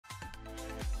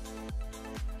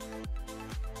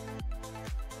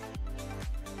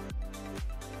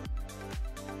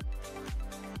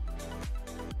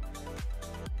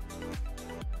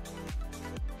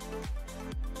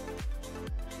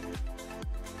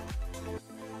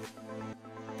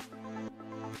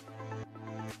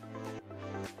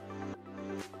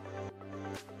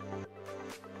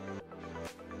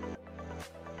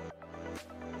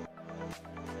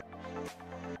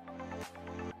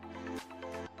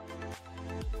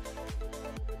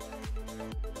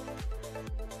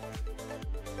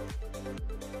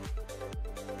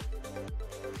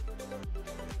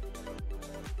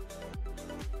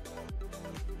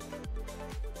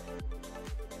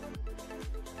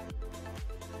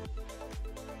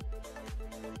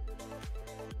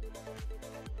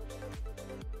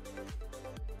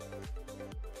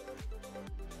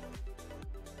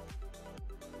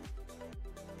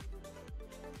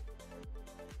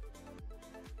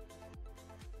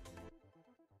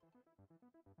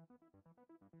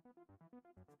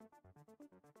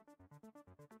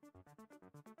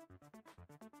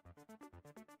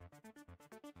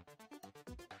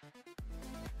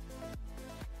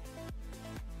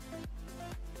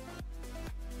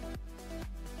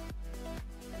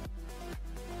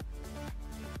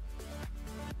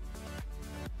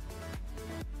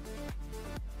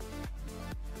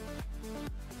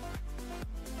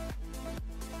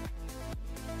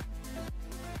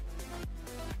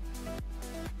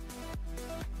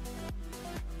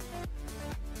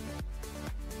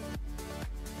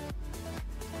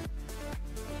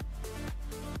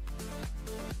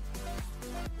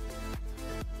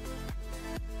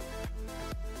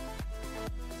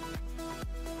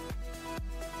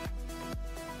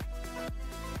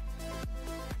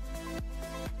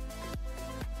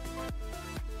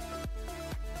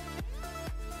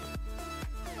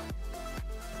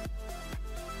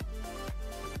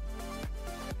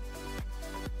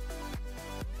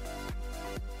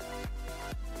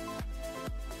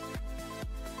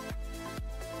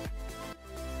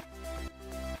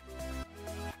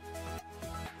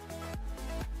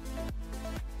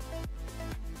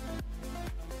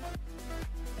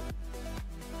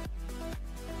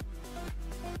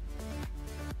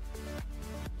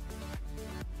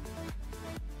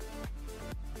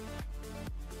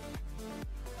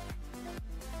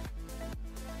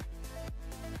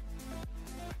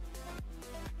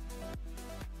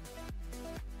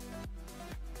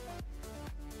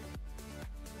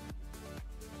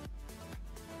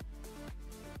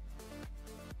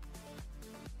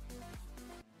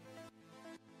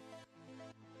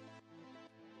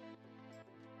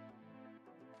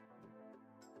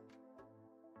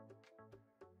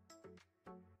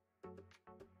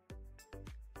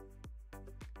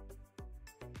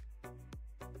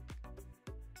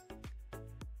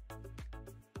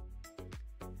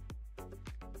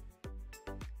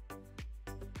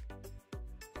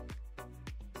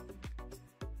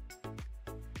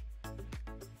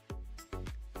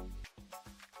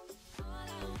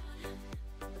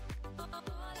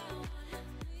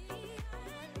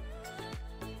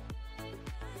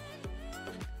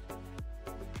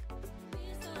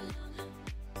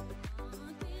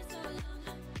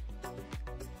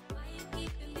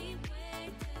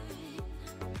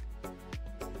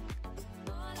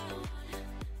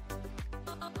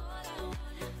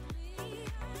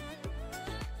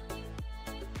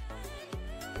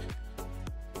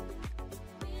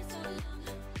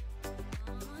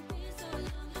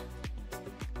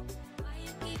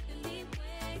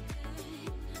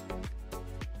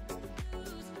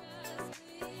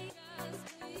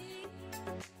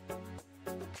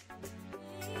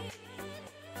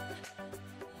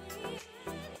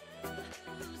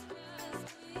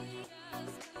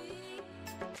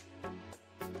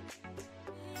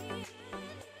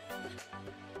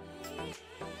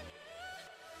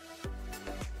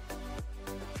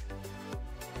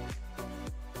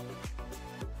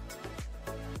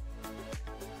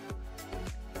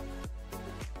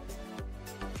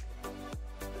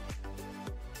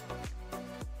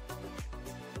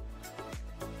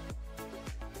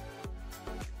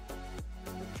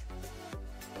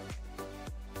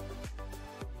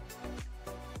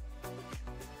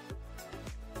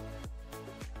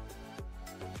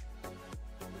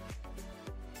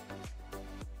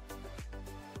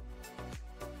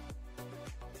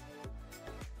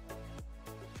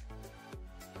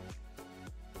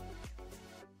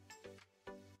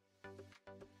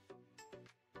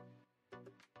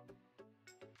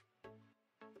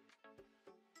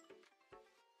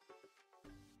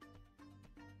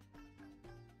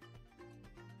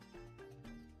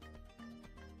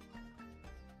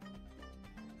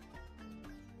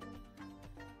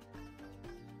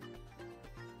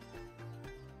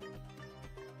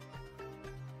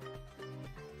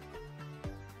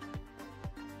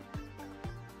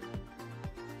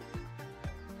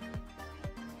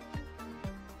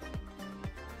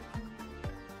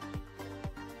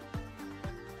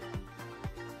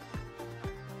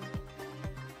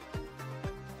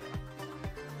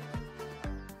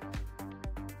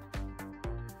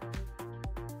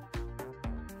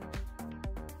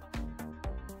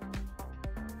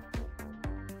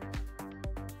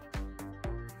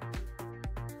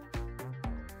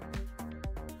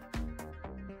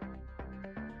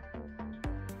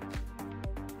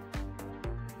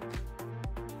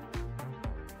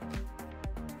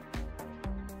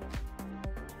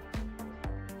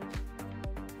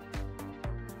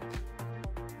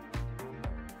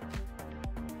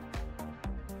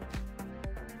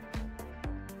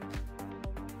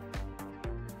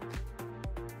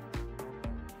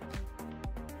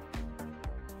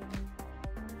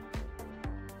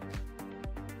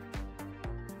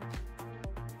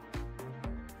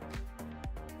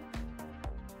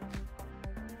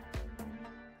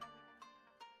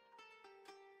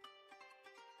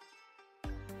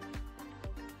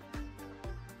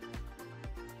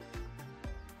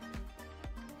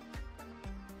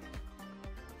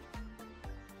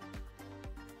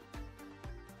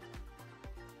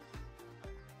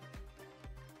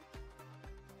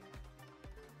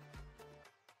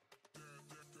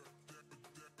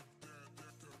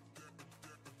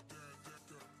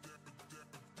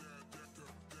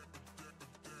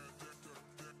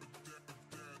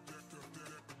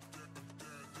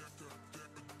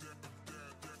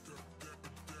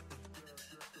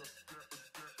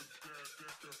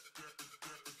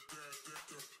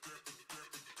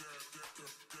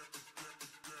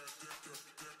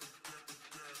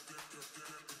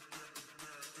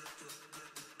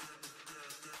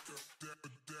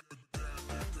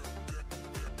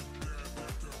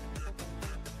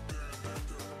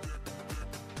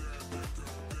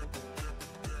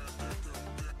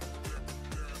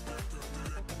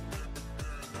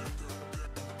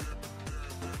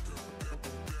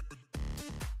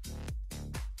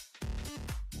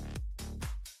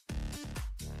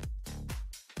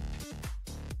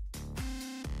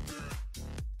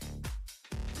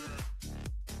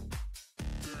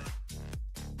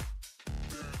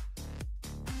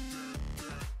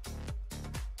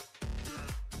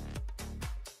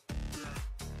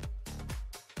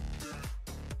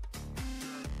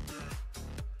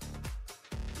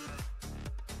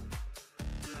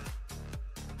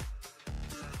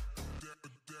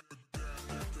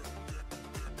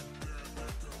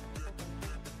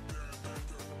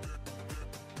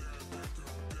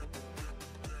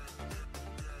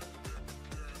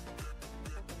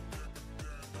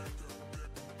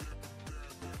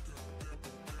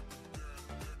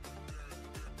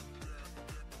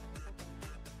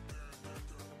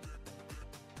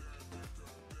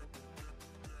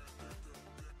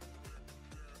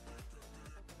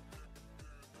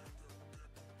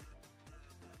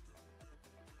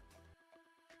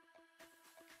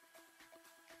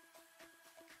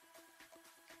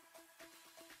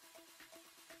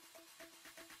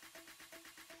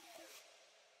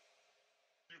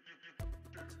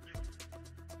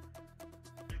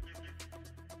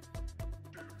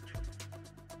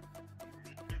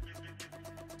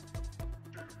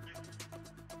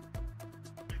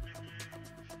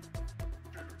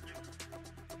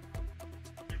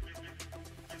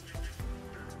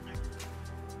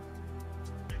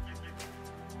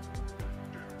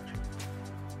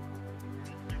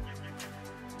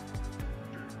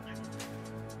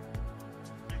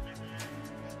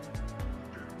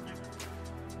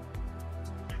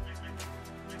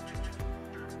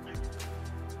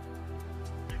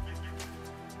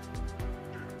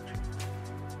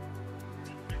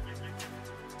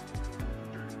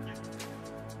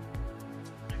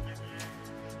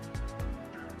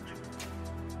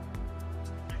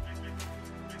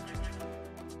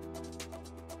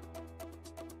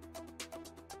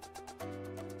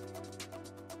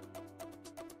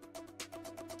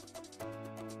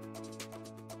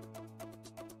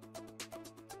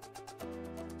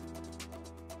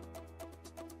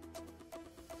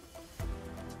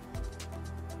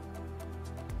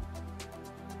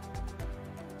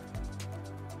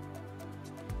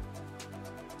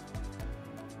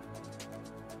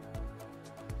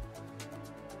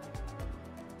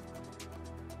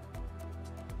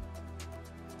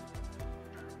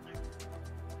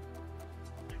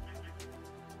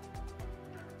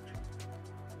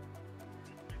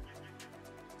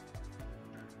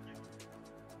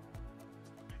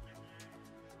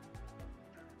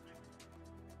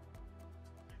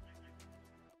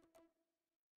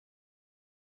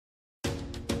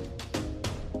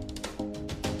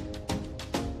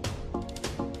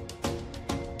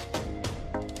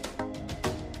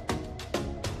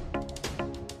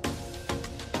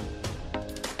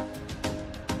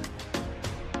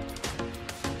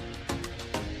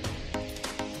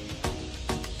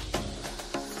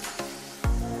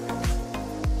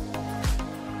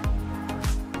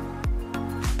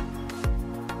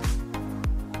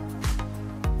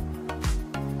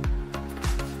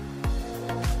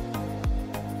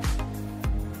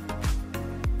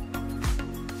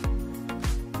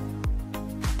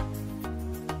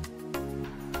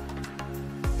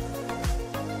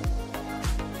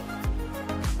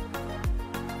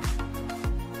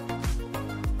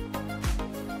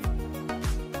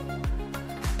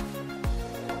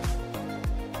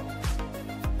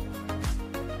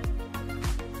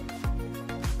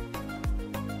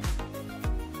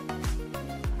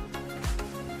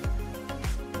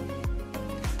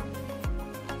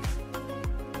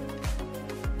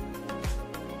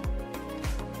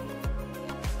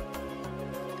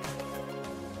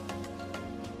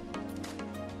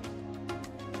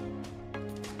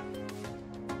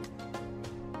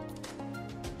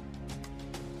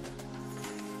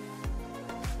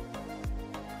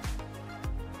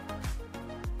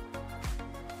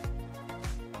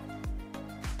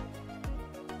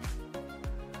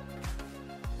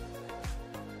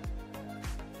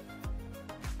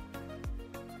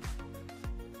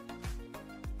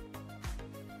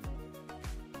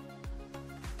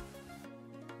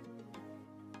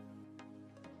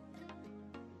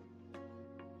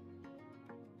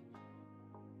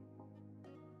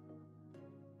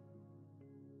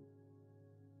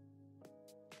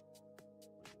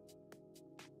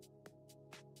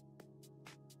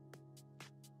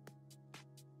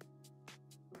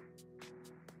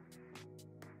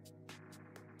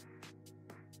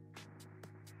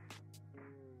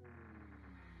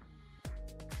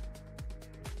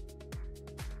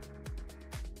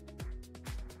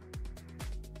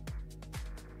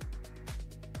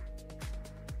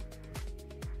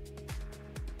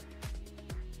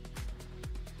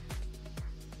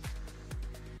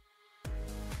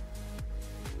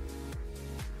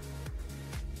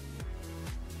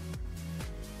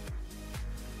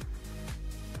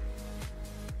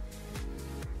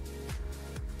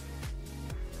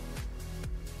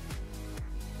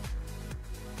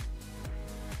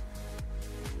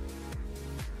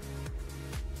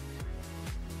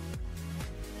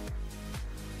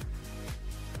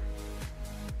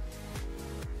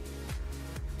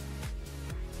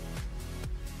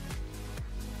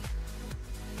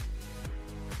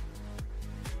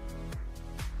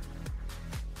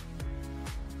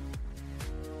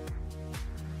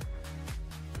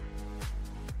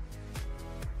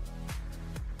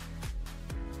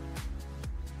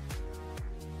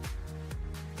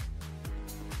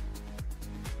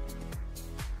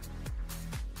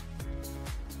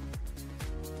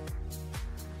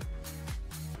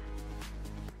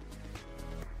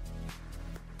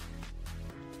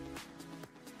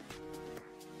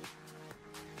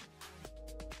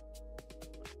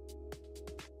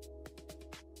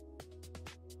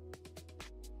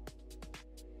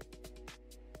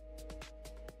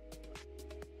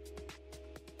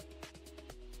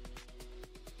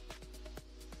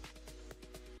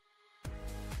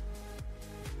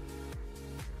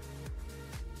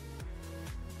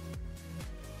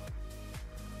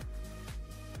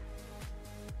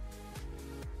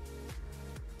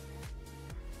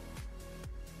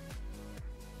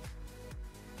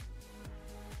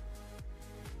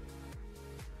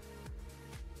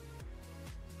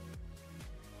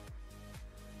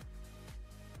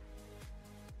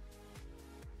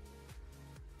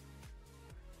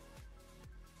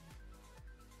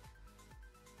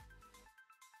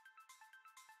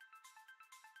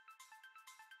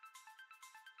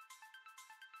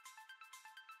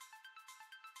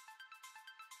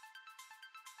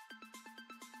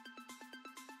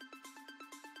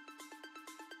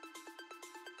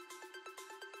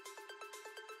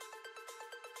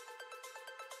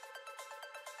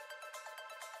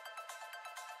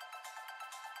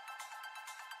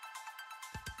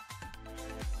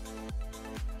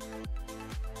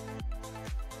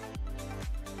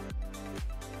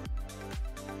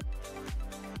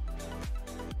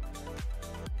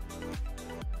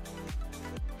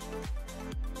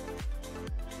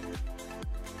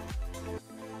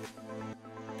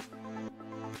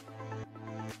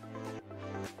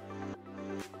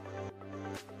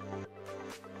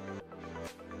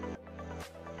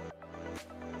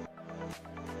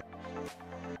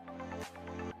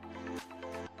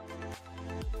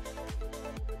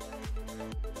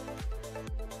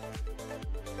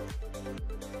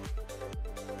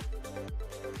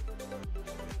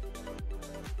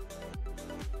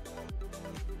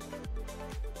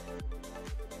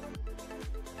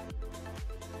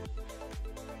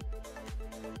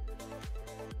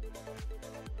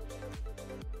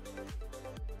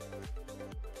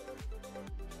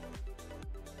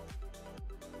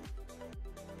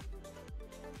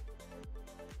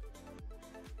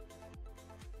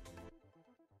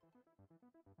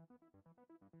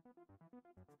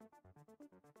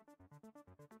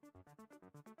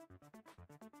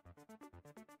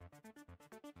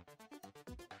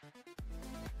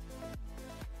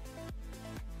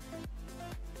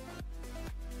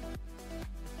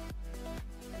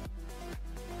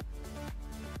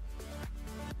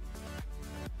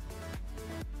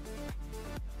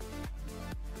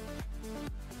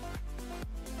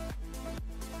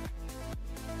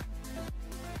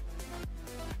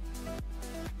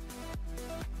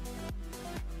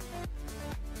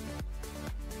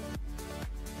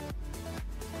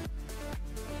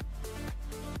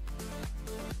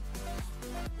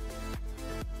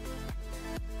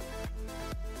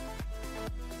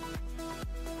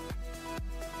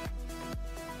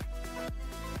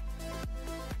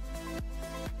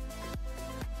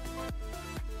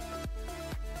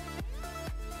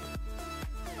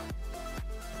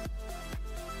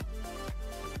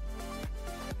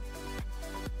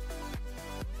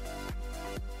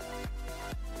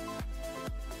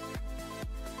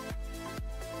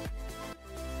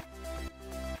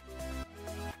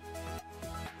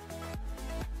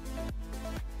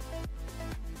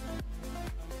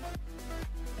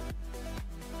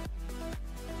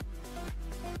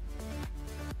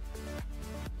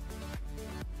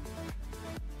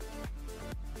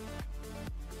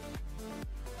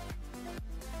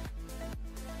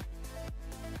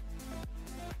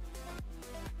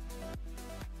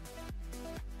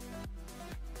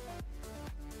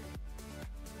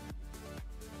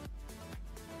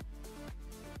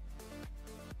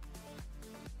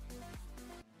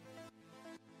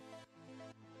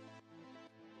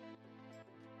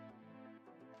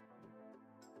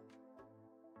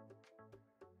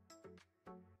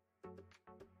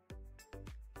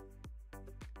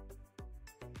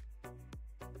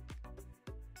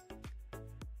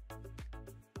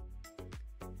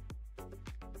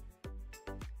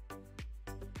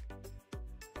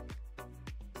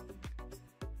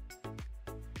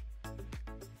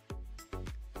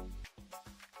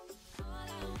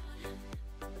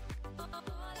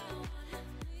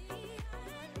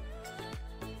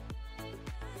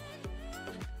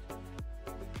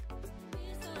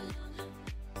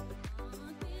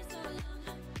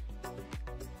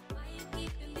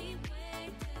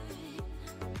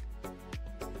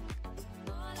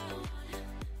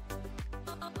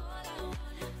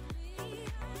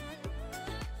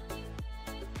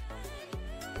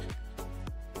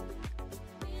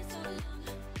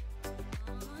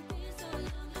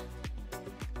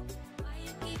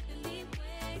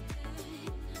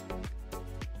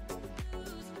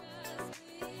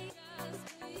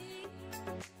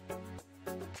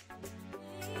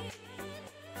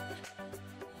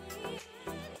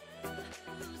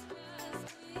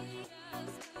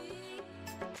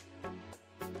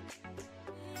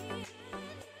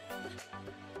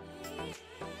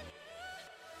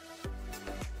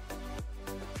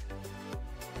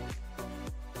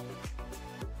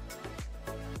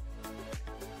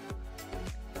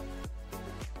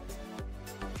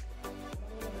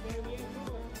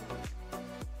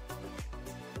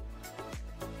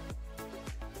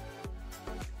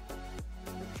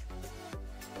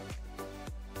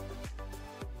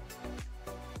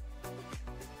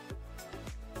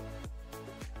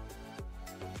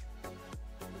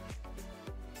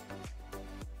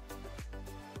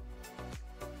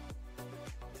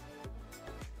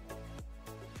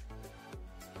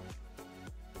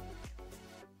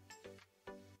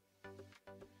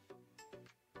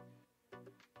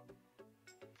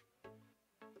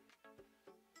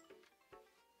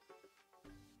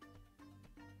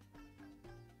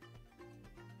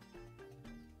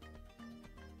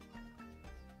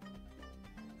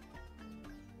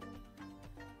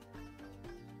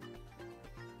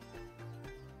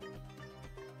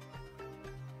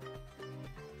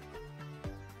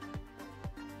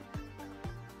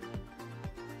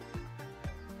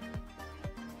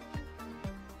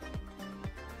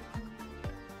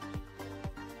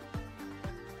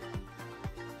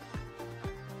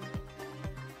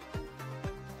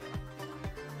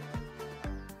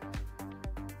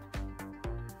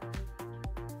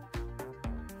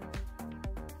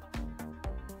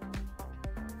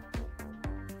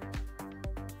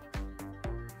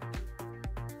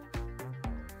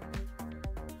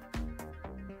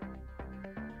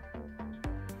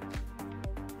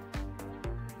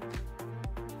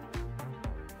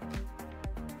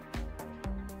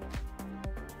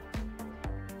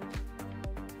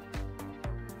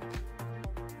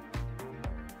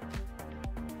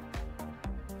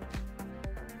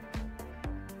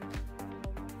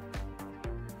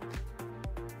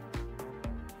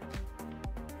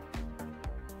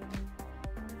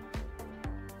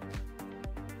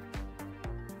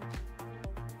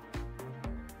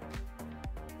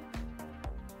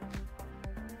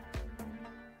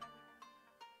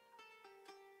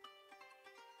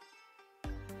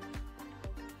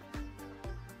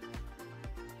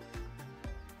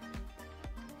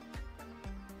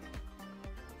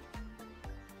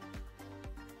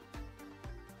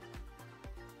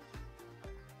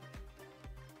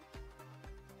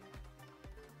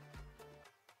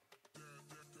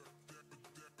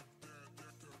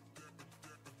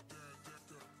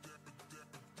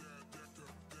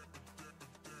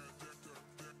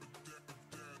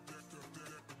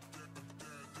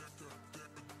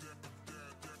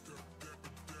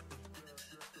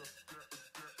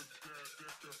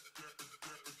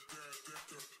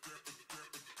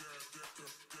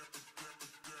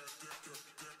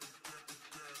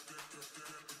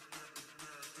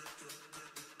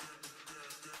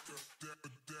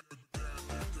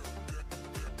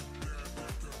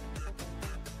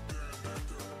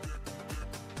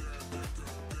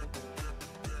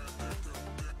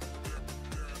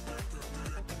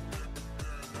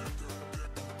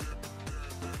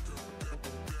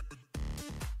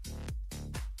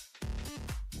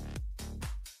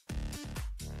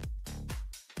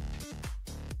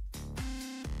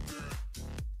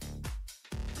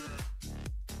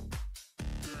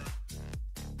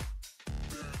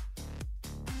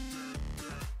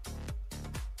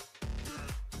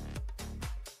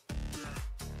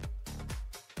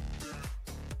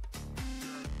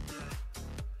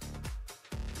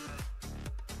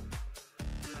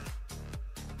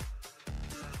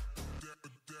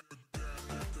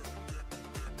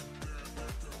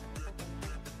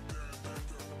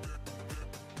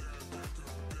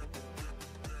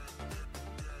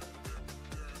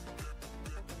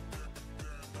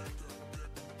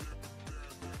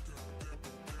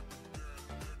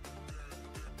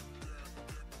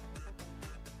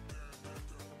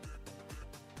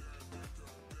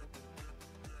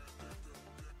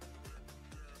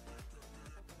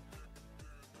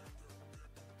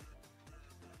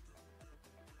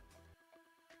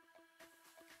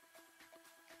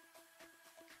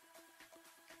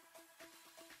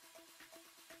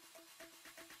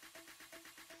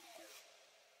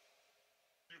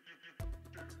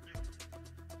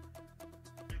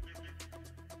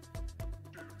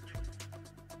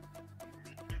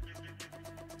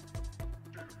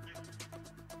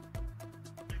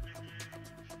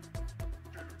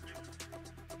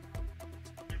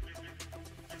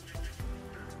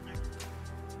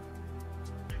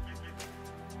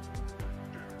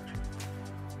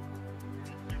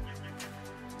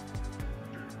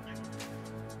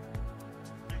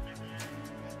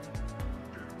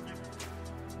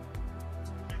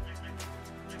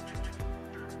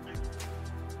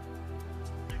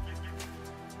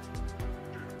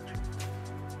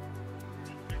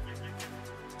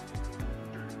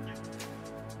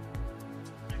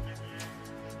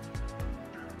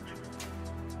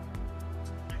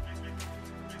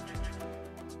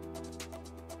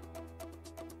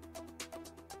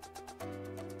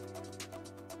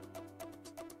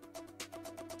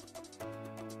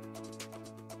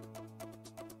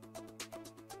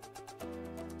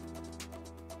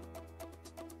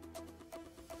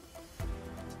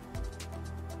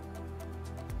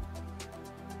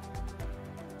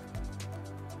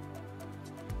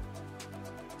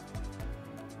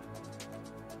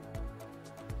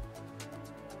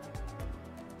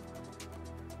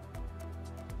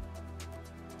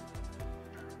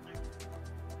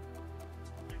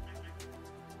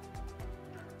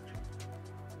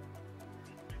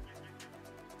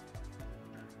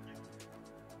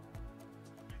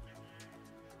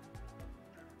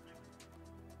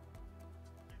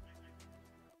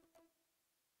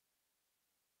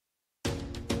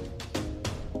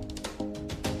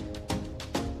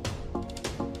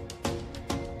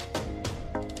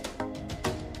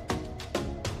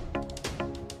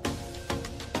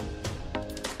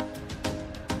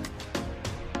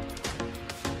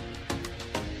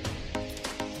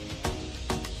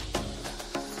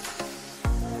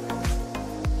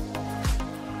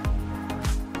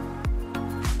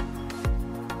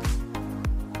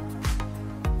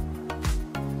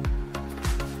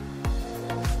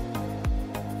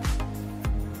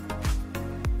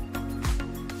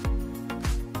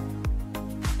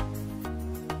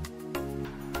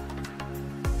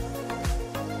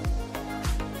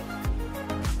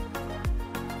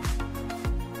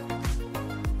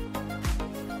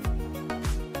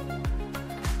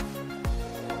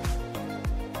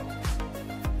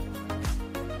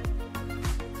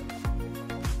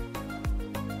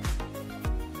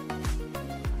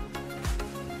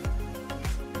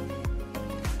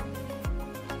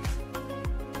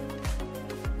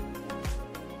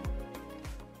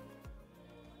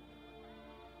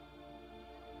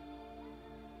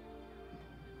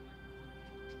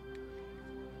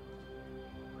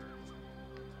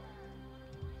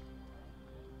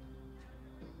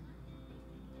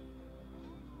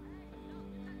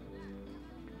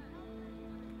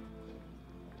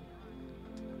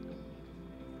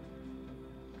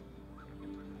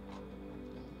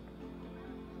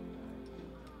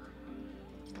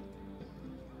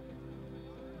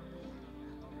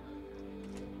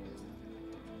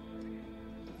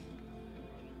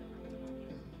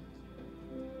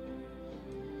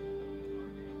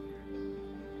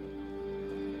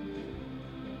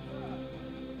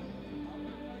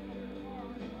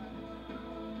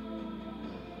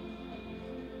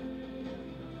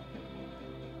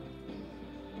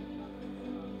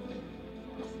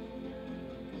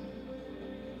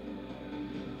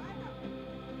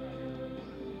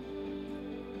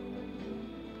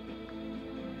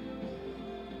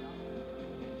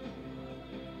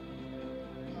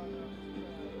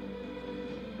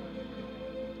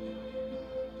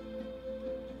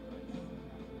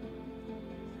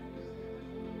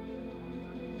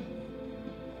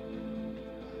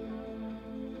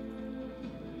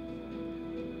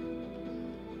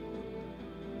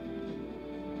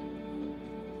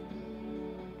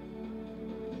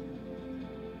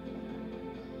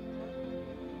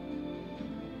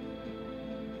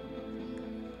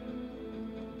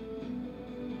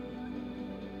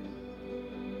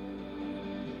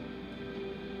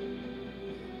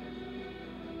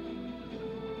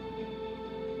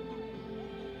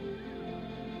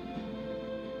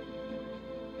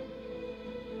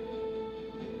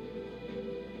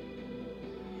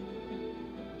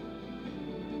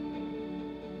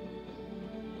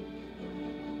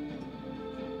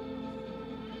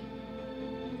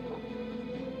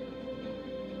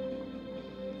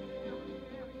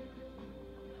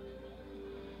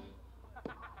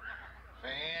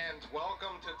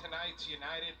welcome to tonight's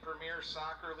United Premier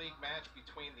Soccer League match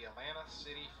between the Atlanta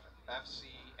City FC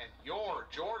and your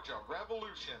Georgia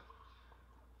Revolution.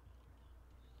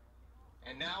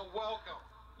 And now welcome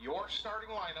your starting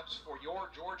lineups for your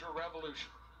Georgia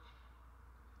Revolution.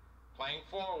 Playing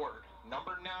forward,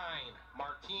 number 9,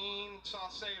 Martin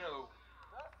Saucedo.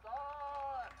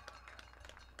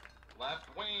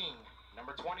 Left wing,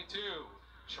 number 22,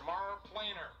 Shamar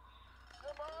Planer.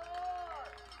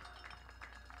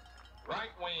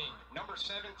 Right wing, number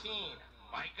 17,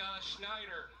 Micah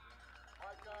Schneider.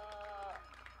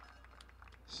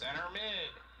 Center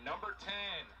mid, number 10,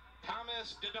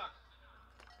 Thomas Deduck.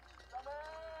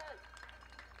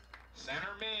 Center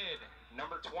mid,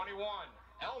 number 21,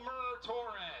 Elmer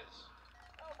Torres.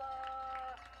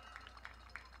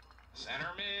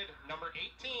 Center mid, number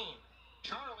 18,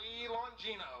 Charlie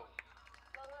Longino.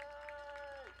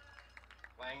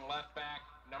 Playing left back,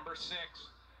 number 6,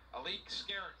 Alik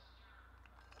Scarrett.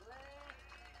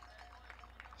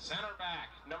 Center back,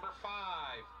 number 5,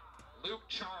 Luke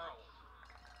Charles.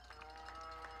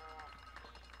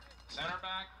 Center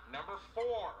back, number 4,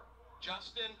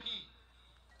 Justin P.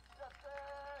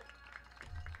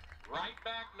 Right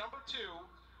back, number 2,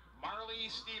 Marley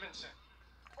Stevenson.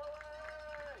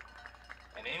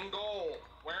 And in goal,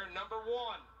 wearing number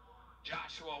 1,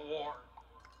 Joshua Ward.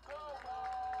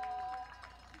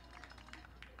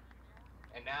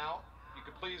 And now, you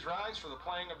could please rise for the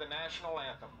playing of the national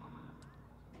anthem.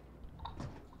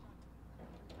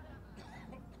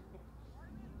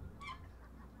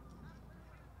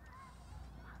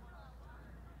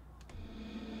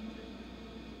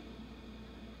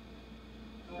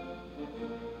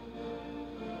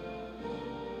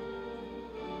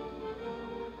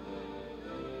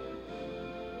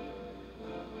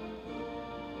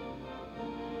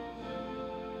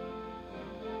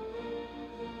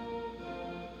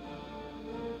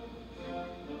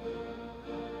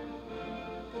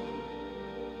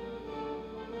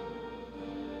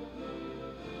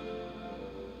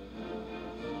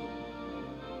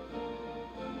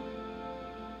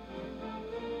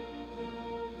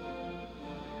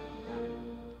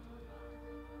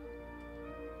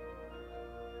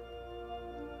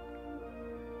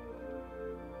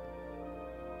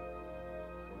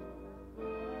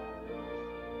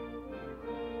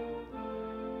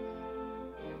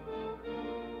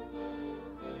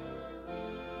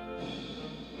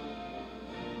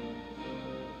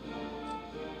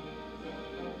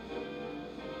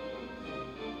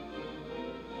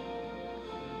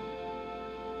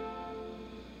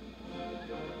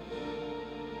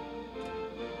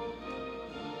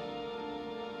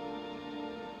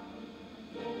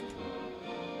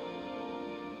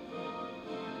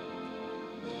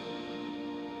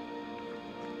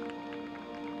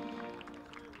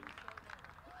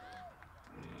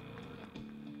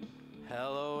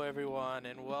 Hello everyone,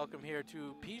 and welcome here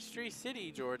to Peachtree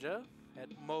City, Georgia at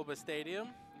MOBA Stadium.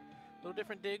 A little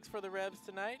different digs for the Revs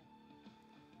tonight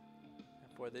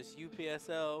for this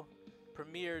UPSL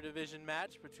Premier Division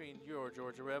match between your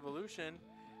Georgia Revolution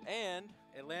and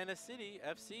Atlanta City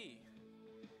FC.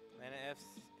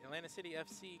 Atlanta City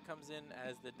FC comes in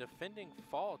as the defending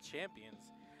fall champions.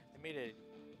 They made an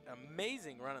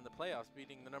amazing run in the playoffs,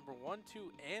 beating the number 1,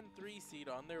 2, and 3 seed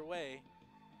on their way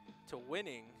to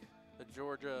winning the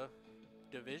Georgia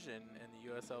Division in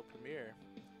the USL Premier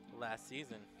last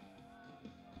season.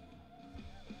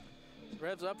 The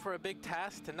Revs up for a big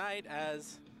task tonight,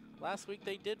 as last week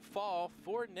they did fall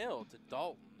 4-0 to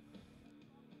Dalton.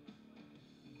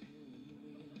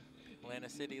 Atlanta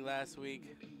City last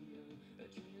week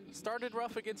started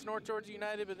rough against North Georgia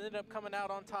United, but ended up coming out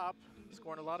on top,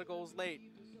 scoring a lot of goals late.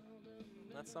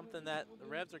 That's something that the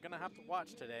Revs are going to have to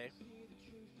watch today.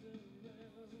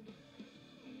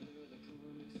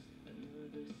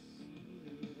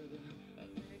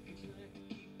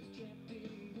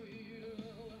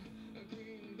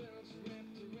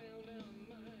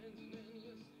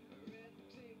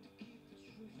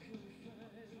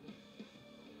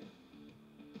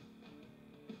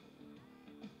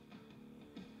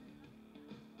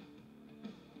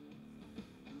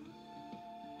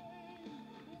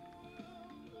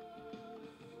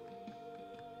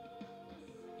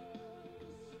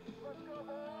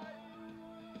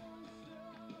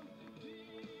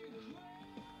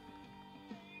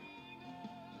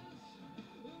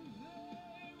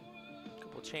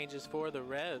 Changes for the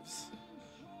Revs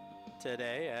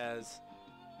today, as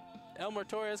Elmer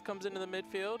Torres comes into the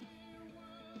midfield.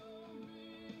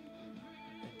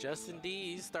 And Justin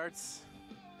Dees starts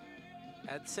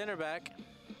at center back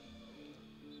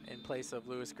in place of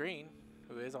Lewis Green,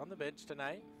 who is on the bench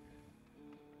tonight.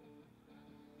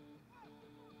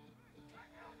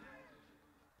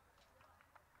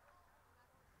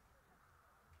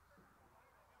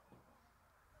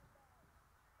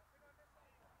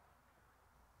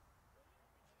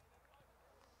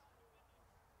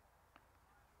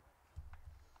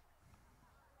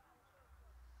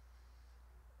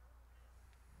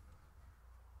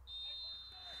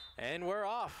 And we're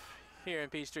off here in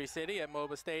Peachtree City at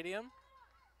MOBA Stadium.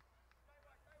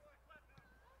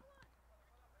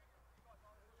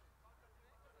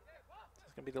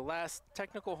 It's going to be the last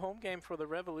technical home game for the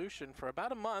Revolution for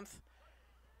about a month.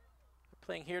 They're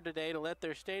playing here today to let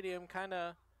their stadium kind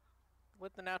of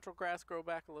let the natural grass grow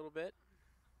back a little bit.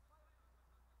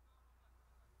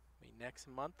 Next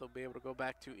month, they'll be able to go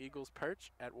back to Eagles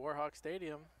Perch at Warhawk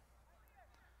Stadium.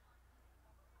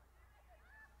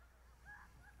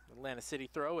 Atlanta City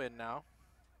throw in now.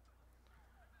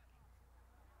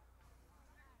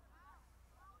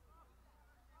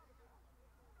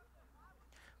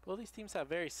 Both these teams have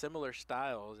very similar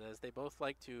styles, as they both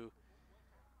like to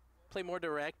play more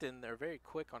direct and they're very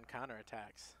quick on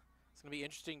counterattacks. It's going to be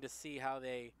interesting to see how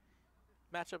they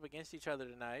match up against each other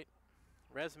tonight.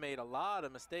 Revs made a lot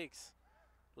of mistakes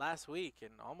last week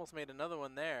and almost made another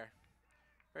one there.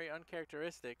 Very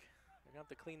uncharacteristic. They're going to have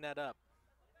to clean that up.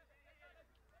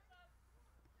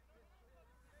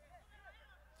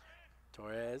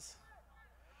 Torres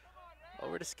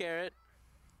over to Scarrett.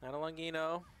 Now to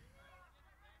Longino.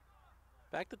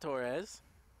 Back to Torres.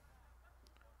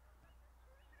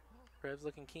 Revs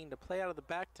looking keen to play out of the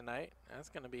back tonight. That's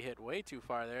going to be hit way too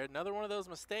far there. Another one of those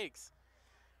mistakes.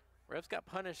 Revs got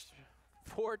punished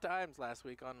 4 times last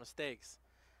week on mistakes.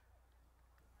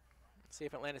 Let's see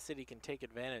if Atlanta City can take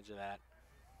advantage of that.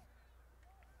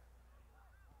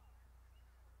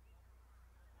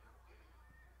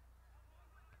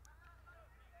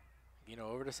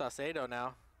 Over to Saucedo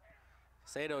now.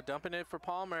 Saucedo dumping it for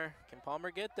Palmer. Can Palmer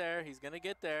get there? He's going to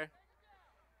get there.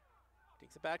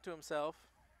 Takes it back to himself.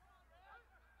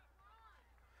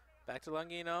 Back to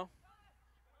Longino.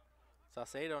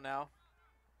 Saucedo now.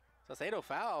 Saucedo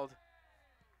fouled.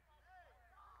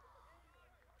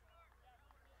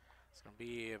 It's going to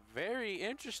be a very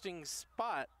interesting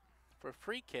spot for a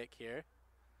free kick here.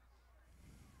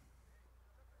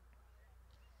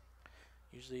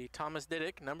 Usually Thomas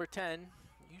Diddick, number 10,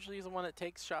 usually is the one that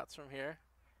takes shots from here.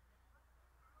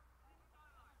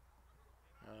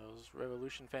 Those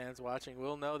Revolution fans watching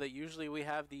will know that usually we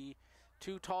have the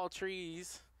 2 tall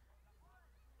trees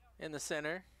in the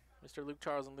center. Mr. Luke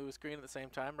Charles and Lewis Green at the same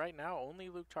time. Right now, only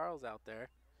Luke Charles out there.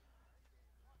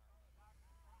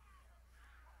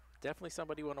 Definitely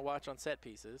somebody you want to watch on set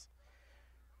pieces.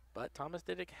 But Thomas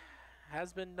Diddick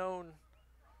has been known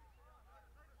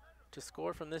to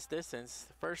score from this distance.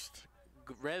 The first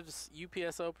Revs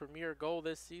UPSO Premier goal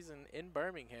this season in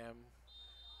Birmingham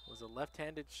was a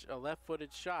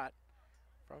left-footed shot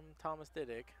from Thomas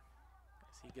Diddick.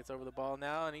 As he gets over the ball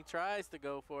now and he tries to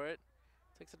go for it.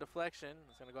 Takes a deflection.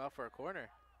 It's going to go out for a corner.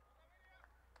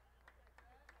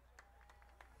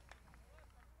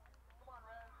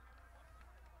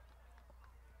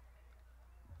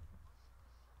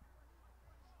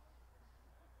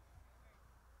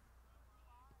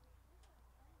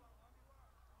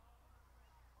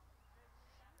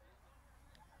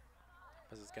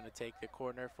 This is going to take the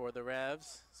corner for the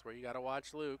Revs. That's where you got to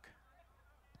watch Luke.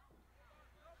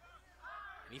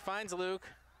 And he finds Luke.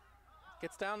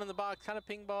 Gets down in the box, kind of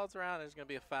ping balls around. There's going to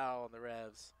be a foul on the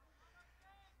Revs.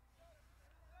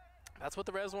 That's what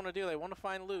the Revs want to do. They want to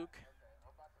find Luke.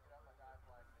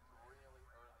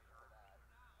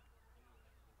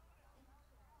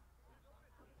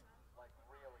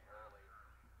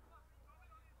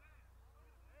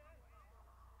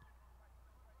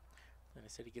 And the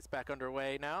city gets back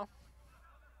underway now.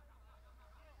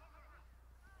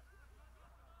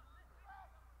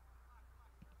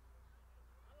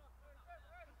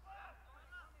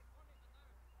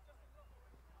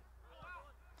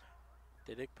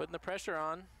 Diddick putting the pressure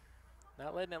on,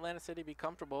 not letting Atlanta City be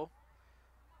comfortable.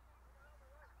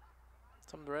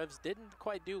 Some of the Revs didn't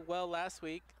quite do well last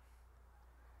week.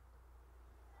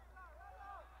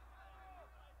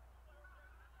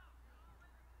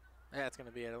 Yeah, it's going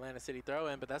to be an Atlanta City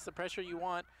throw-in, but that's the pressure you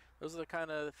want. Those are the kind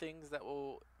of things that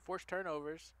will force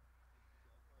turnovers.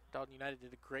 Dalton United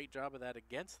did a great job of that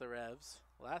against the Revs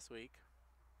last week.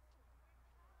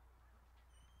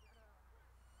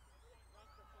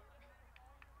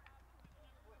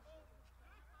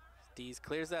 Dees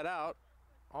clears that out.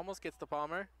 Almost gets to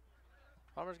Palmer.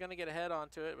 Palmer's going to get a head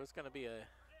onto it, but it's going to be a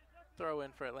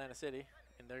throw-in for Atlanta City.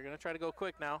 And they're going to try to go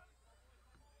quick now.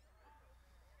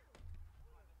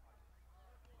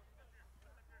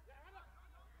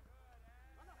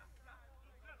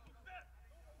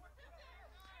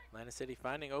 Atlanta City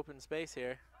finding open space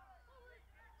here.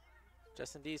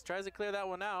 Justin Dees tries to clear that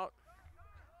one out.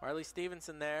 Marley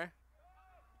Stevenson there.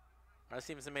 Marley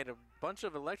Stevenson made a bunch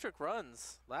of electric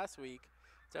runs last week.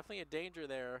 Definitely a danger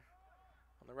there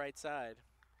on the right side.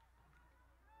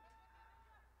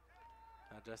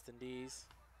 Now Justin Dees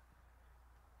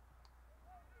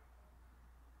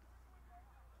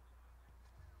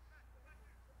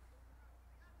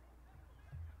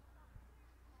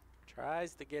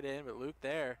Tries to get in, but Luke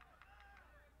there.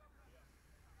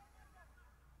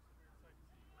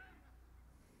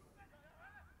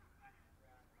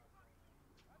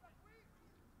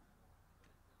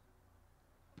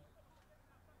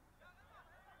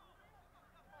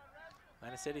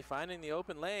 Atlanta City finding the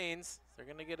open lanes. They're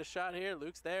going to get a shot here.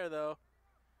 Luke's there, though.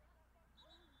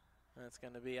 That's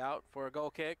going to be out for a goal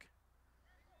kick.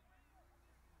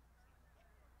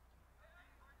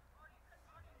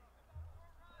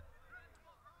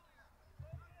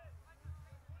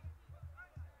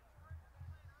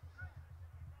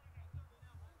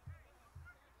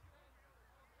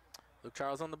 Luke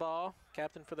Charles on the ball,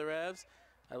 captain for the Revs.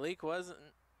 Alik wasn't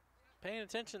paying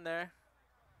attention there.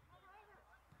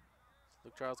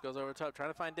 Luke Charles goes over top,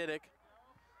 trying to find Didick.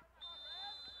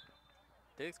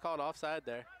 Diddick's called offside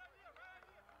there.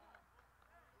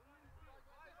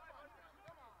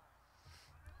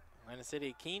 Atlanta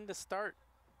City keen to start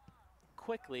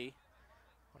quickly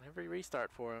on every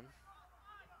restart for him.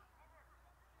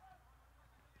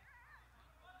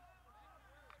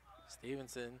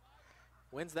 Stevenson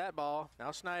wins that ball.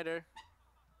 Now Schneider.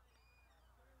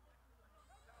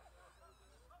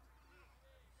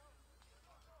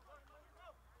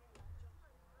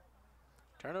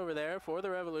 Turnover there for the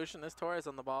Revolution. This Torres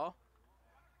on the ball.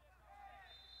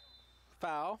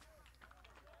 Foul.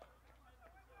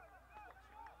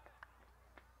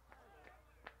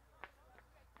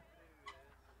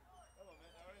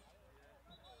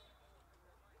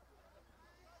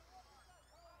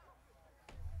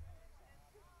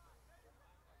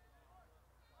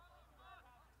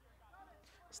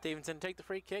 Stevenson take the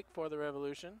free kick for the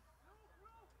Revolution.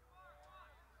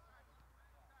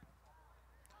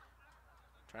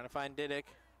 Trying to find Didick.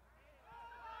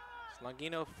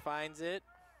 Longino finds it.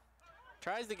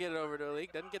 Tries to get it over to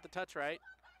Alik. Doesn't get the touch right.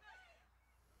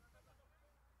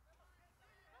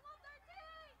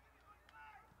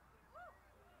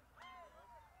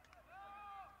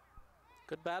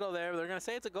 Good battle there. They're going to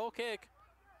say it's a goal kick.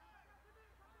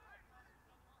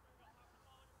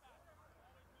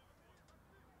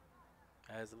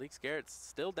 As Alik Scarrett's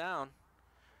still down.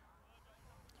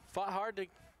 Fought hard to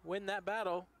win that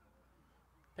battle.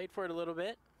 Paid for it a little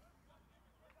bit.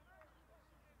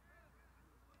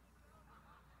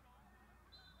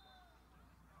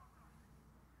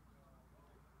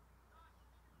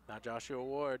 Now Joshua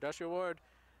Ward. Joshua Ward,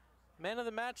 man of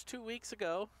the match 2 weeks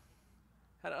ago.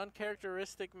 Had an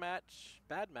uncharacteristic match,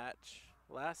 bad match,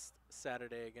 last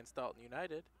Saturday against Dalton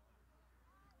United.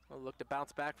 We'll look to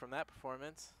bounce back from that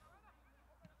performance.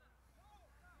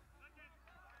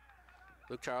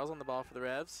 Luke Charles on the ball for the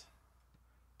Revs.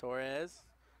 Torres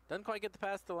doesn't quite get the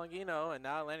pass to Longino, and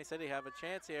now Atlanta City have a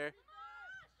chance here.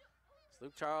 It's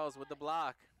Luke Charles with the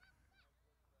block.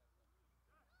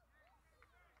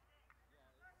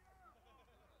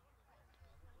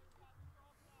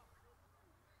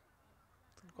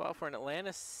 Go out for an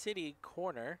Atlanta City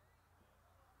corner.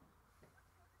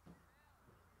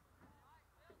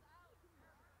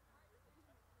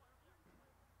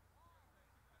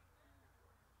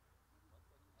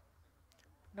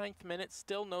 Ninth minute,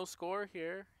 still no score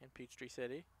here in Peachtree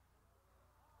City.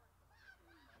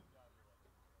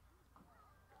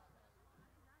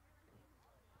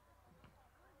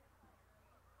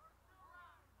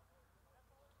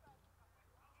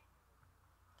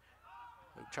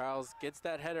 Luke Charles gets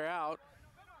that header out.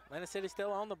 Atlanta City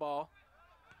still on the ball.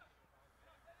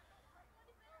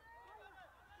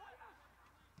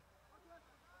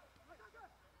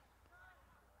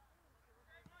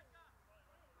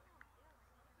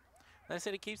 Atlanta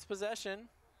City keeps possession.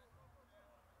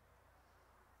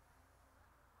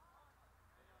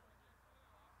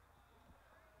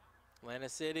 Atlanta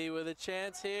City with a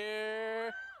chance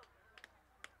here.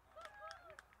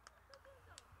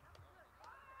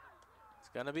 It's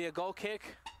gonna be a goal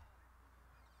kick.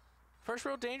 First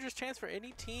real dangerous chance for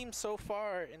any team so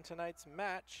far in tonight's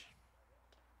match.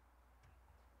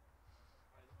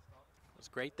 It was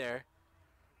great there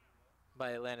by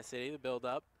Atlanta City, the build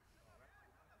up.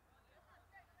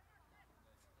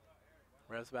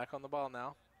 Revs back on the ball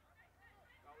now.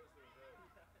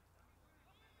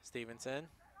 Stevenson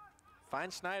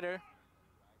finds Schneider.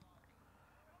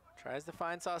 Tries to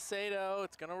find Saucedo.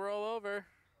 It's going to roll over.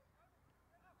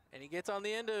 And he gets on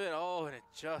the end of it. Oh, and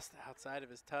it's just outside of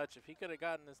his touch. If he could have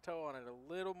gotten his toe on it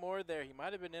a little more there, he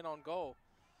might have been in on goal.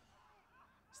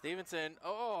 Stevenson,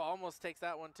 oh, almost takes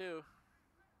that one too.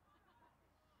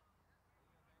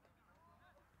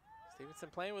 Stevenson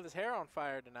playing with his hair on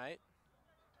fire tonight.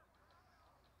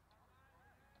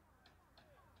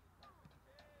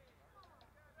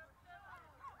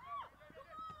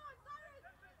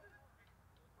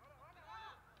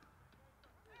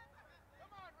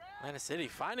 Atlantic City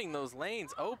finding those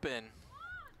lanes open,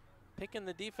 picking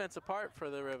the defense apart for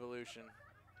the Revolution.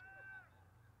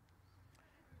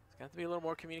 There's got to be a little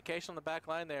more communication on the back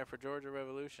line there for Georgia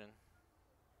Revolution.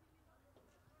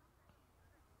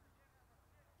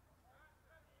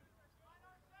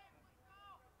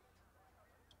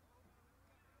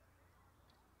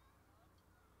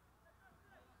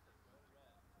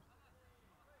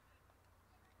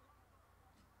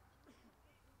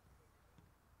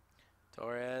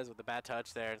 Torres with the bad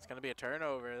touch there. It's going to be a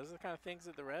turnover. Those are the kind of things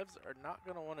that the Revs are not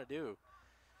going to want to do.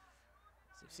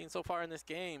 As we've seen so far in this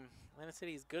game, Atlantic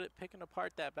City is good at picking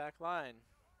apart that back line.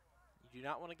 You do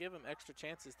not want to give them extra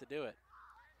chances to do it.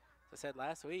 As I said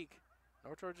last week,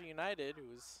 North Georgia United,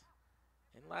 who was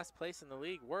in last place in the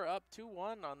league, we're up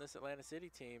 2-1 on this Atlanta City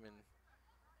team, and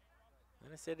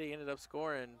Atlanta City ended up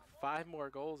scoring 5 more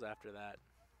goals after that.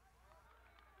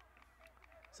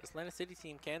 So this Atlanta City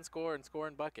team can score and score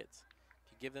in buckets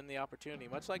if you give them the opportunity,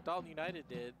 much like Dalton United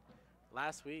did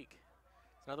last week.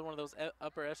 It's another one of those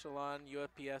upper echelon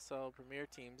UFPSL Premier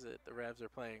teams that the Revs are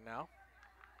playing now.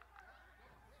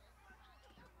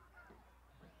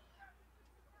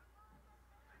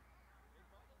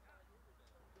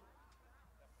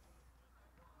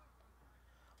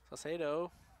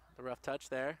 Salcedo, the rough touch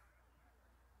there.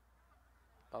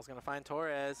 Ball's gonna find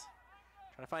Torres.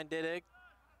 Trying to find Didick.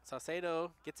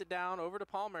 Salcedo gets it down over to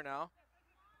Palmer now.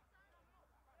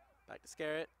 Back to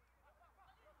Scarrett.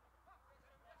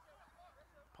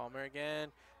 Palmer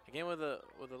again with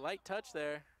a light touch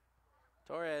there.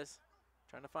 Torres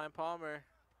trying to find Palmer.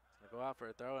 He's gonna go out for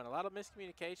a throw, and a lot of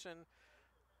miscommunication.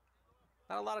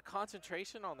 Not a lot of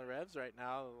concentration on the Revs right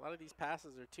now. A lot of these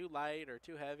passes are too light or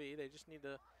too heavy. They just need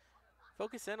to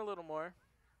focus in a little more.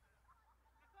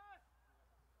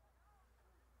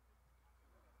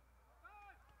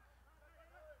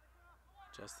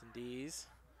 Justin Dees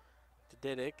to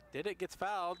Didick. Didick gets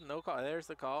fouled. No call. There's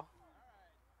the call.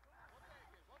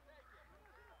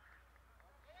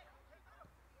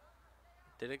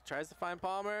 Didick tries to find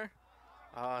Palmer.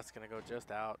 Oh, it's going to go just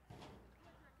out.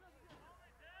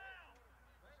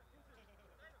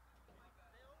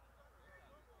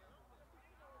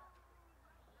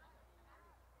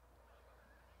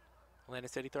 Atlanta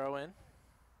City throw in.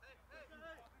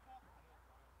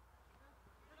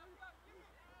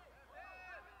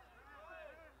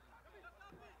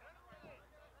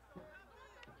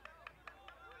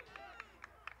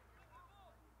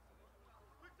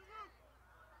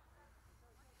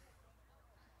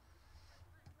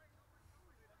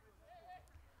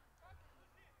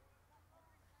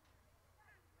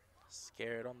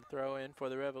 Scared on the throw in for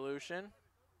the Revolution.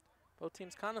 Both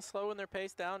teams kind of slowing their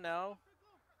pace down now.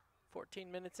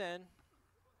 14 minutes in.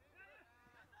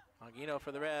 Longino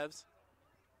for the Revs.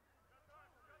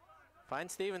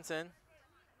 Finds Stevenson.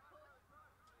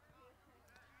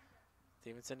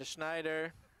 Stevenson to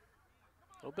Schneider.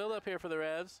 Little build up here for the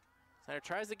Revs. Schneider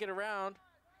tries to get around.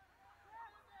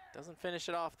 Doesn't finish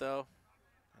it off though.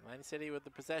 Atlanta City with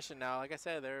the possession now. Like I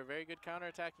said, they're a very good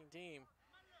counter-attacking team.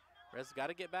 Revs got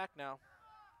to get back now.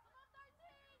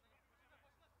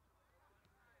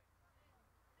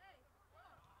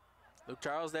 Luke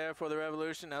Charles there for the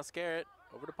Revolution. Now Scarrett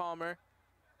over to Palmer.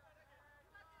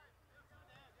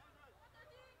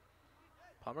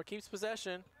 Palmer keeps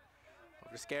possession.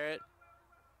 Over to Scarrett.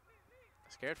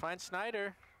 Scarrett finds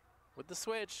Schneider with the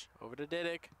switch. Over to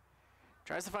Didick.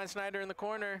 Tries to find Schneider in the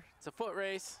corner. It's a foot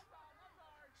race.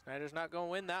 Schneider's not going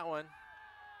to win that one.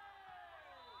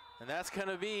 And that's going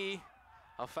to be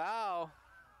a foul.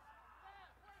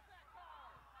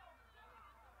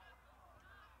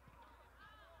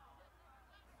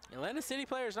 Atlanta City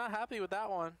players not happy with that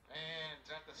one. And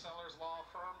at the Sellers Law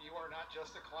Firm, you are not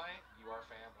just a client, you are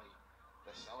family.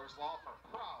 The Sellers Law Firm,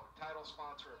 proud title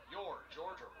sponsor of your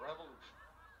Georgia Revolution.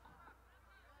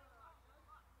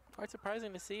 Quite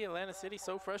surprising to see Atlanta City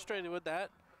so frustrated with that.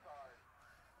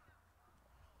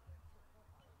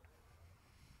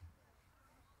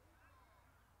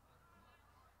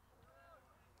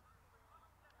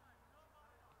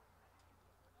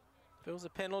 If it was a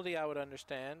penalty, I would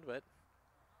understand, but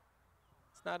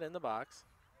it's not in the box.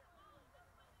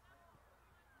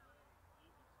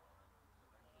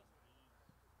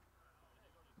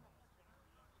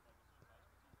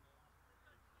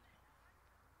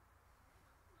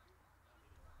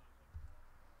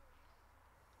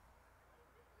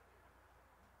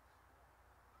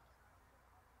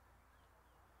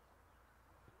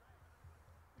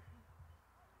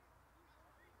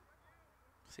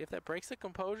 See if that breaks the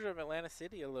composure of Atlanta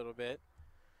City a little bit.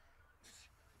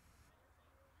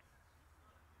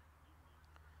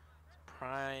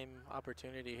 Prime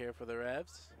opportunity here for the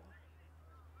Revs.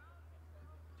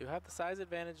 Do have the size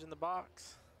advantage in the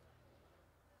box.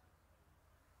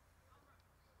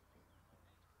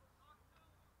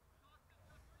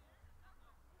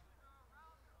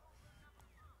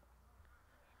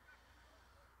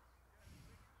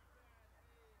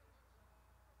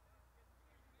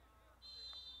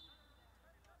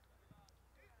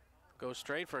 Go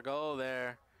straight for goal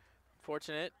there.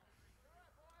 Fortunate.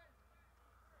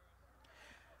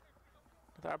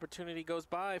 The opportunity goes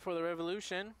by for the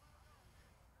Revolution.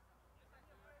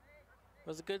 It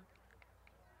was a good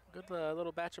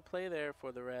little batch of play there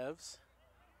for the Revs.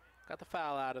 Got the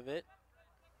foul out of it.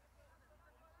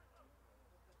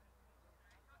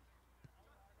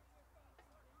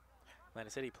 Atlanta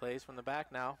City plays from the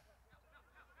back now.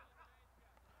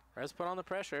 Revs put on the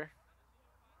pressure.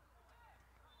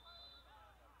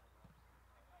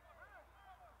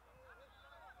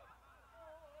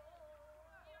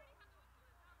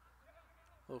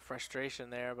 A little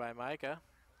frustration there by Micah.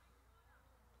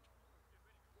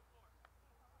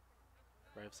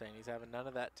 Rev saying he's having none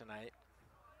of that tonight.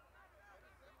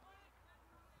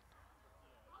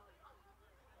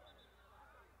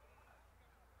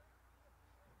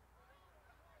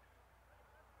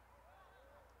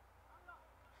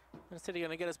 Atlanta City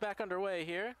going to get us back underway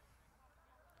here.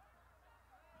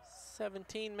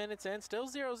 17 minutes in, still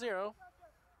 0-0.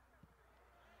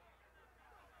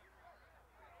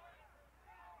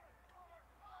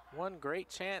 One great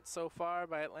chance so far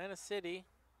by Atlanta City.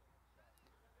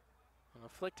 A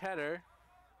flicked header.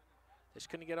 Just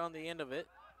couldn't get on the end of it.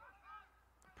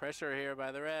 Pressure here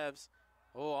by the Revs.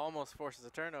 Oh, almost forces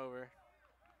a turnover.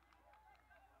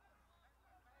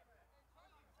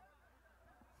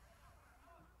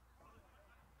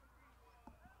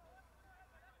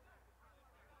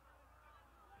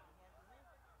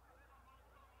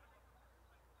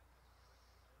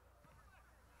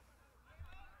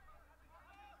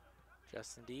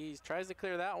 Justin Dees tries to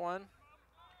clear that one.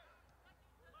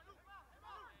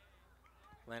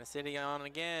 Atlanta City on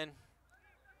again.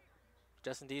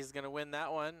 Justin Dees is going to win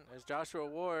that one as Joshua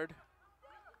Ward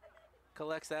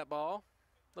collects that ball.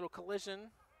 Little collision.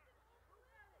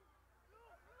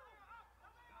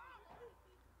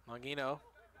 Longino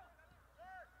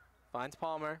finds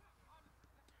Palmer.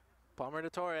 Palmer to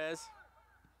Torres.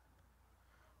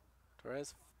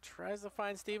 Torres tries to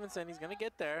find Stevenson. He's going to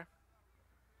get there.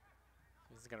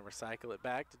 He's going to recycle it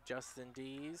back to Justin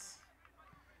Dees.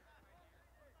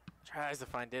 Tries to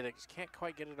find Diddick. Just can't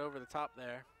quite get it over the top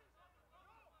there.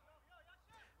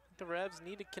 I think the Revs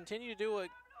need to continue to do what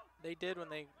they did when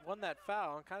they won that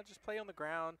foul and kind of just play on the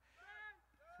ground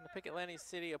and to pick Atlanta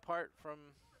City apart from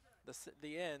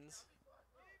the ends.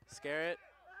 Scare it.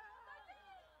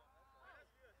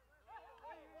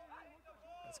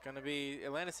 It's going to be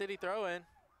Atlanta City throw-in.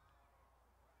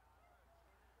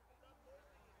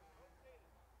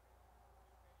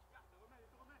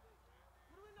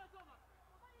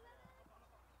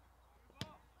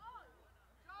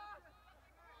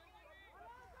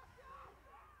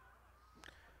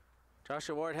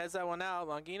 Joshua Ward heads that one out.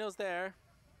 Longino's there.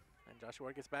 And Joshua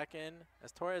Ward gets back in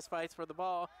as Torres fights for the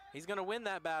ball. He's going to win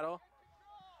that battle.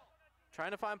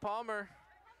 Trying to find Palmer.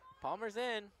 Palmer's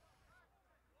in.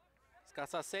 He's got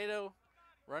Saucedo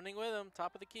running with him,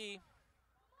 top of the key.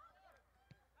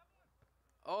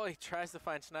 Oh, he tries to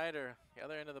find Schneider, the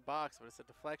other end of the box, but it's a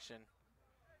deflection.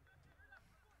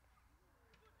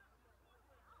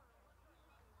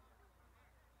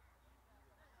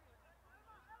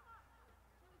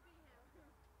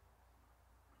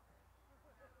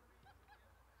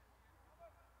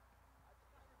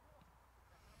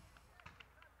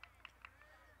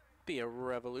 Be a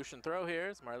Revolution throw here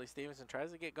as Marley Stevenson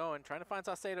tries to get going, trying to find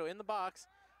Saucedo in the box.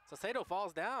 Saucedo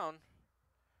falls down.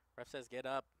 Ref says get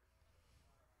up.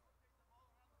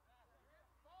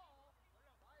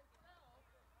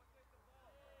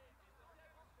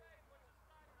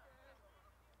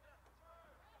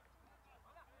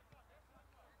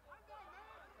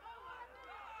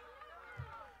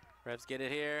 Revs get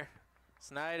it here.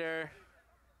 Snyder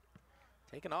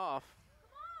taken off.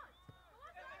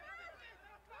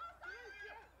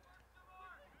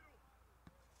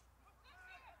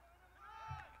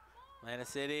 Atlanta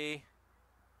City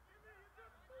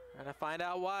trying to find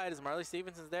out wide as Marley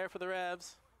Stevenson's there for the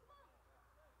Revs.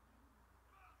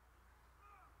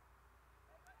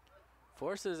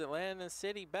 Forces Atlanta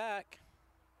City back.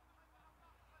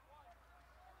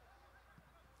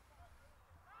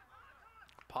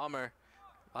 Palmer,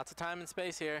 lots of time and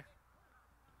space here.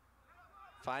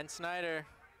 Finds Snyder.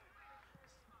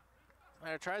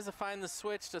 Snyder tries to find the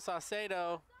switch to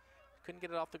Saucedo. Couldn't get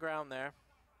it off the ground there.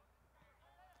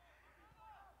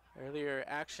 Earlier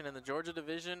action in the Georgia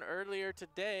division earlier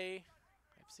today.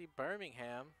 FC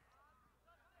Birmingham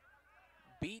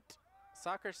beat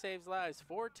Soccer Saves Lives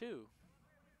 4-2.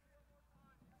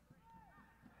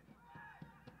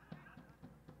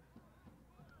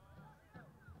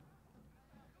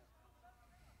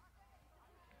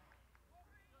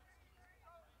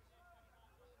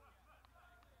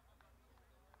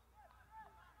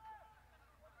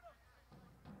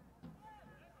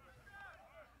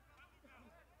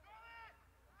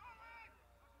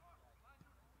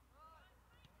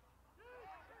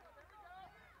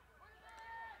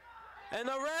 And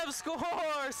the Revs score!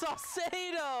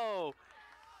 Salcedo!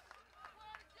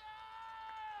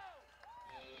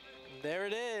 There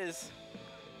it is.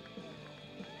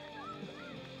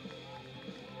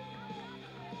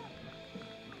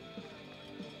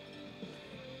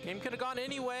 Game could have gone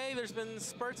any way. There's been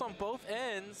spurts on both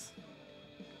ends.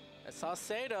 As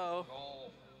Salcedo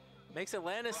makes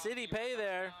Atlanta City pay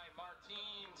there.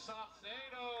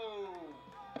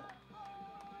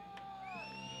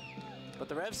 But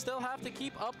the Revs still have to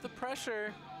keep up the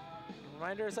pressure.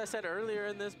 Reminder, as I said earlier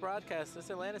in this broadcast,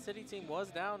 this Atlanta City team was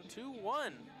down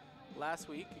 2-1 last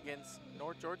week against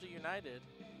North Georgia United.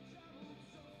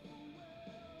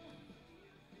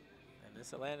 And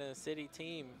this Atlanta City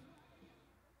team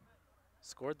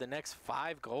scored the next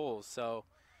 5 goals. So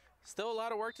still a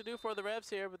lot of work to do for the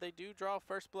Revs here, but they do draw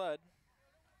first blood.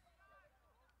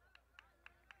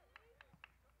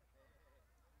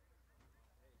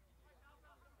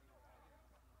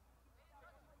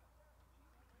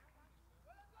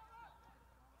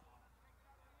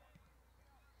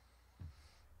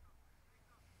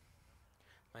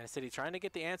 Atlanta City trying to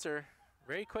get the answer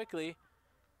very quickly.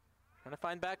 Trying to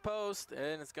find back post,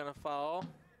 and it's going to fall.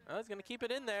 Oh, it's going to keep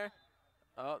it in there.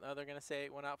 Oh, no, they're going to say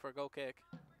it went out for a goal kick.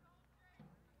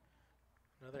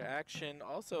 Another action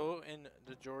also in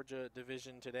the Georgia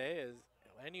division today is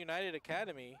Atlanta United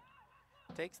Academy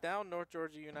takes down North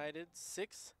Georgia United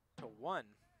 6-1. A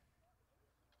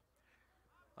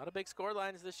lot of big score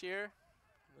lines this year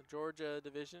in the Georgia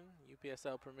division,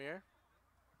 UPSL Premier.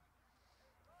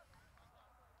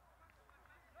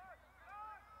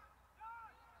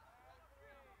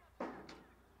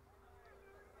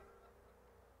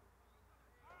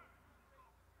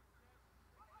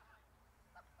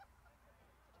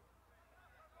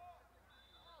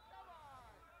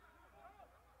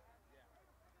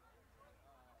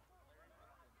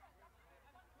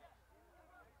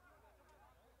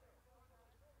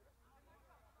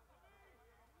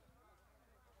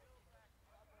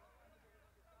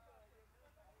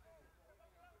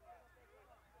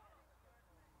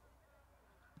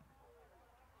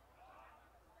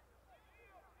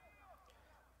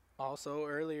 Also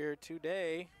earlier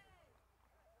today,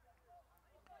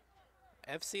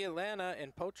 FC Atlanta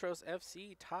and Potros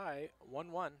FC tie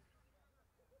 1-1.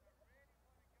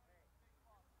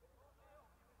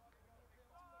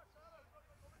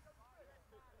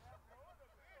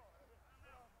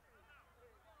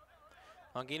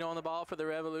 Longino on the ball for the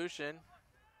Revolution.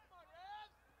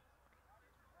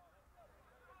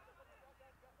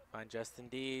 Find Justin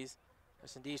Dees.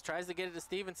 Justin Dees tries to get it to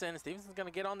Stevenson. Stevenson's going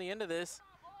to get on the end of this.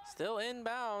 Still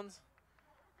inbounds.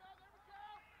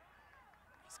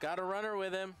 He's got a runner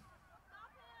with him.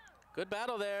 Good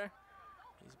battle there.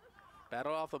 He's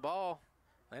battled off the ball.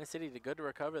 Atlanta City did good to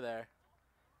recover there.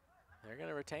 They're going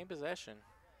to retain possession.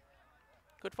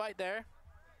 Good fight there.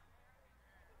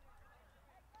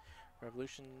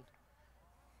 Revolution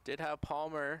did have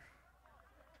Palmer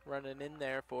running in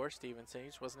there for Stevenson. He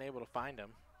just wasn't able to find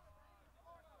him.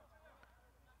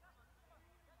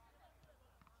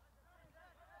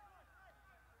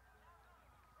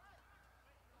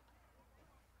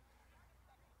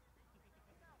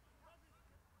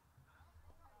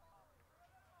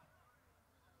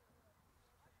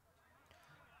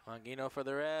 Longino for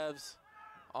the Revs.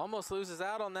 Almost loses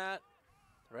out on that.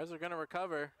 The Revs are going to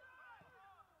recover.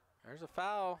 There's a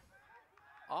foul.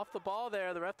 Off the ball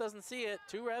there. The ref doesn't see it.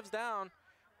 2 Revs down.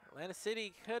 Atlanta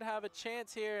City could have a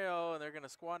chance here. Oh, and they're going to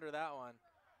squander that one.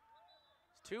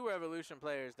 There's 2 Revolution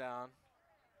players down.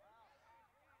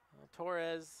 Well,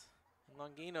 Torres and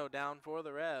Longino down for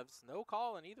the Revs. No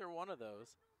call in either one of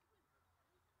those.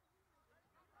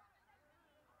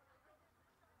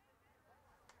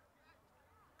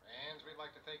 And we'd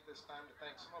like to take this time to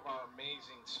thank some of our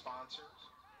amazing sponsors.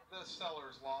 The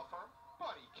Sellers Law Firm,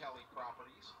 Buddy Kelly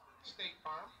Properties, State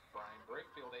Farm, Brian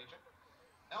Brakefield Agent,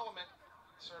 Element,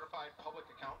 Certified Public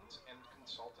Accountants and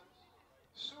Consultants,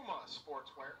 Suma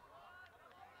Sportswear,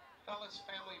 Fellas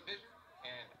Family Vision,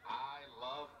 and I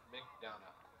Love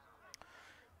McDonough.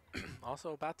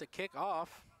 Also about to kick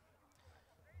off.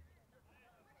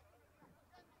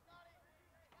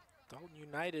 Dalton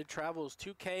United travels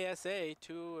to KSA,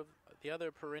 two of the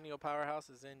other perennial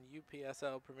powerhouses in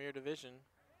UPSL Premier Division.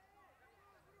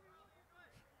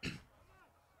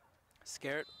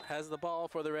 Scarrett has the ball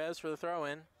for the Revs for the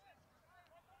throw-in.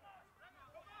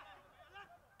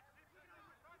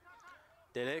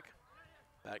 Diddick,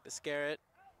 back to Scarrett.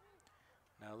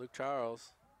 Now Luke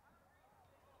Charles.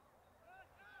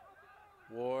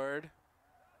 Ward.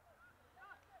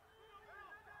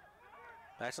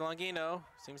 Back to Longino.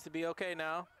 Seems to be okay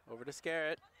now. Over to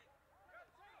Scarrett.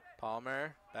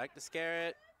 Palmer, back to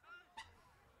Scarrett.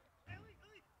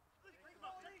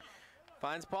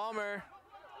 Finds Palmer.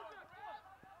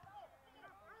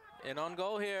 In on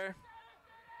goal here.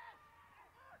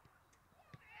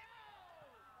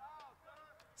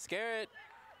 Scarrett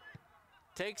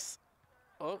takes,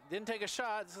 oh, didn't take a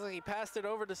shot. This is like he passed it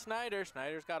over to Snyder.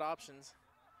 Snyder's got options.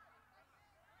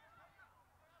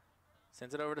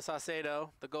 Sends it over to Saucedo,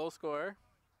 the goal scorer.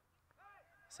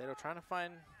 Saucedo trying to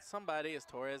find somebody. Is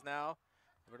Torres now.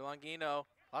 Over to Longino.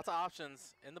 Lots of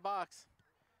options in the box.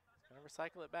 He's going to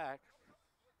recycle it back.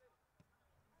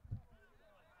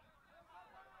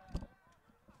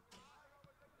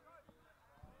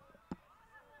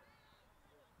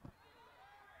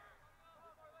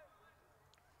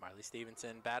 Marley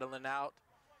Stevenson battling out.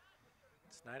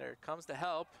 Snyder comes to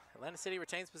help. Atlanta City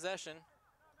retains possession.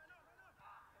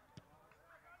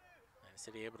 Atlanta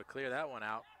City able to clear that one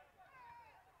out.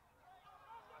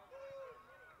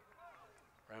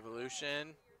 Revolution.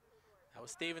 That was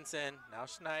Stevenson. Now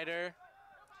Snyder.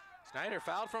 Snyder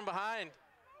fouled from behind.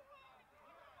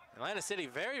 Atlanta City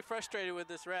very frustrated with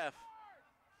this ref.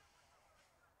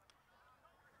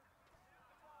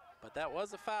 But that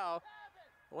was a foul.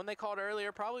 The one they called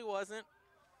earlier probably wasn't.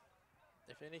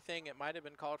 If anything, it might have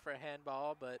been called for a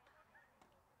handball, but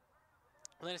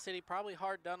Atlanta City probably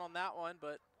hard done on that one,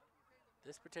 but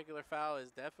this particular foul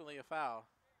is definitely a foul.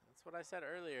 That's what I said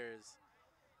earlier is,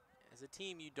 as a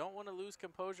team, you don't want to lose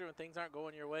composure when things aren't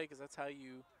going your way, because that's how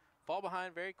you fall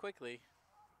behind very quickly. You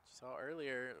saw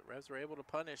earlier, Revs were able to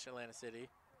punish Atlanta City.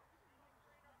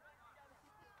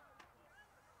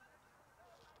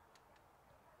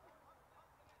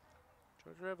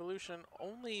 Georgia Revolution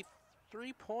only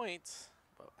 3 points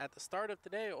at the start of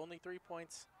today, only 3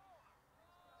 points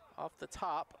off the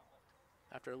top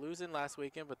after losing last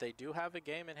weekend, but they do have a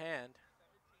game in hand.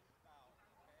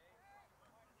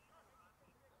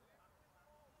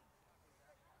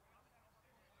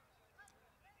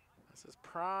 This is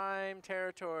prime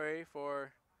territory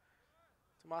for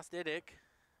Tomas Diddick,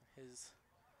 his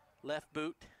left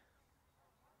boot.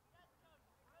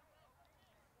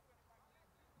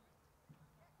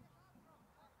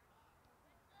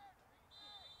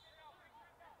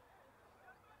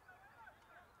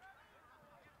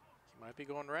 Might be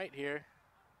going right here.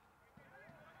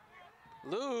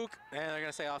 Luke, and they're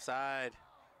gonna say offside.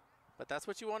 But that's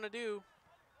what you want to do.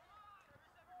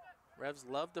 Revs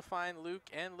love to find Luke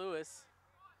and Lewis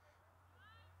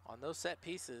on those set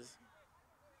pieces.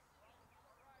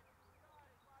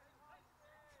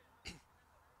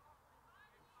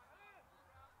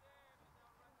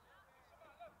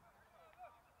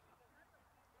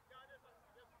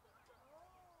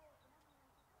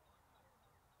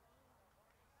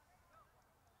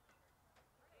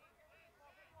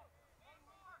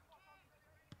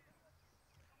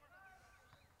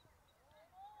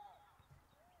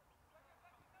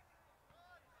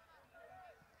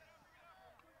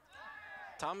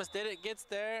 Thomas Diddick gets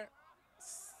there.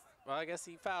 Well, I guess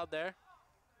he fouled there.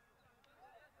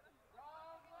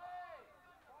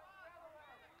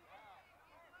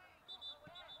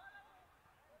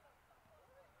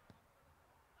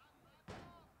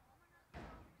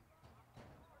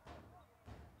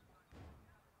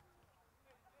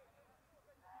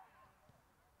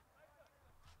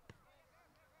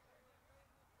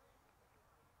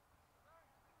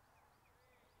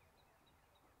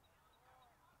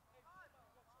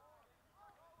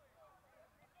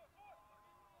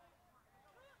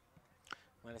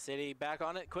 Atlanta City back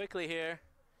on it quickly here.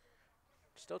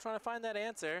 Still trying to find that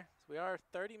answer. So we are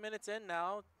 30 minutes in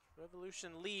now.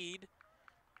 Revolution lead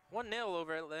 1-0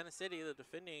 over Atlanta City, the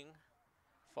defending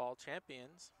fall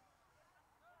champions.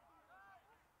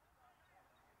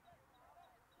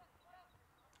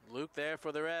 Luke there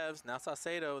for the Revs. Now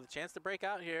Saucedo with a chance to break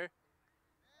out here.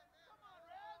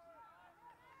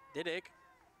 Diddick.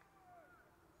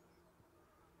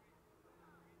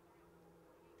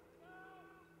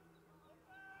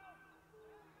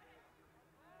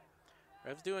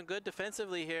 Revs doing good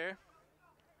defensively here,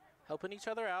 helping each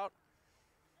other out.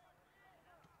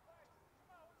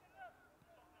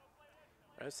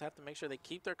 Refs have to make sure they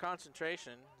keep their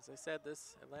concentration. As I said,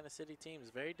 this Atlanta City team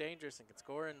is very dangerous and can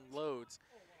score in loads.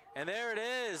 And there it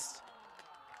is.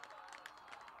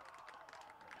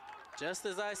 Just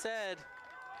as I said,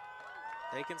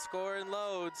 they can score in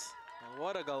loads. And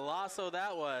what a golazo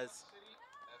that was.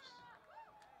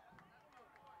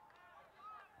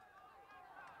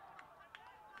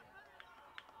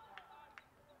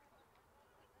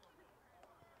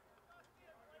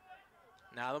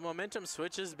 Now the momentum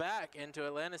switches back into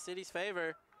Atlanta City's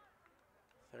favor.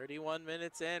 31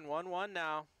 minutes in, 1-1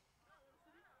 now.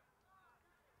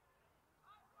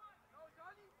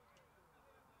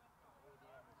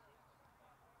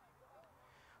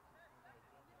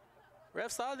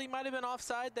 Refs thought he might have been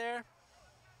offside there,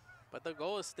 but the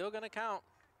goal is still going to count.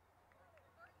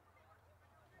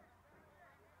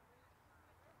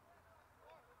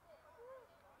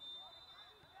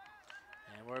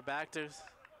 And we're back to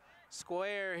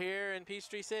square here in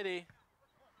Peachtree City.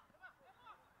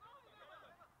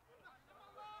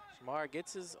 Shamar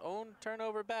gets his own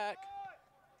turnover back.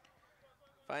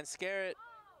 Finds Scarrett.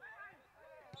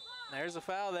 There's a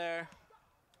foul there.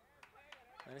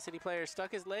 Atlanta City player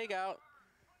stuck his leg out.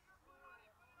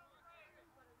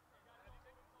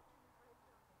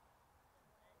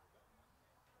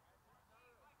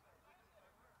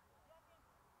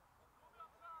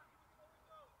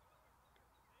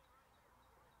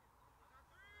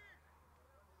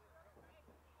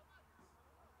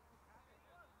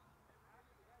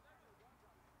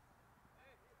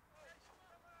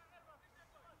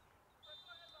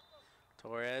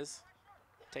 Torres,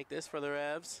 take this for the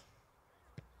Revs.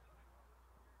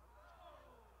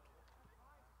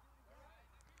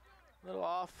 A little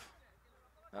off,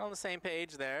 not on the same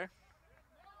page there.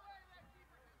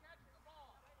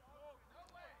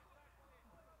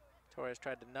 Torres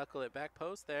tried to knuckle it back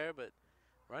post there, but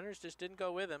runners just didn't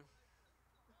go with him.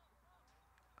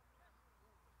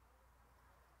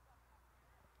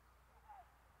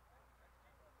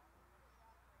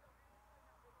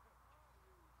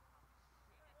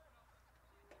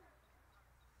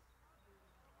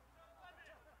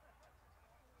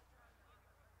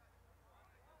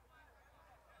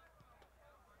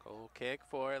 Goal kick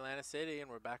for Atlanta City, and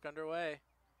we're back underway.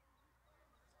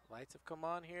 Lights have come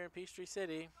on here in Peachtree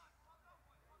City.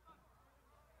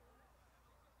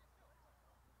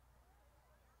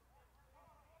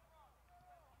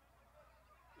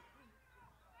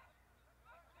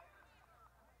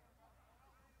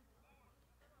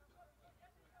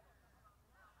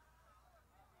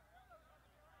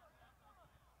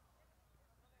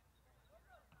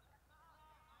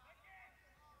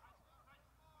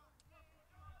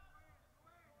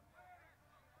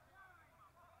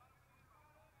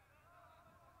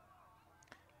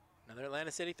 Another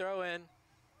Atlanta City throw in.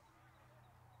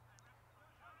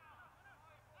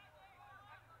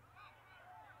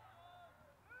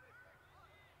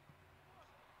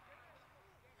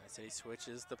 Atlanta City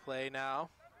switches the play now.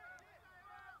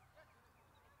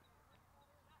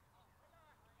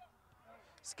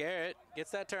 Scarrett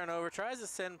gets that turnover, tries to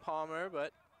send Palmer,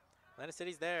 but Atlanta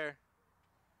City's there.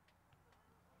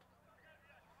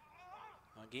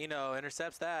 Longino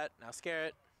intercepts that. Now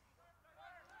Scarrett.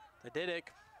 The Didick.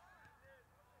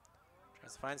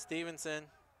 Tries to find Stevenson.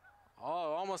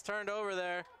 Oh, almost turned over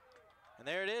there. And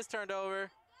there it is, turned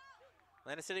over.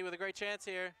 Atlanta City with a great chance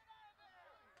here.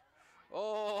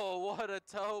 Oh, what a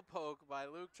toe poke by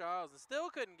Luke Charles. And still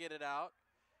couldn't get it out.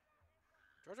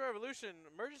 Georgia Revolution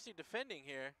emergency defending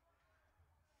here.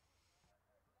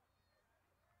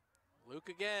 Luke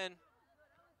again.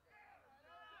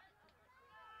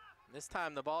 This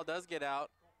time the ball does get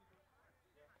out.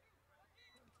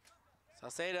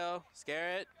 Salcedo,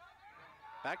 Scarrett.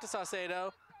 Back to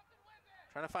Salcedo.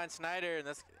 Trying to find Snyder, and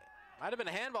this might have been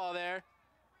a handball there.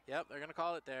 Yep, they're gonna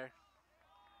call it there.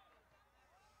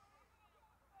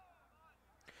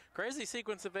 Crazy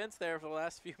sequence of events there for the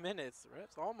last few minutes. The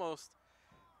refs almost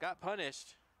got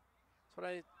punished.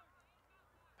 That's what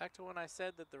back to when I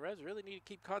said that the refs really need to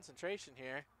keep concentration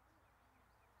here.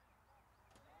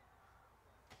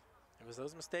 It was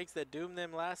those mistakes that doomed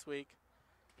them last week.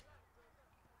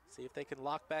 See if they can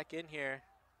lock back in here.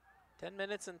 10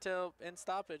 minutes until in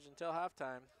stoppage, until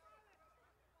halftime.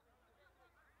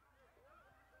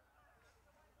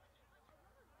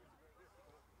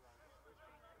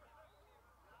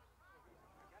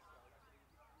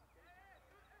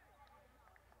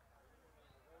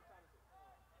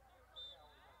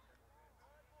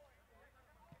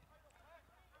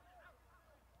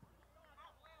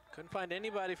 Couldn't find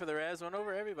anybody for the Revs. Went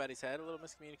over everybody's head. A little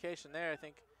miscommunication there. I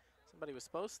think somebody was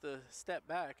supposed to step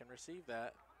back and receive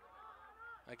that.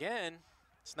 Again,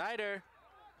 Snyder.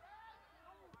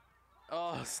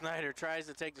 Oh, Snyder tries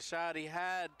to take the shot. He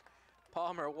had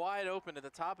Palmer wide open at the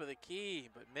top of the key,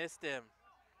 but missed him.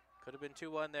 Could have been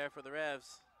 2-1 there for the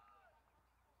Revs.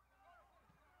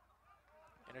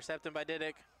 Intercepted by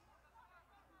Didick.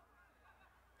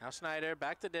 Now Snyder,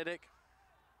 back to Didick.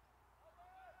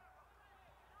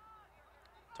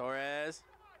 Torres.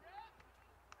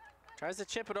 Tries to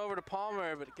chip it over to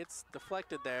Palmer, but it gets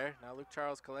deflected there. Now Luke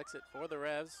Charles collects it for the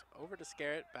Revs. Over to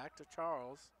Scarrett, back to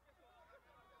Charles.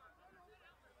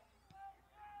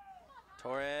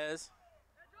 Torres.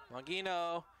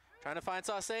 Longino trying to find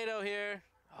Saucedo here.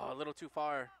 Oh, a little too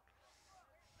far.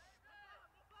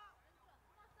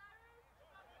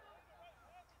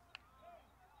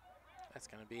 That's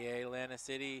going to be a Atlanta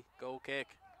City goal kick.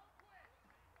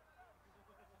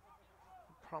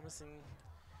 Promising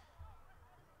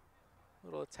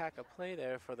little attack of play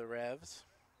there for the Revs.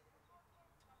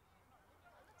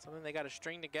 Something they got to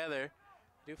string together.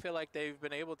 I do feel like they've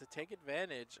been able to take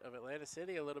advantage of Atlanta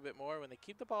City a little bit more when they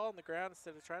keep the ball on the ground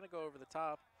instead of trying to go over the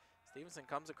top. Stevenson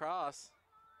comes across.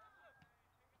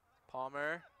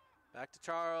 Palmer, back to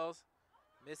Charles.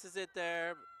 Misses it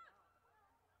there.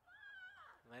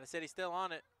 Atlanta City still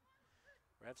on it.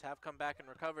 Revs have come back and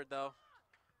recovered though.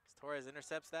 As Torres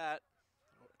intercepts that.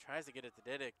 Tries to get it to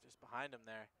Didick, just behind him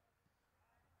there.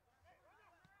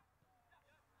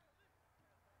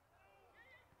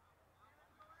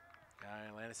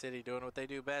 Atlanta City doing what they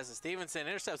do best. And Stevenson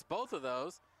intercepts both of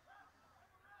those.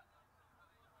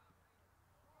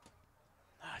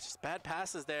 Just bad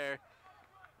passes there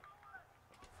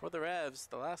for the Revs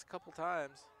the last couple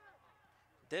times.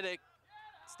 Didick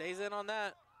stays in on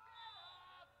that.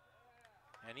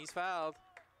 And he's fouled.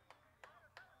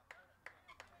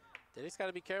 Didick's got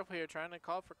to be careful here, trying to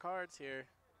call for cards here.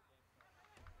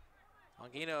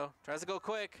 Longino tries to go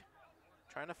quick.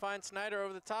 Trying to find Snyder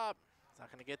over the top. He's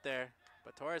not going to get there,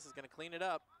 but Torres is going to clean it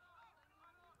up.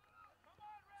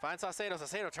 Finds Saucedo.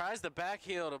 Saucedo tries the back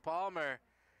heel to Palmer.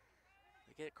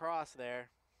 They get cross there.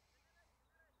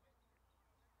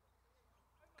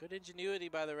 Good ingenuity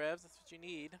by the Revs. That's what you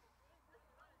need.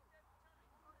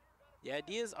 The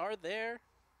ideas are there.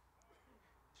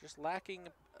 Just lacking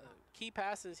key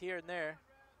passes here and there.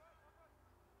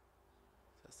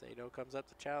 Saucedo comes up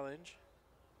to challenge.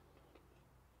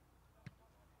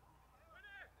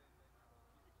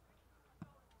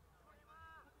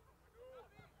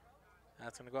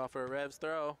 That's going to go off for a Revs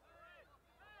throw.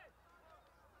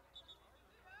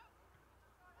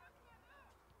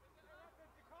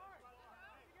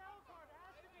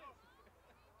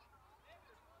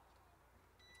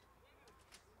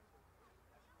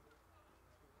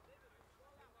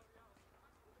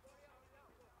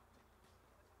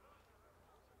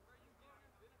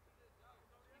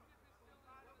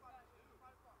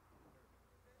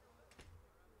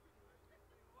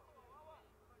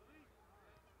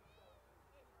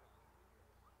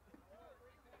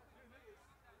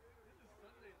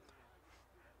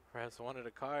 Revs wanted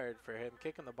a card for him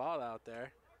kicking the ball out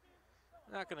there.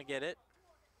 Not going to get it.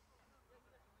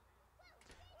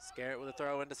 Scarrett with a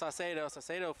throw into Saucedo.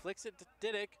 Saucedo flicks it to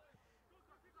Didick.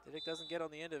 Didick doesn't get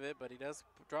on the end of it, but he does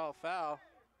draw a foul.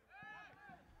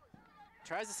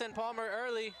 Tries to send Palmer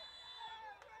early.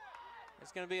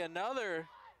 There's going to be another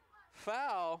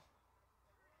foul.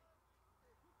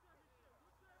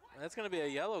 That's going to be a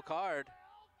yellow card.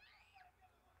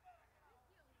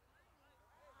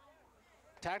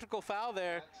 Tactical foul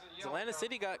there. Atlanta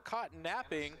City got caught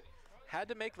napping. Had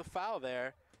to make the foul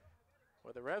there.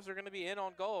 Where the Revs are going to be in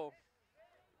on goal.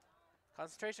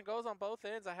 Concentration goes on both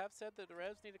ends. I have said that the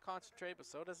Revs need to concentrate, but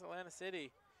so does Atlanta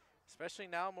City. Especially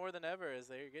now more than ever, as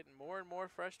they're getting more and more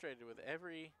frustrated with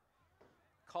every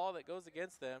call that goes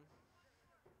against them.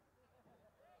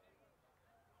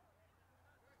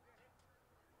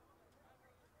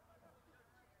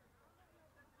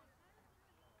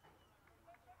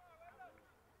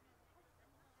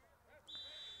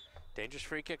 Dangerous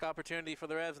free kick opportunity for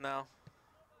the Revs now.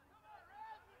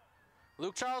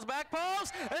 Luke Charles back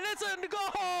post, and it's a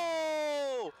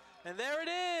goal! And there it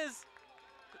is.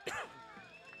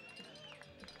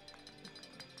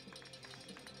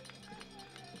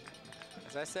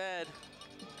 As I said,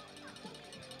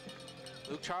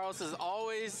 Luke Charles is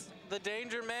always the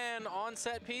danger man on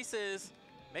set pieces.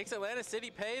 Makes Atlanta City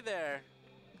pay there.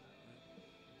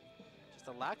 Just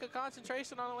a lack of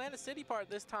concentration on Atlanta City part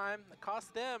this time that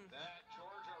cost them. That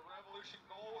Georgia Revolution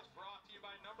goal was brought to you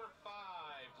by number 5,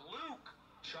 Luke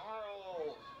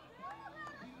Charles.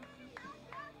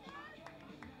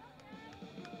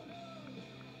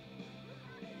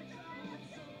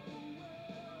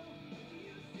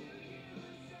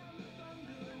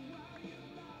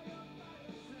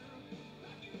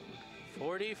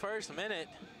 41st minute.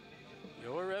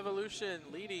 Your Revolution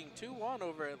leading 2-1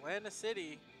 over Atlanta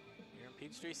City here in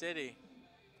Peachtree City.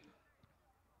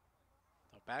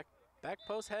 A back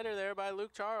post header there by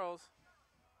Luke Charles.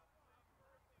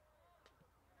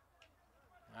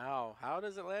 Wow, how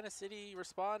does Atlanta City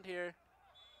respond here?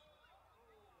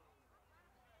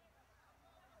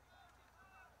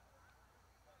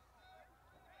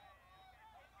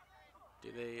 Do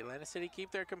they, Atlanta City,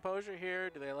 keep their composure here?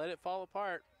 Do they let it fall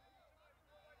apart?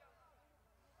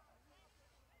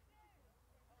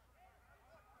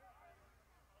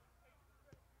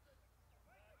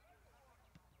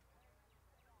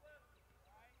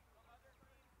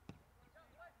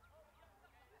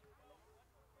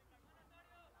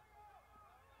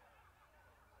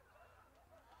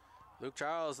 Luke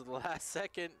Charles at the last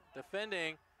second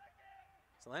defending.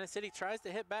 So Atlanta City tries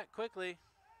to hit back quickly.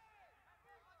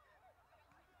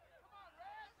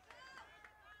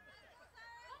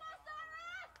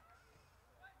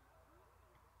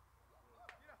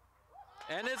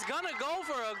 And it's gonna go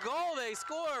for a goal. They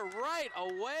score right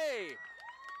away.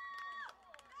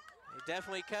 They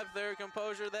definitely kept their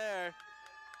composure there.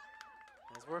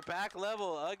 As we're back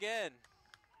level again.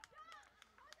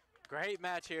 Great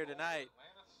match here tonight.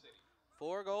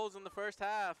 4 goals in the first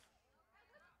half.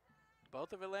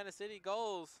 Both of Atlanta City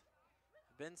goals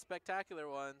have been spectacular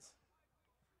ones.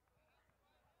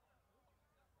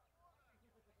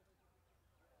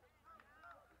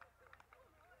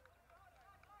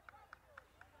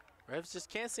 Revs just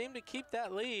can't seem to keep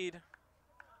that lead.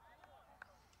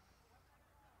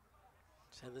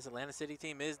 So this Atlanta City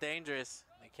team is dangerous.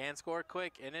 They can score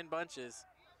quick and in bunches.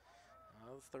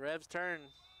 Well, it's the Revs' turn.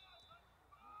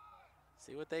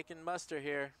 See what they can muster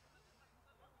here.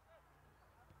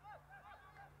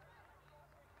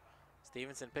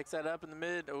 Stevenson picks that up in the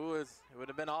mid. Ooh, it would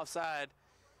have been offside.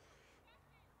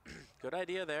 Good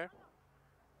idea there.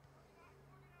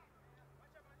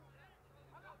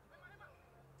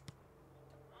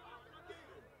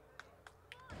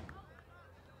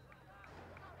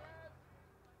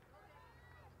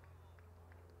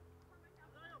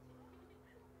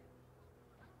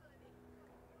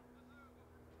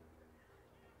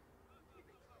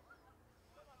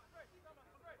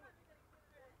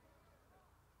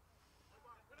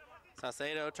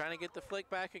 Saucedo trying to get the flick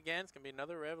back again. It's going to be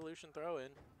another Revolution throw-in.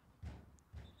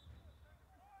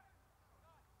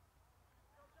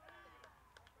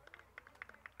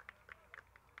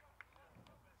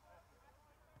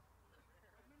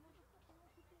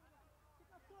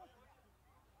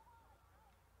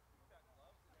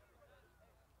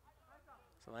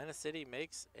 So Atlanta City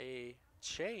makes a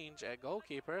change at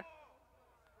goalkeeper.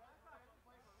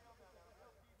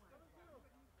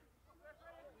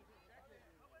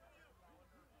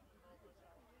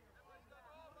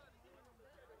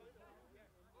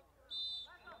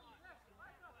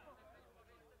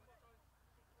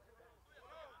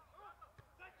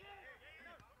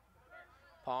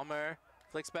 Palmer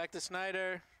flicks back to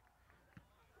Snyder.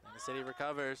 And the City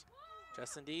recovers.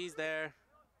 Justin D's there.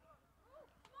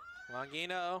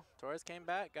 Longino. Torres came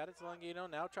back, got it to Longino.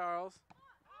 Now Charles.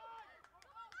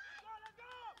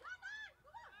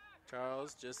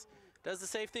 Charles just does the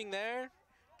safe thing there.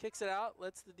 Kicks it out,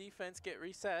 lets the defense get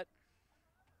reset.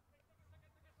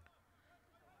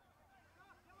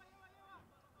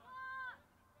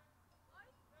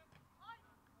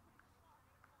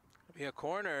 It'll be a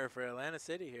corner for Atlanta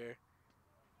City here.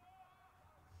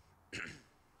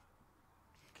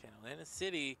 Can Atlanta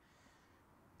City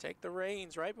take the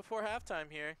reins right before halftime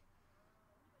here?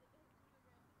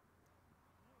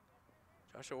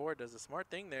 Joshua Ward does a smart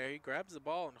thing there. He grabs the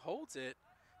ball and holds it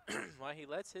while he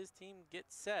lets his team get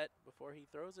set before he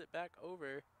throws it back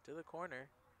over to the corner.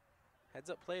 Heads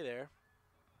up play there.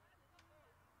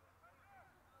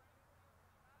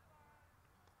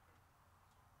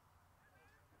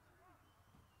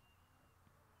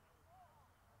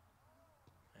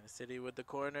 And the City with the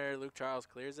corner. Luke Charles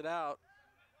clears it out.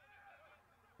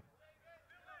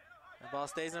 The ball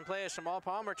stays in play as Jamal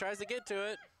Palmer tries to get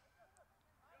to it.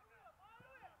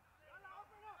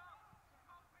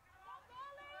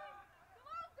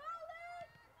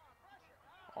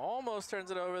 Almost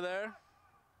turns it over there.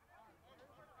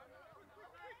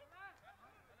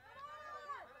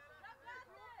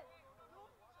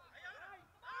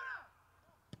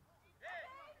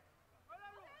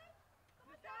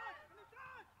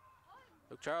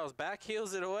 Luke Charles back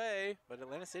heels it away, but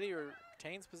Atlanta City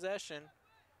retains possession.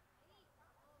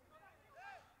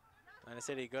 Atlanta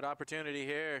City, good opportunity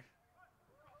here.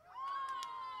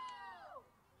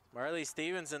 Marley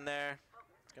Stevenson there.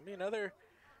 It's going to be another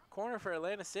corner for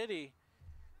Atlanta City.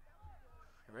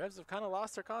 The Revs have kind of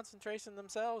lost their concentration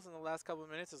themselves in the last couple of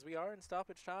minutes as we are in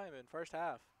stoppage time in first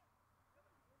half.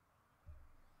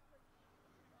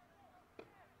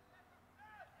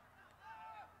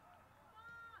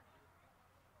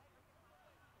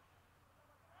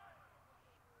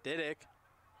 Didick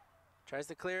tries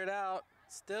to clear it out.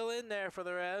 Still in there for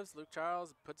the Revs. Luke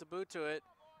Charles puts a boot to it.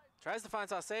 Tries to find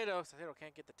Saucedo. Saucedo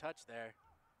can't get the touch there.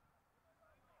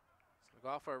 He's going to go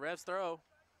out for a Revs throw.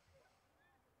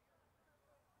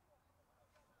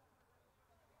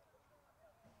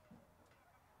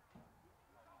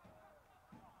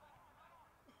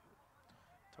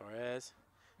 Torres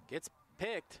gets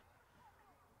picked.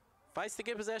 Fights to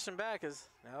get possession back as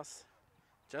now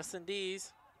Justin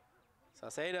Dees.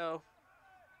 Saucedo.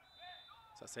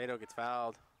 Saucedo gets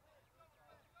fouled.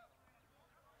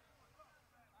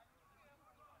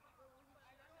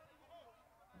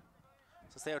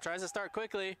 Saucedo tries to start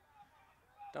quickly.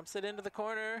 Dumps it into the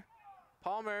corner.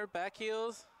 Palmer back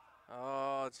heels.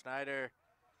 Oh, Schneider.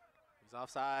 He's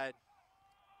offside.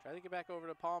 Try to get back over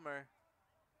to Palmer.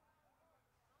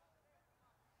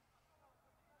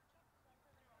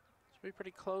 Should be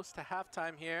pretty close to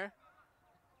halftime here.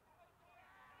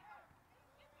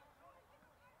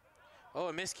 Oh,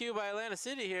 a miscue by Atlanta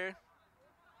City here.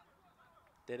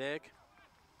 Didick.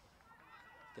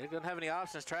 Didick doesn't have any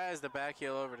options. Tries the back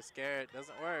heel over to Scarrett.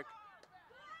 Doesn't work.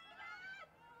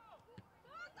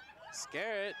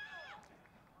 Scarrett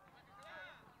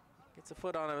gets a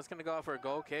foot on him. It's going to go out for a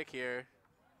goal kick here.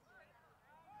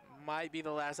 Might be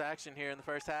the last action here in the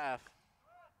first half.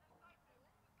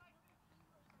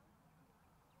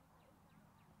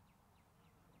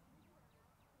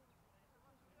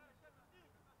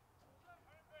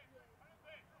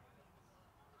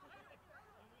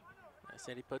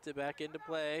 City puts it back into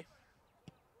play.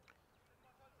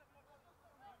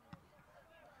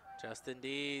 Justin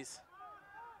Dees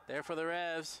there for the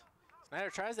Revs.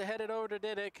 Snyder tries to head it over to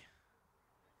Didick.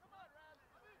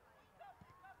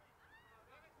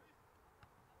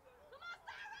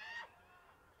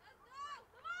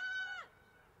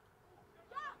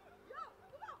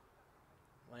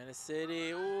 Atlanta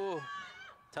City, ooh,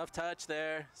 tough touch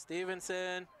there.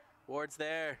 Stevenson, Ward's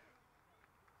there.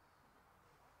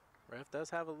 Ref does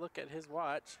have a look at his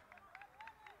watch.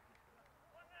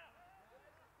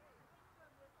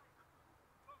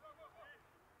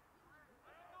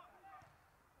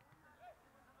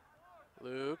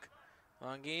 Luke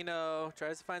Longino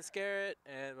tries to find Scarrett,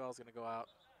 and the ball's going to go out.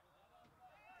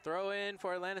 Throw in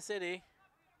for Atlanta City.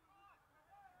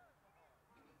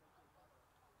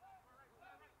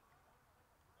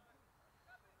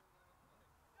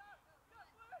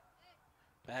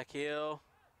 Back heel.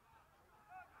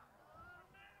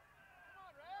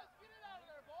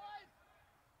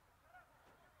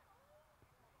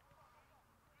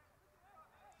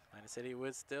 City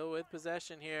was still with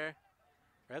possession here.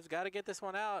 Revs got to get this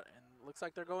one out, and looks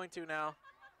like they're going to now.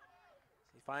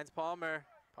 He finds Palmer.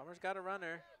 Palmer's got a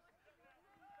runner.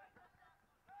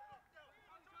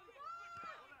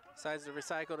 Decides to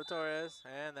recycle to Torres,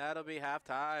 and that'll be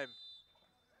halftime.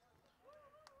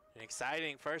 An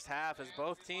exciting first half as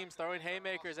both teams throwing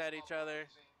haymakers at each other.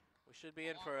 We should be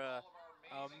in for a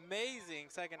amazing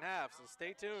second half, so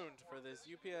stay tuned for this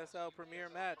UPSL Premier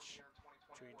match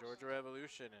between Georgia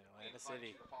Revolution and Atlanta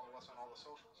City. Follow us on all the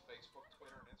socials, Facebook,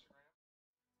 Twitter, and Instagram.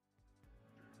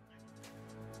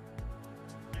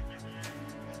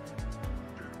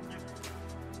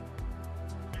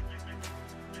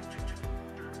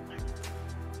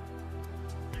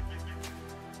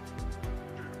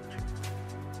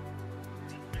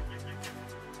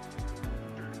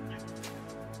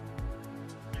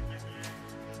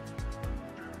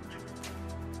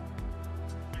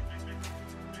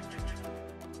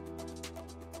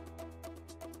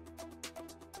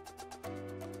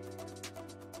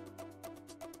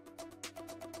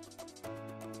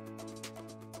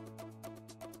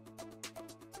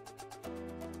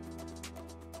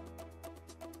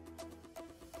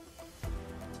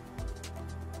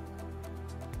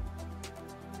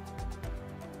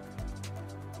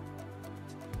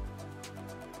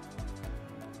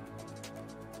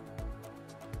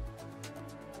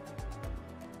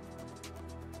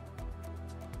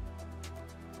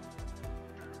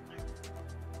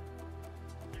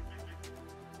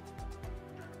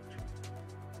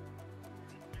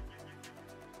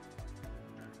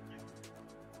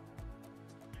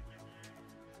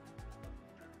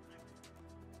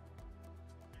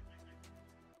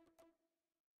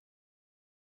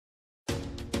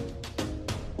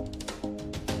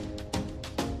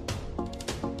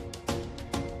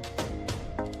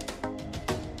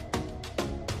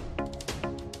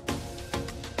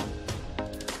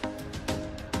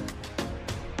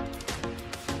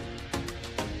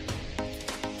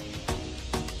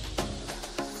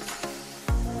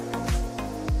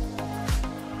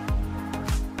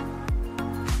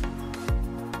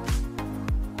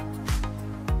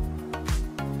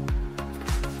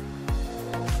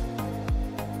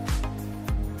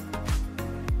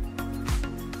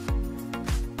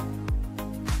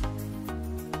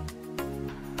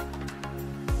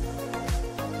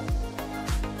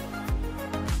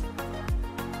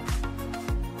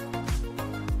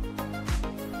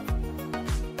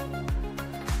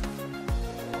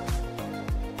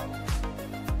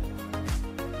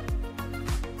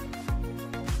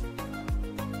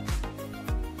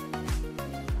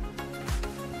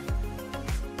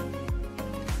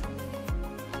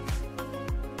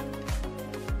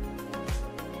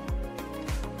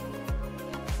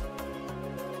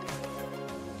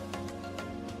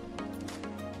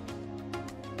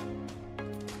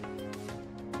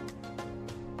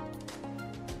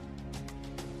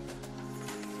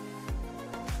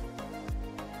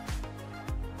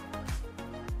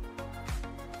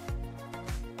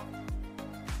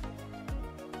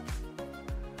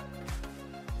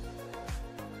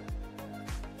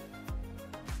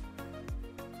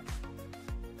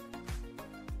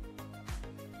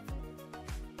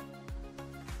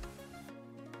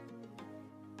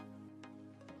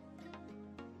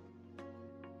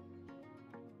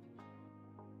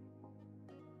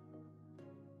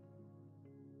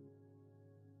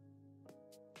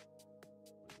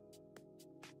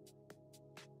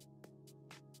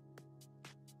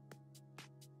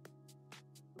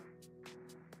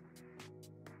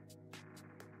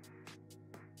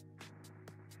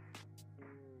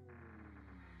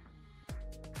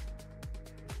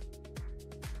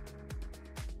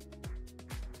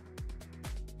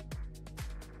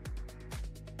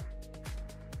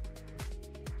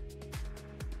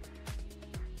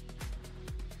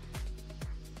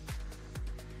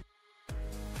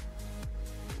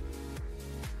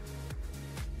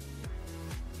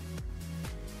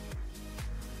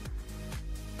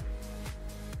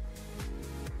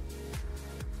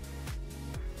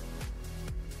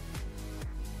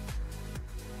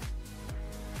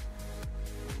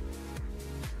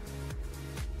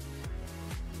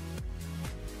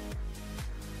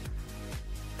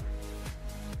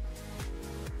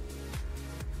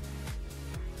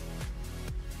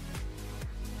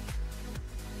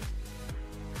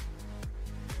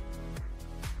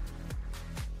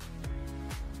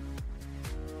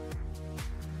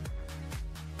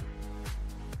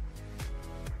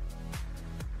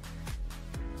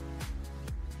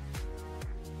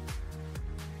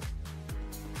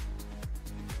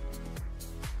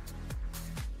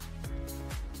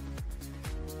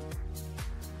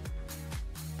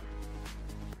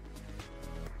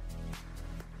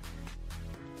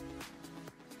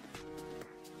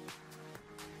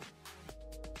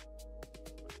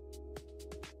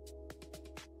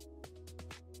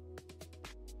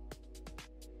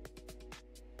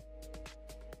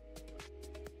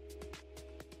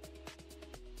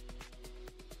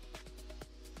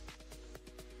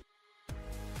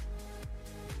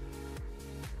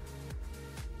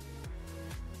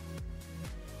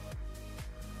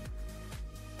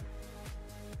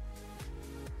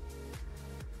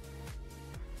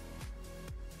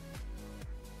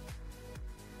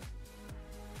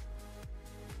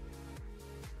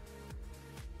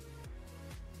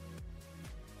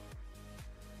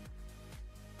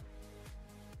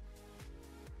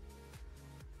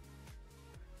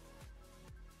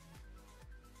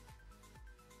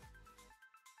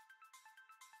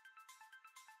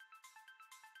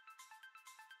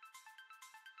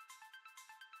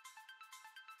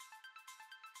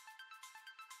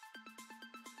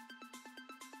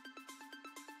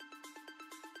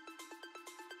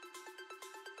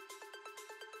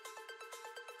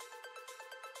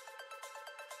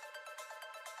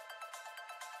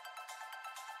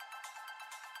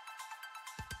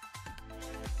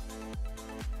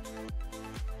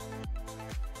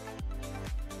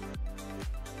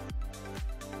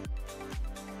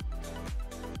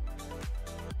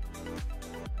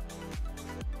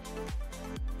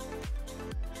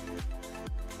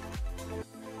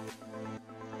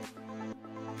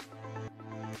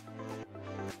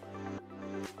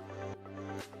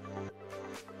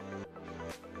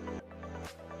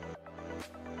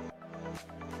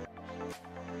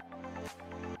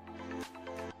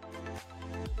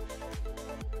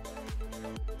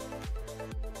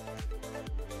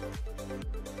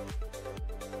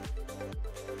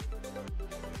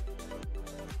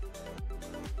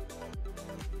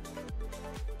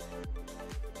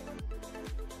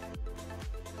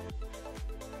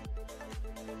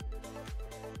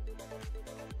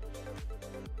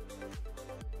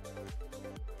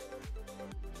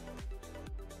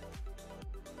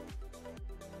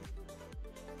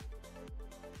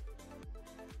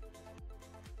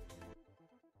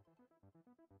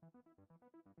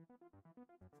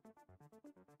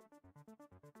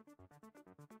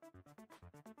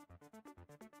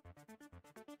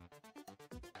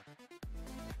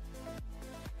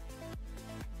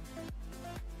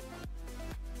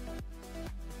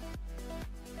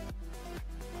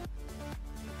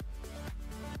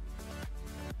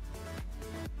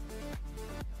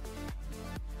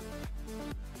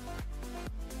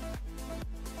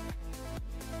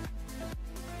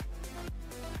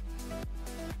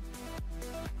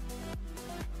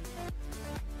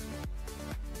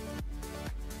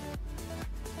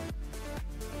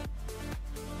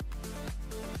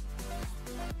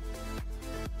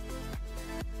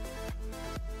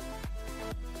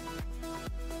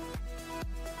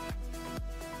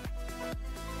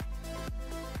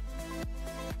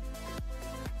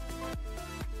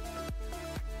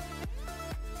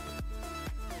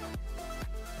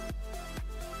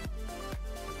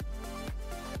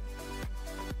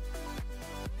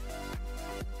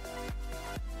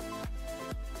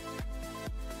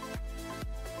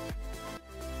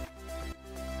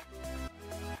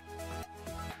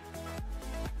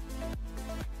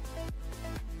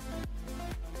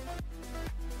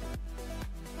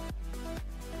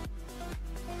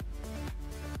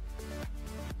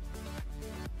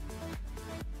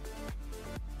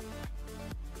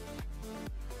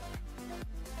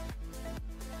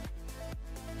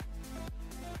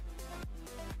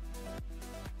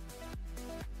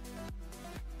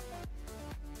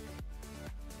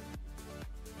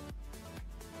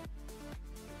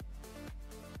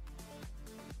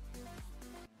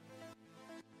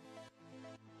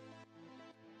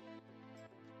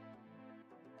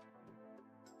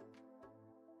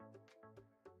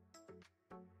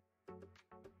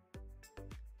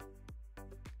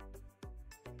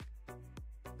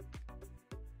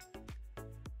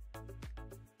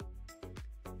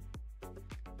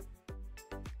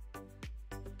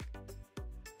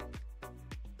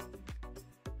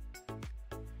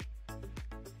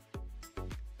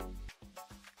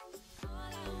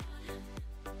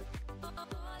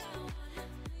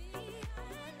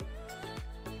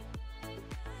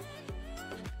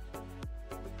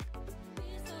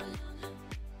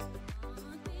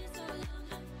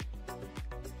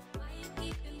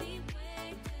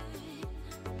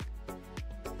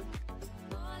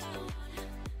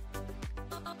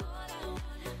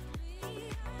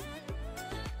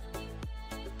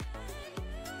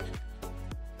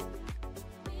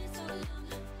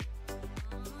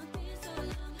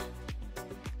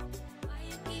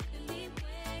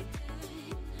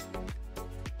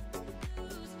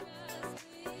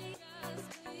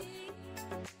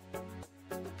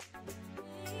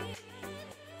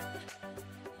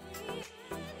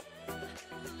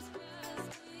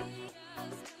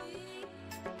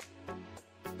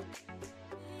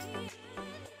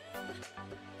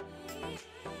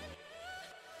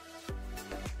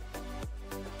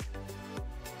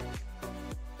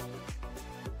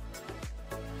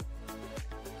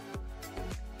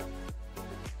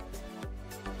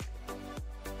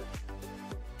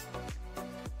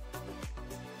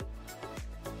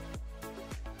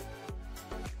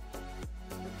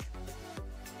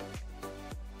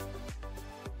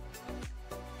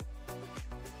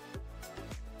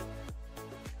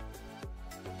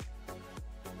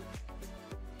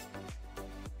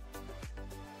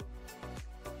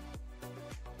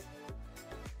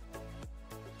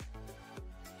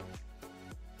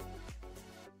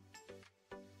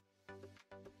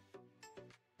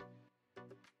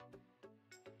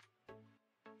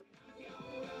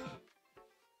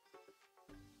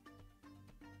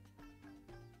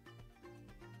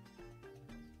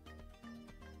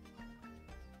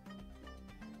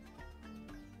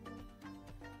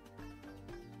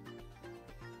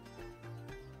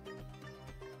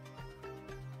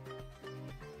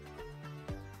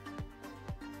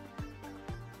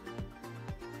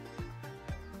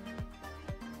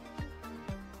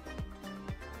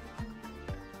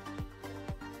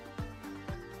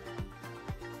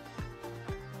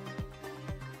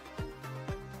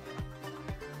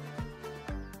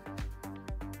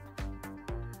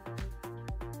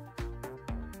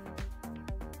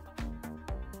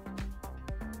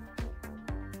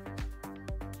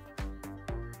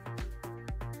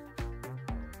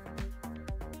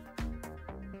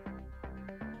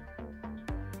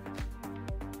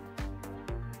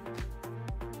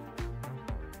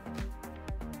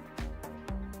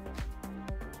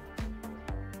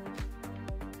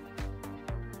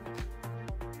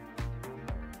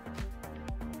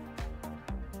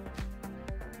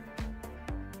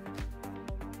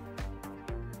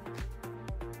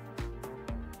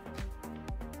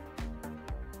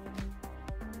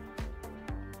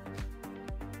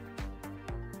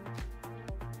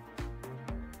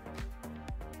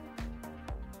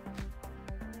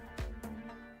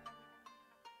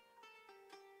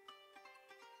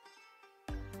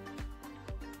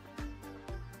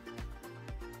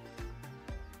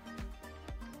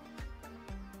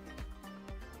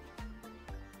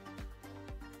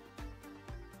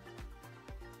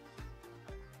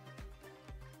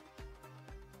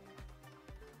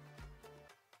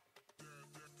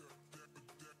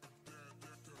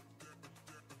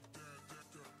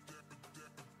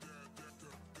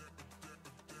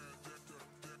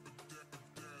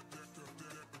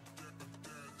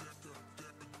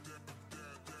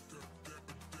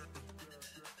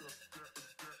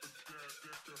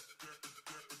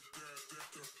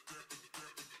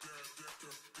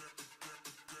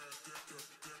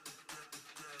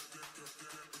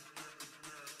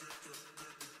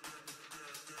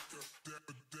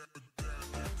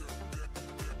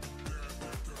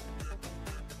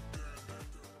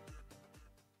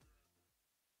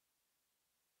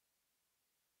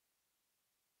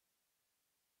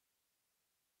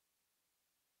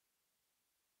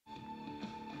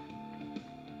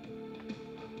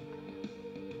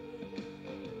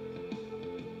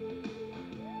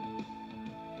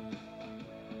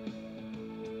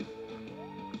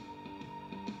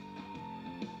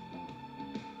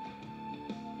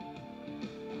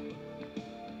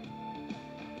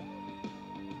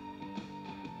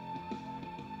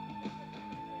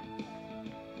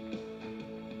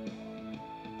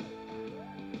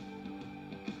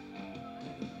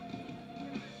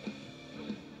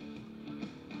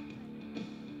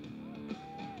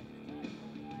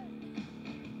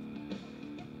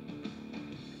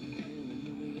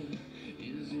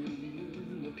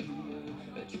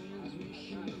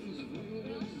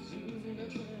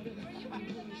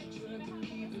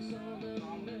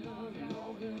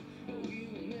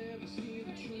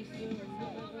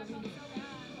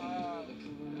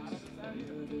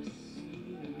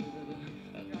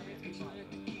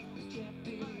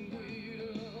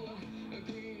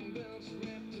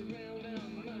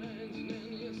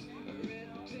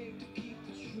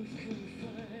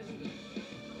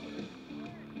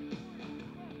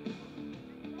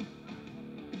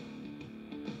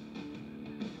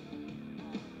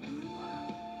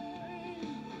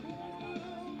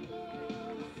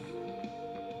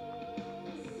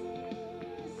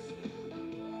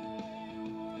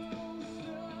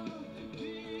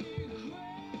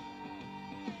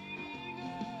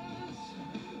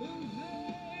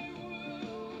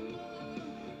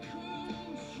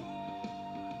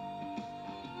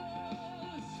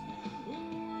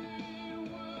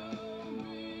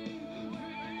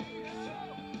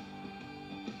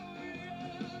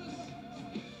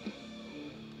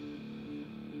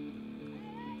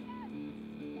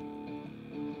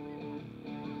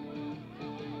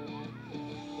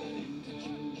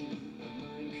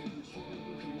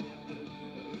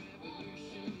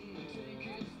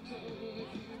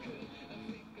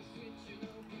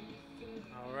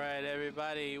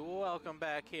 everybody, welcome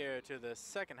back here to the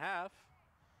second half.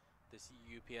 This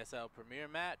UPSL Premier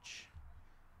match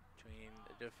between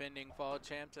the defending fall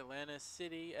champs Atlanta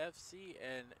City FC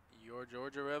and your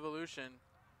Georgia Revolution.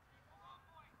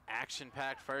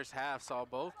 Action-packed first half saw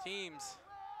both teams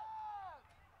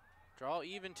draw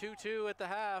even 2-2 at the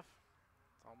half.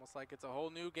 It's almost like it's a whole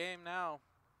new game now.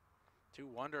 2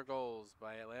 wonder goals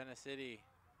by Atlanta City.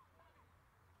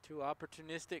 2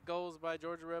 opportunistic goals by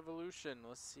Georgia Revolution.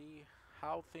 Let's see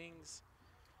how things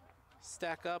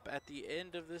stack up at the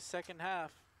end of this second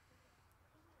half.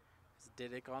 It's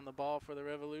Didick on the ball for the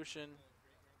Revolution.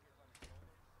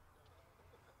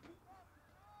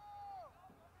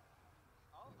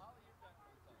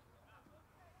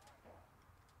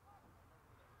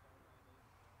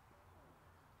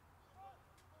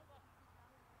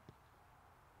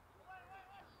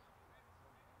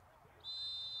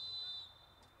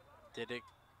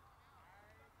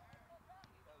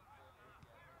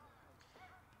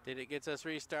 Didick gets us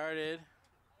restarted.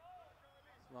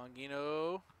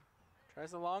 Longino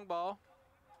tries the long ball.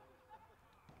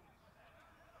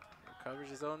 Recovers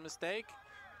his own mistake.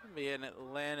 It'll be an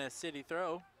Atlanta City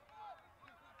throw.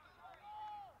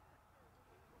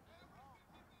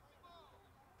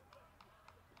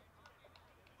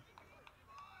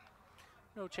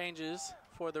 No changes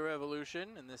for the Revolution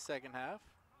in this second half.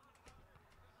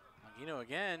 Longino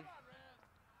again.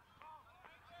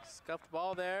 Scuffed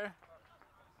ball there.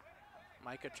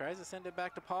 Micah tries to send it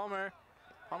back to Palmer.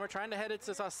 Palmer trying to head it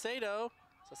to Saucedo.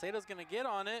 Saucedo's gonna get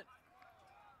on it.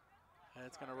 And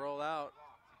it's gonna roll out.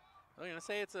 They're gonna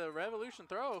say it's a Revolution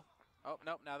throw. Oh,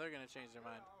 nope, now they're gonna change their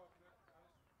mind.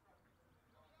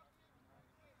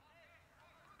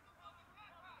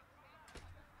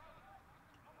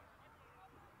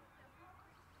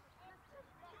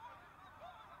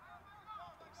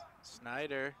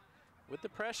 Snyder with the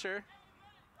pressure.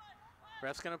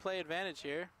 Ref's gonna play advantage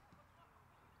here.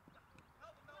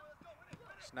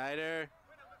 Snyder.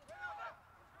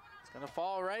 It's gonna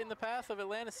fall right in the path of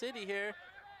Atlanta City here.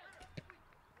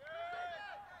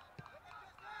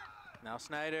 Now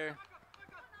Snyder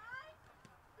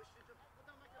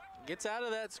gets out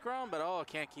of that scrum, but oh,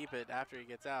 can't keep it after he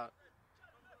gets out.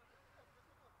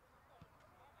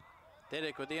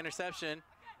 Didick with the interception.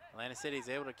 Atlanta City's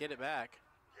able to get it back.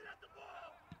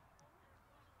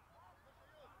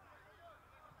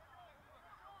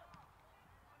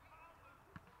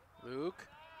 Luke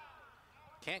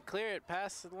can't clear it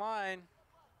past the line.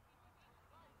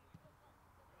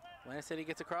 Atlanta City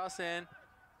gets a cross in.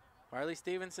 Marley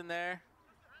Stevenson there.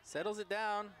 Settles it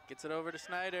down. Gets it over to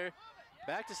Snyder.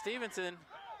 Back to Stevenson.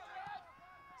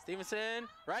 Stevenson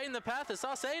right in the path of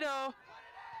Saucedo.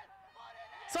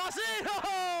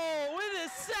 Saucedo with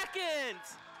his second.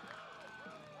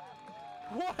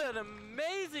 What an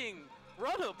amazing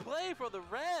run of play for the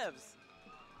Revs.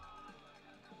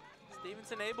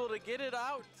 Stevenson able to get it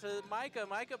out to Micah.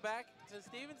 Micah back to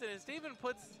Stevenson, and Steven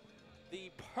puts the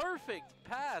perfect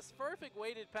pass, perfect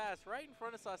weighted pass right in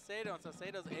front of Saucedo, and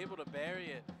Saucedo's able to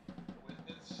bury it. With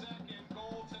his second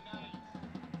goal tonight,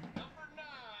 number 9,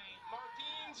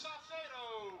 Martin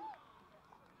Saucedo.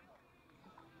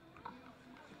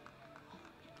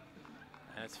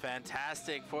 And it's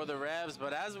fantastic for the Revs,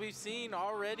 but as we've seen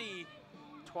already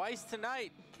twice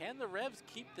tonight, can the Revs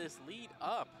keep this lead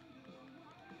up?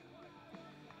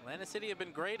 Atlanta City have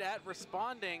been great at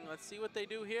responding. Let's see what they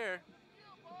do here.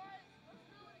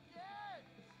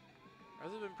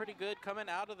 Revs have been pretty good coming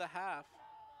out of the half.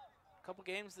 A couple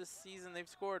games this season they've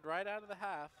scored right out of the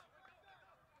half.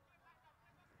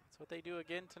 That's what they do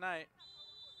again tonight.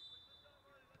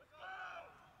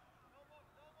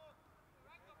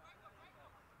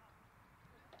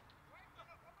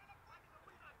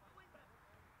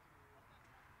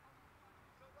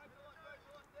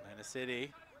 Atlanta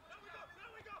City.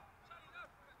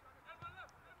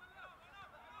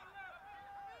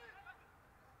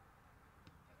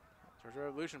 Georgia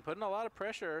Revolution putting a lot of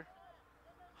pressure,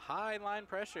 high line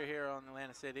pressure here on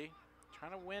Atlanta City.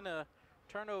 Trying to win a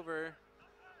turnover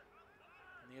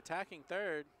in the attacking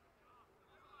third.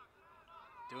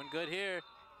 Doing good here.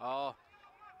 Oh,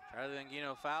 Charlie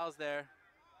Longino fouls there.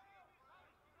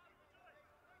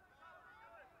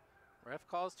 Ref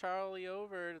calls Charlie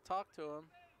over to talk to him.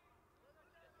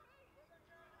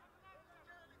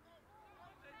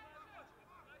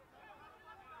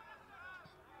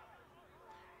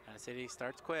 Atlanta City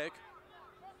starts quick.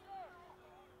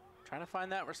 Trying to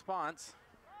find that response.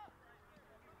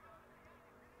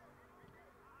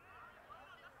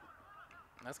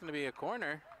 That's going to be a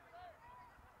corner.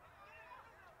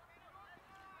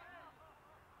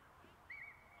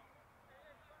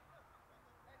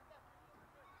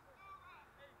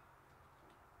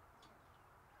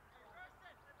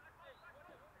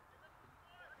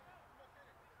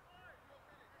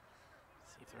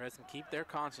 So the Reds can keep their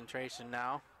concentration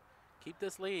now. Keep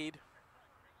this lead.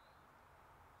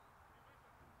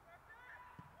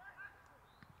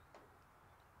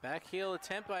 Back heel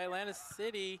attempt by Atlanta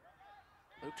City.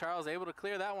 Luke Charles able to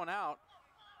clear that one out.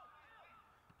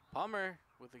 Palmer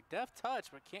with a deft touch,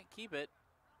 but can't keep it.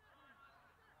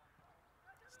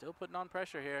 Still putting on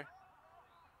pressure here.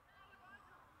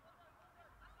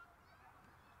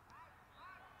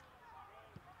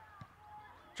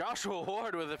 Joshua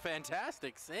Ward with a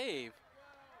fantastic save.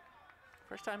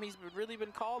 First time he's really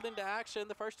been called into action.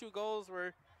 The first 2 goals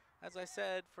were, as I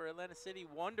said, for Atlanta City,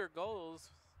 wonder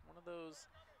goals. One of those,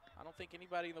 I don't think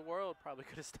anybody in the world probably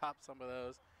could have stopped some of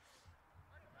those.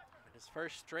 But his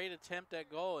first straight attempt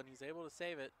at goal, and he's able to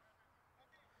save it.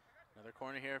 Another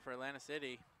corner here for Atlanta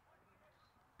City.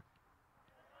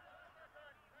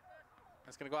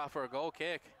 That's going to go out for a goal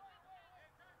kick.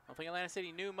 I don't think Atlanta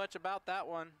City knew much about that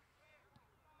one.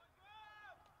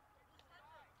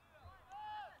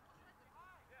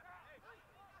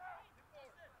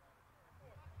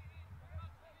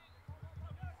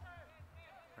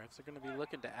 Reds are going to be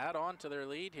looking to add on to their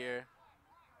lead here.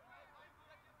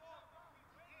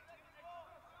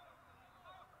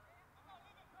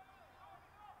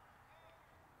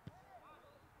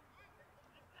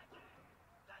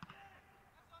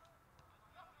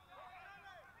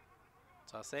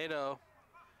 Saucedo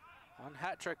on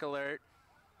hat trick alert.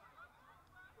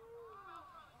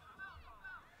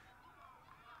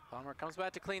 Palmer comes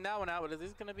back to clean that one out, but it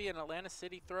is going to be an Atlanta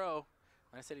City throw.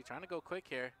 Atlanta City trying to go quick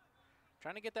here.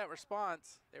 Trying to get that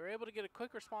response. They were able to get a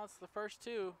quick response to the first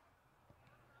 2.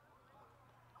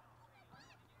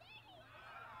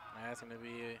 That's going to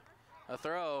be a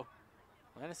throw.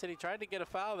 Atlanta City tried to get a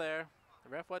foul there. The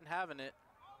ref wasn't having it.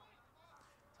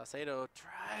 Saucedo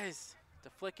tries to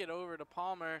flick it over to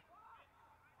Palmer.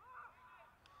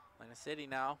 Atlanta City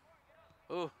now.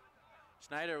 Ooh,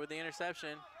 Schneider with the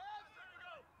interception.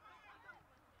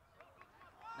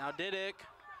 Now Didick.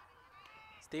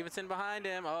 Stevenson behind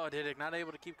him. Oh, Didick not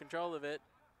able to keep control of it.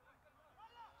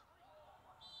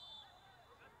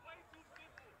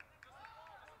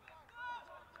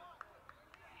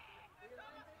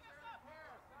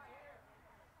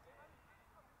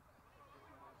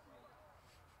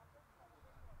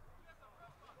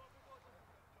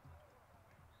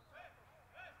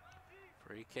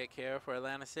 Free kick here for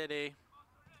Atlanta City.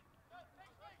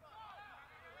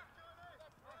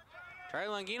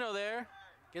 Charlie Longino there.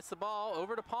 Gets the ball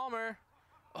over to Palmer.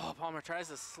 Oh, Palmer tries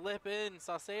to slip in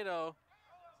Saucedo.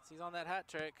 He's on that hat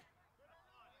trick.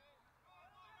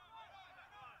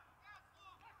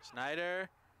 Schneider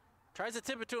tries to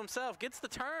tip it to himself. Gets the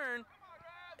turn.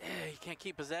 He can't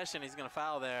keep possession. He's going to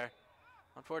foul there.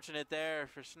 Unfortunate there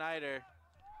for Schneider.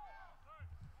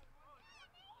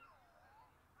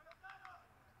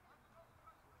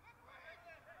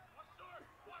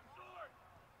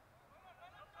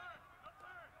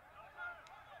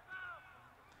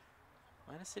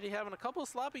 Atlanta City having a couple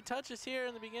sloppy touches here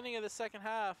in the beginning of the second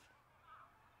half.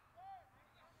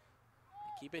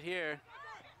 They keep it here.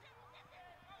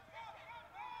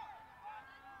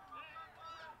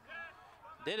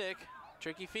 Didick,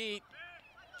 tricky feet,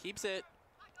 keeps it.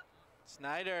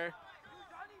 Schneider.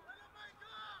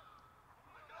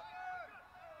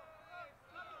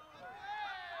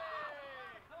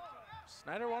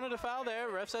 Schneider wanted a foul there,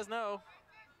 ref says no.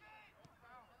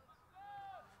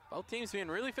 Both teams being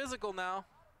really physical now.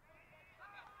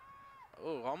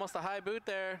 Oh, almost a high boot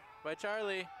there by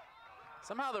Charlie.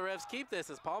 Somehow the refs keep this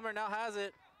as Palmer now has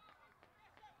it.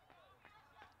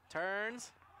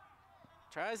 Turns.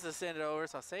 Tries to send it over.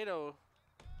 Saucedo.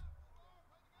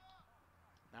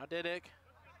 Now Didick.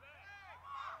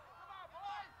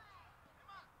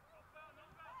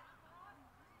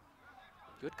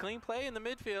 Good clean play in the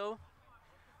midfield.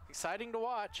 Exciting to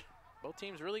watch. Both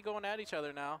teams really going at each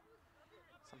other now.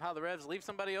 Somehow the Revs leave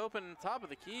somebody open on top of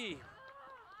the key.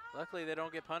 Luckily they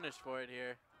don't get punished for it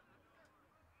here.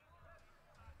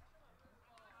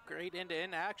 Great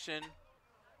end-to-end action.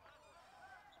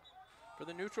 For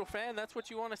the neutral fan, that's what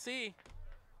you want to see.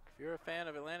 If you're a fan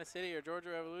of Atlanta City or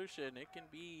Georgia Revolution, it can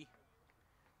be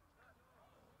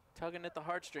tugging at the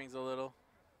heartstrings a little.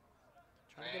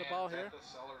 Trying to get a ball here. At the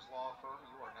Sellers Law Firm,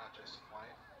 you are not just a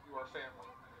client, you are family.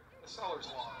 The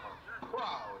Sellers Law Firm,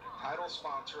 proud title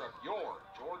sponsor of your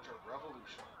Georgia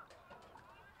Revolution.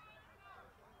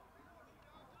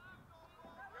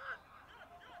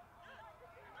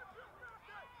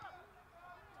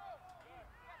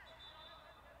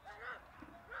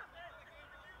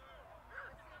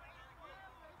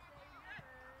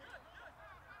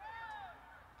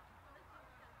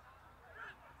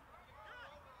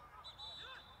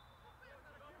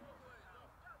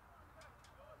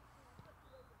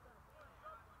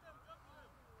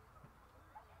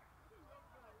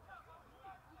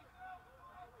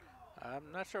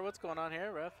 I'm not sure what's going on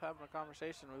here. Ref having a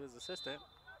conversation with his assistant.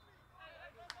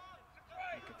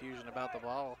 Any confusion about the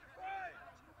ball.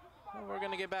 Well, we're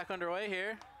going to get back underway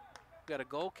here. We've got a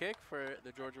goal kick for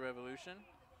the Georgia Revolution.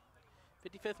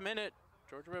 55th minute.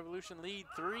 Georgia Revolution lead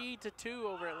 3-2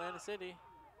 over Atlanta City.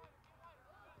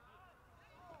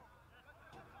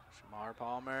 Shamar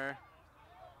Palmer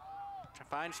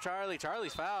finds Charlie.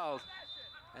 Charlie's fouled.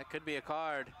 That could be a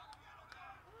card.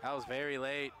 That was very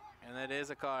late, and that is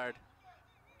a card.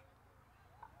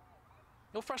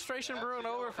 No frustration brewing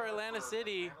over for Atlanta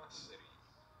City.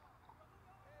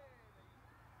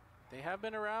 They have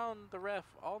been around the ref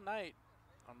all night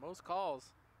on most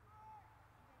calls.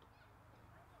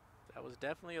 That was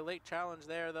definitely a late challenge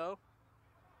there, though.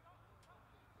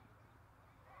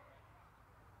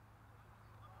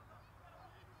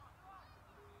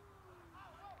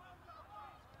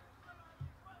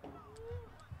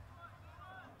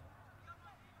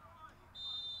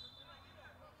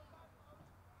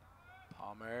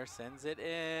 Palmer sends it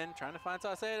in, trying to find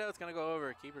Saucedo. It's going to go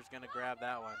over. Keeper's going to grab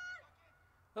that one.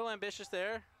 A little ambitious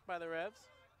there by the Revs.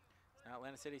 Now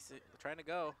Atlanta City trying to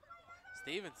go.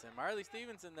 Stevenson, Marley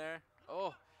Stevenson there.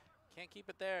 Oh, can't keep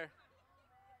it there.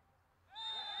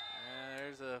 And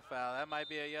there's a foul. That might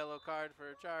be a yellow card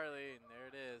for Charlie, and there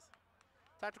it is.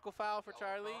 Tactical foul for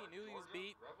Charlie. He knew he was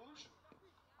beat.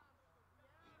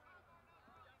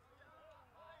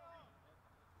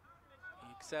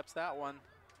 He accepts that one.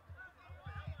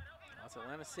 Now it's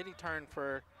Atlanta City turn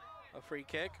for a free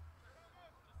kick.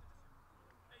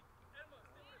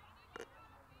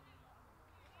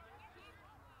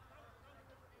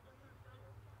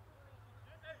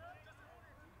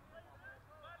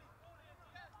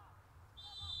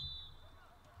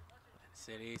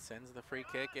 City sends the free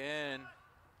kick in.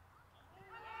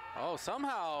 Oh,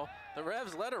 somehow the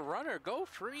Revs let a runner go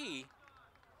free.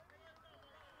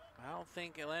 I don't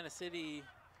think Atlanta City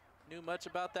knew much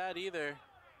about that either.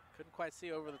 Couldn't quite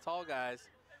see over the tall guys.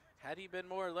 Had he been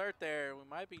more alert there, we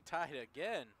might be tied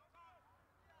again.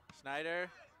 Snyder.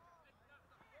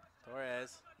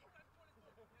 Torres.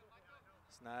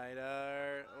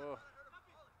 Snyder. Oh.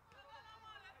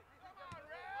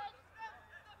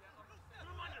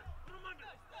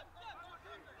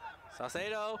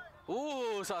 Saucedo.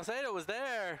 Ooh, Saucedo was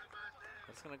there.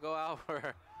 That's going to go out for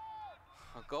a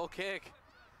goal kick.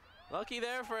 Lucky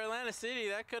there for Atlanta City.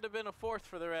 That could have been a fourth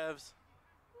for the Revs.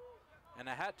 And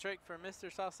a hat trick for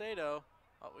Mr. Saucedo.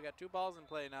 Oh, we got 2 balls in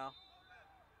play now.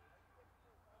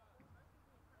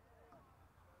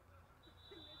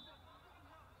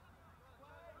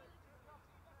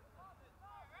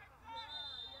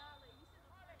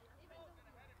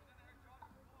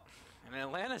 An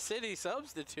Atlanta City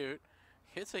substitute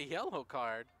gets a yellow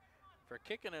card for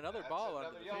kicking another ball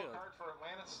onto the field. Yellow card for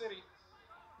Atlanta City.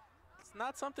 It's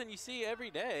not something you see every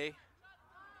day.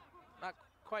 Not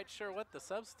quite sure what the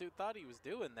substitute thought he was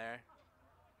doing there.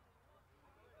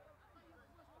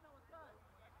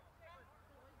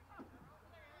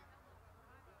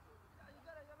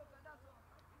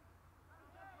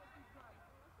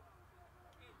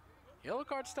 Yellow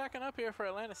card stacking up here for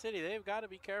Atlanta City. They've got to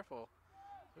be careful.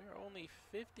 We are only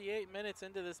 58 minutes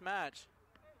into this match.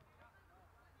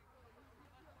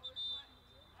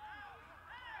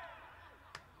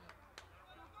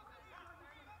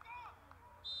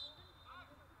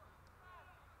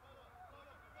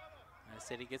 And the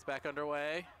City gets back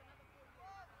underway.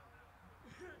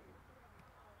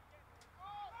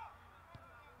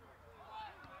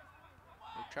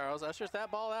 Luke Charles ushers that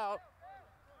ball out.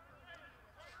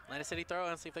 Atlanta City throw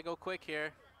and see if they go quick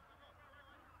here.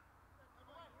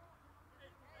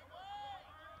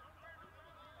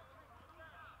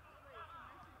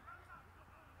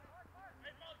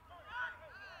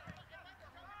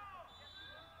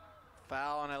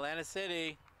 Foul on Atlanta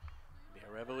City. Be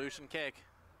a Revolution kick.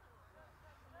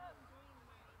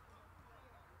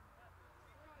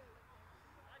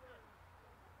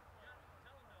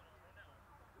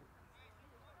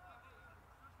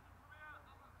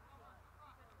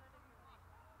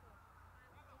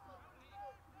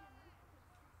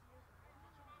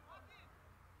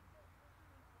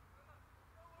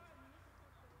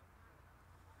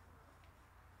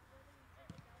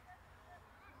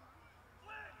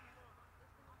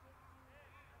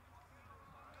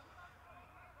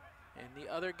 And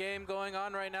the other game going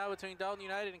on right now between Dalton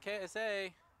United and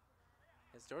KSA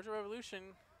is Georgia Revolution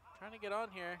trying to get on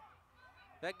here.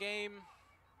 That game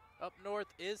up north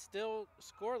is still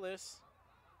scoreless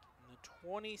in the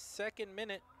 22nd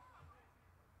minute.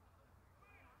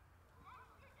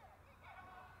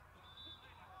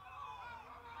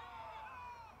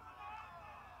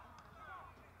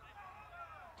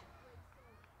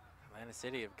 Atlanta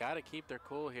City have got to keep their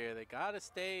cool here. They got to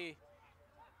stay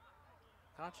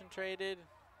concentrated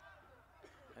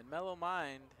and mellow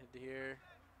mind here.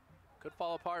 Could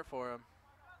fall apart for them.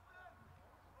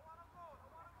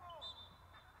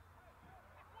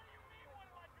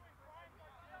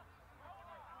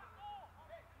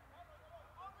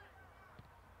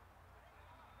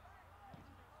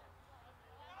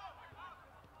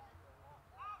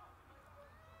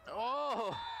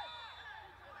 Oh!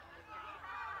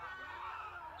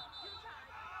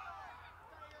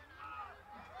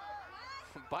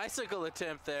 Bicycle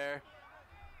attempt there.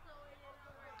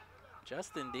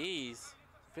 Justin Dees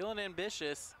feeling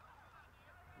ambitious.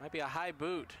 Might be a high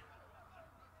boot.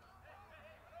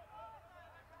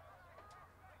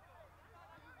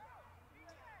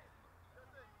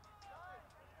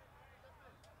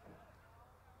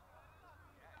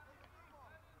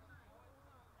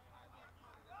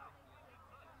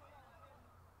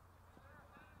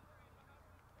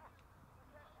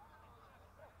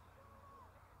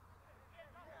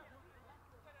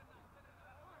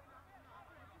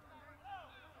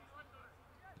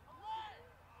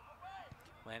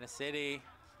 Atlanta City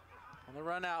on the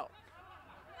run out.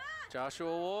 Joshua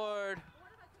Ward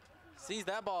sees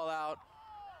that ball out.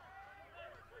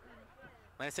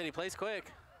 Atlanta City plays quick.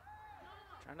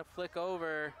 Trying to flick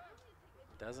over.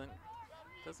 Doesn't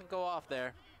go off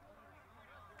there.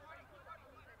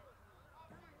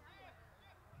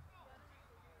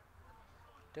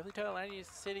 Definitely tell Atlanta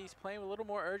City's playing with a little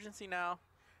more urgency now.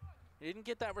 They didn't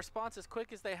get that response as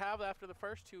quick as they have after the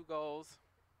first 2 goals.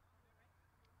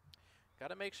 Got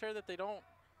to make sure that they don't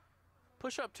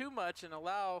push up too much and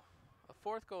allow a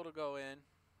 4th goal to go in.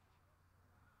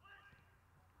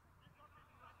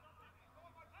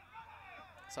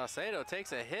 Saucedo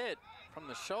takes a hit from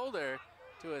the shoulder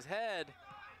to his head.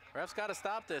 Ref's got to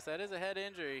stop this. That is a head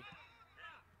injury.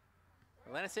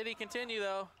 Atlanta City continue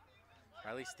though.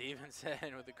 Riley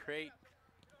Stevenson with a great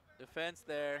defense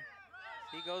there.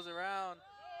 He goes around,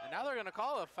 and now they're going to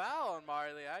call a foul on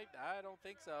Marley. I don't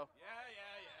think so. Yeah.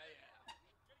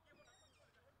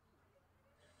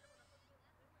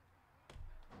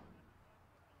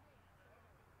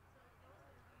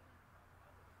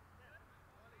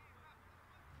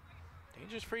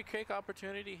 Dangerous free kick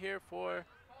opportunity here for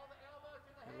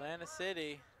Atlanta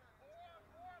City.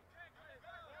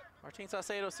 Martin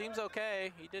Saucedo seems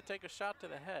okay. He did take a shot to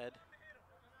the head.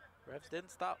 The ref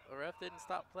didn't stop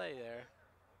play there.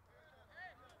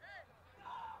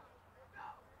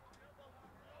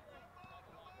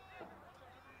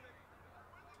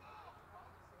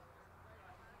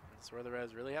 That's where the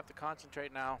Revs really have to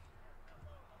concentrate now.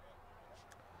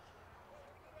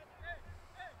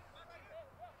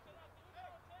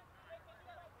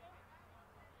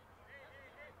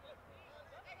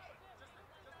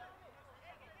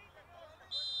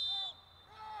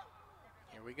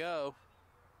 Here we go.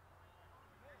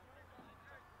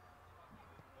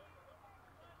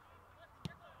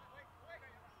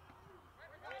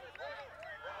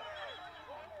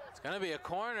 It's going to be a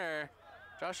corner.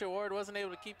 Joshua Ward wasn't able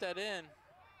to keep that in.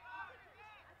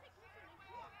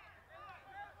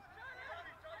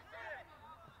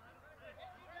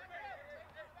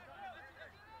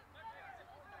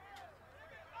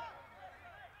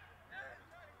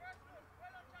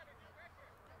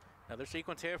 Another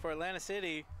sequence here for Atlanta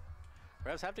City.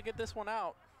 Revs have to get this one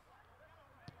out.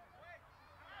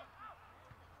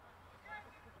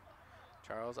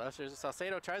 Charles ushers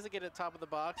Saucedo, tries to get it top of the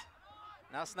box.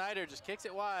 Now Snyder just kicks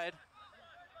it wide.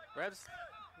 Revs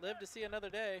live to see another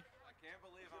day. I can't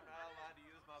believe I'm not allowed to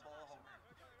use my ball holder.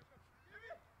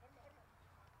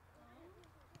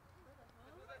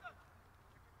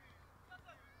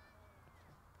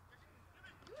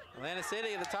 Atlanta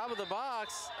City at the top of the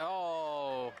box.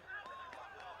 Oh,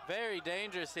 very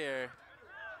dangerous here.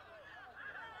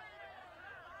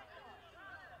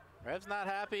 Revs not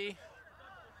happy.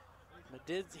 But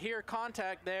did hear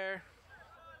contact there.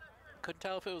 Couldn't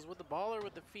tell if it was with the ball or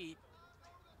with the feet.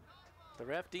 The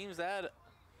ref deems that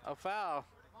a foul.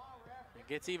 It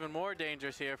gets even more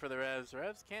dangerous here for the Revs.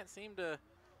 Revs can't seem to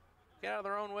get out of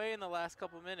their own way in the last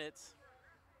couple minutes.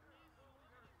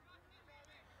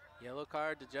 Yellow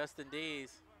card to Justin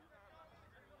Dees.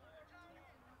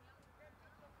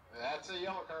 That's a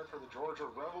yellow card for the Georgia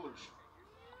Revolution.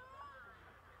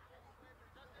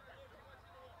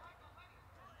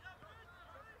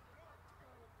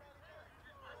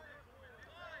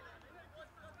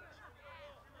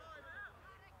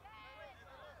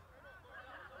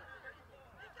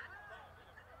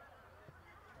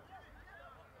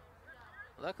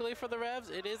 Luckily for the Revs,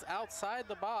 it is outside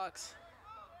the box.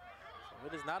 So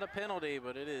it is not a penalty,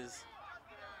 but it is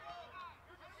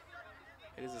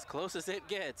It is as close as it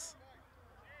gets.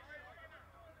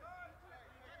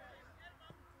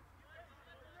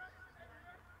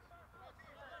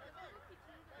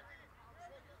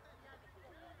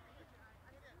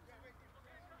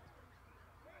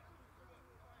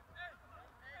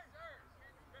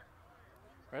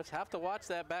 Refs have to watch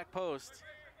that back post.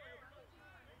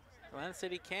 Atlanta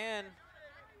City can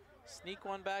sneak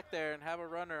one back there and have a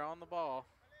runner on the ball.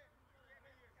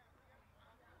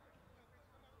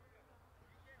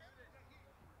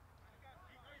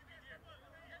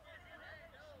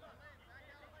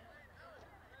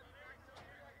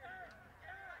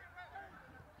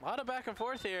 A lot of back and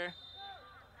forth here.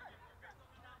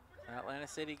 Atlanta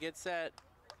City gets set.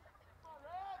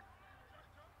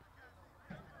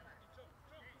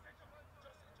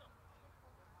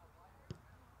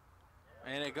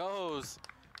 And it goes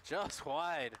just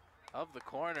wide of the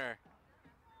corner.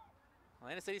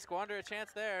 Atlanta City squander a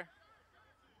chance there.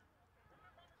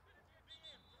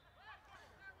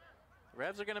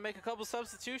 Revs are going to make a couple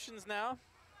substitutions now.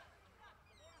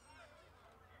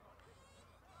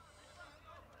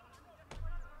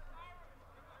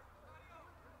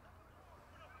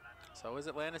 So is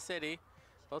Atlanta City.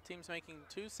 Both teams making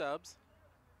 2 subs.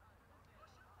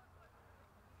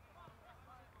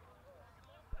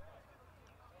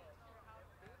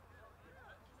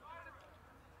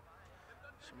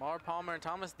 Shamar Palmer and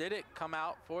Thomas Diddick come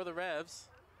out for the Revs.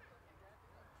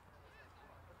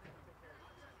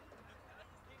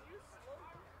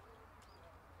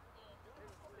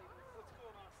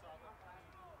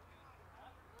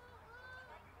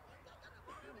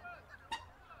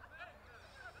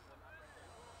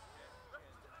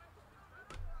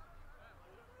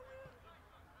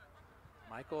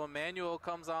 Michael Emmanuel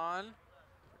comes on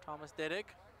for Thomas Diddick.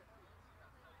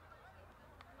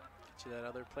 Get you that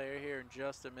other player here in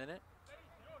just a minute.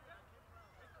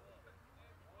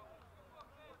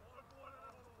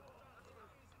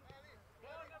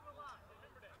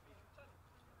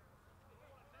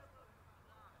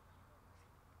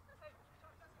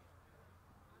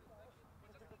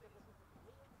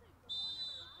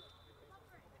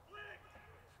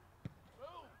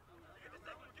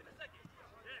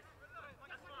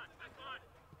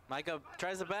 Micah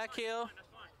tries the back heel.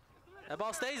 That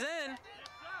ball stays in.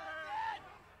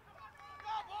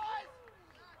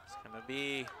 It's gonna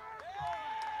be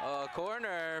a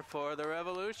corner for the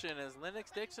Revolution as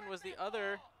Lennox Dixon was the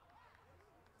other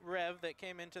Rev that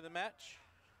came into the match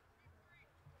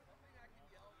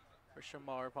for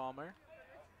Shamar Palmer.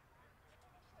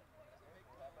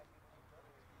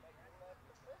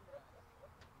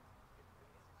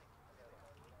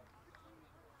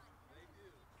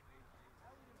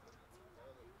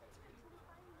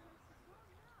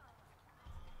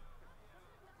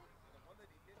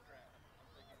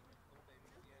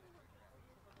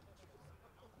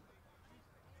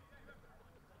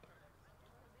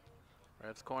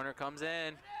 Revs corner comes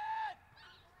in.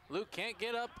 Luke can't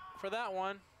get up for that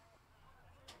one.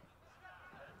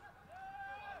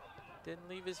 Didn't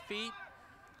leave his feet.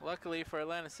 Luckily for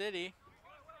Atlanta City.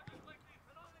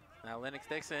 Now Lennox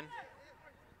Dixon.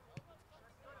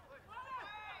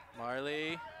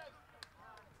 Marley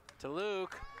to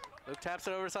Luke. Luke taps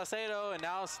it over to Saucedo, and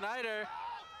now Snyder.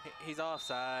 He's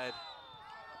offside.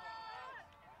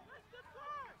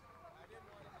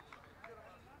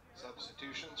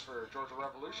 Substitutions for Georgia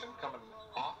Revolution coming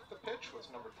off the pitch was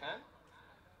number 10,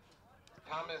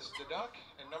 Thomas Deduck,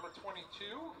 and number 22,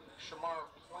 Shamar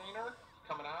Planer.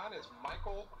 Coming on is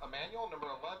Michael Emmanuel, number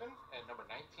 11, and number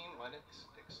 19, Lennox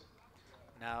Dixon.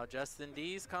 Now Justin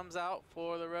Dees comes out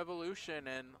for the Revolution,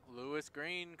 and Lewis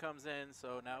Green comes in.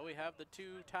 So now we have the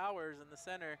 2 towers in the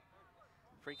center.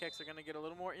 Free kicks are going to get a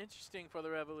little more interesting for the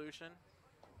Revolution.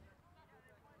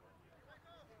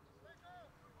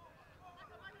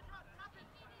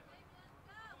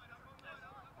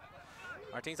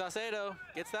 Martin Saucedo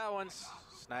gets that one.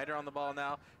 Snyder on the ball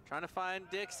now, trying to find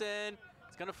Dixon.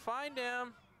 It's gonna find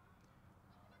him.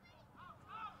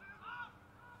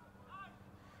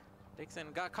 Dixon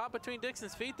got caught between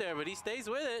Dixon's feet there, but he stays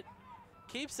with it,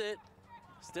 keeps it,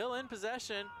 still in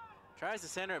possession. Tries to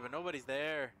center it, but nobody's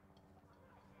there.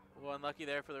 Well, unlucky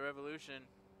there for the Revolution.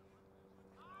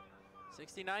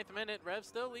 69th minute, Revs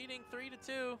still leading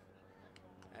 3-2.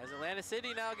 As Atlanta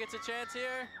City now gets a chance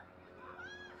here.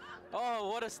 Oh,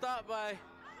 what a stop by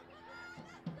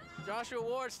Joshua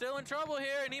Ward, still in trouble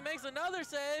here, and he makes another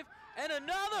save, and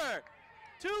another!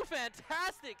 2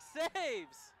 fantastic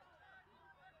saves!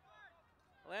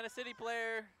 Atlanta City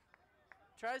player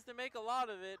tries to make a lot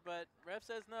of it, but ref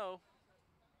says no.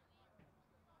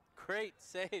 Great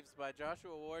saves by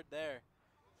Joshua Ward there.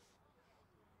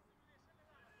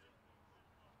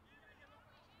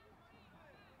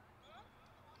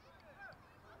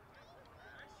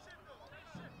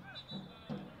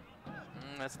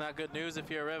 That's not good news if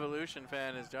you're a Revolution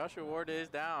fan, as Joshua Ward is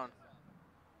down.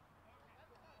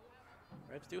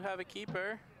 Revs do have a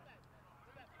keeper.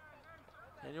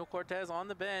 Daniel Cortez on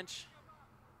the bench.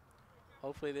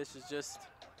 Hopefully this is just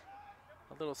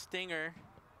a little stinger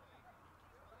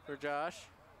for Josh.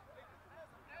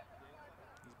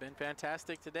 He's been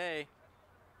fantastic today.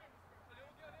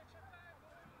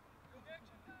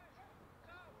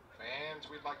 Fans,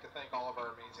 we'd like to thank all of our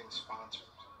amazing sponsors.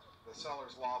 The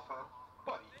Sellers Law Firm,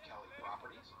 Buddy Kelly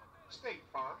Properties, State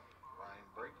Farm, Ryan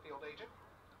Brakefield Agent,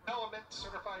 Element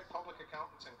Certified Public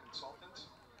Accountants and Consultants,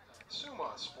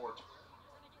 Suma Sports,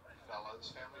 Fellas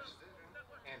Family Division,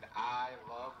 and I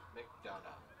Love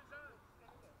McDonough.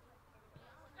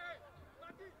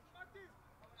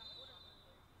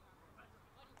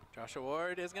 Joshua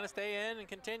Ward is going to stay in and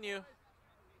continue. As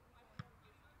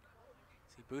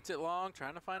he boots it long,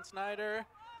 trying to find Snyder.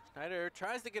 Snyder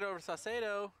tries to get over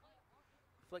Saucedo.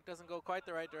 Flick doesn't go quite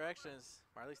the right directions.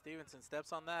 Marley Stevenson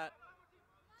steps on that.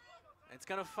 It's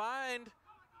going to find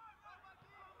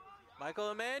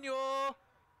Michael Emmanuel.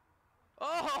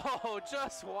 Oh,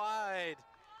 just wide.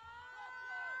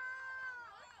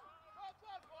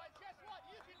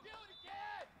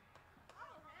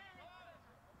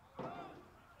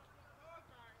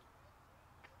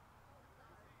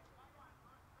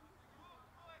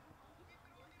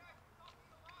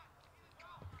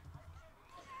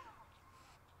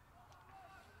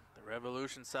 The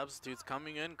Revolution substitutes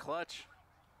coming in clutch.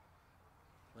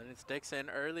 Lennox Dixon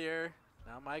earlier,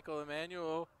 now Michael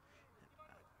Emmanuel. I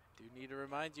do need to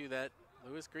remind you that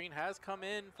Lewis Green has come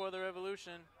in for the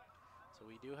Revolution, so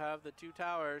we do have the two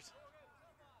towers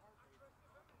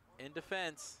in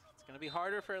defense. It's going to be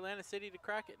harder for Atlantic City to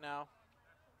crack it now.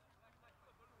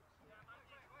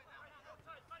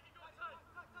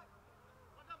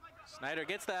 Snyder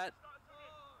gets that.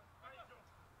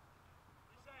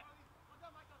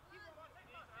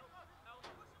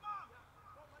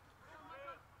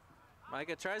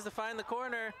 Micah tries to find the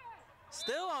corner,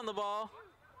 still on the ball.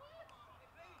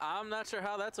 I'm not sure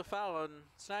how that's a foul on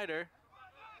Snyder.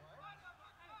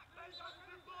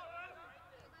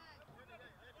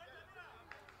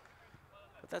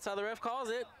 But that's how the ref calls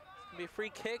it. It's gonna be a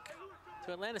free kick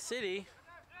to Atlanta City.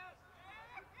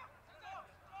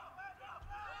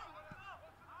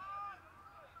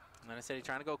 Atlanta City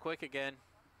trying to go quick again.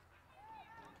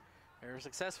 They were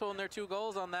successful in their 2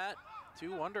 goals on that,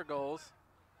 2 wonder goals.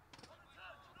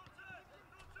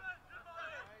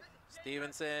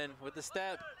 Stevenson with the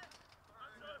step.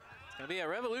 It's going to be a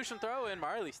Revolution throw in.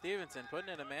 Marley Stevenson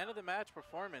putting in a man of the match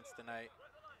performance tonight.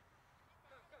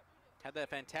 Had that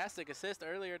fantastic assist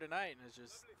earlier tonight and has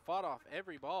just fought off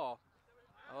every ball.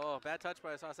 Oh, bad touch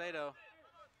by Saucedo.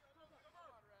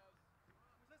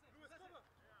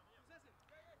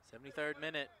 73rd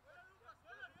minute.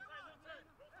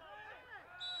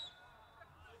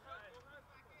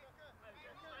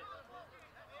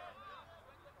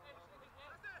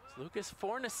 Lucas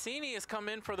Fornacini has come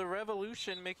in for the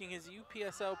Revolution, making his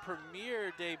UPSL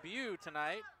Premier debut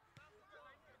tonight.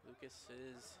 Lucas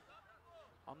is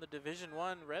on the Division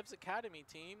I Revs Academy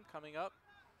team coming up.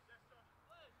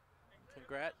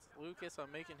 Congrats, Lucas,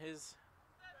 on making his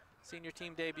senior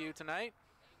team debut tonight.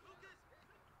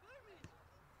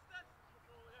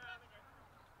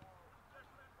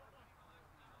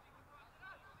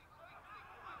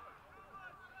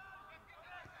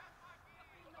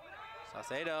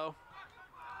 Saucedo.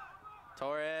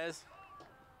 Torres.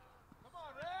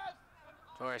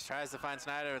 Torres tries to find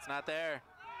Snyder. It's not there.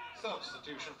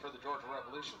 Substitution for the Georgia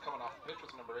Revolution coming off the pitch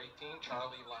was number 18,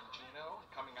 Charlie Longino.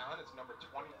 Coming on is number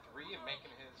 23 and making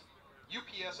his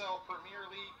UPSL Premier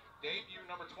League debut,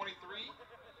 number 23,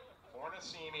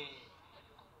 Fornacini.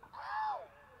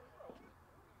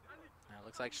 Now it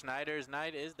looks like Schneider's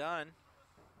night is done.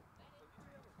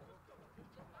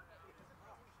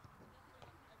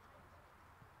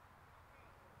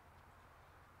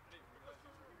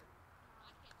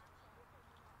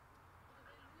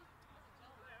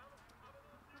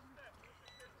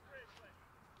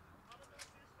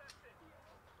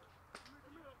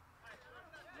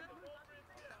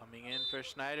 Coming in for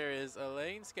Schneider is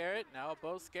Elaine Scarrett. Now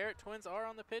both Scarrett twins are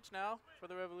on the pitch now for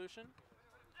the Revolution.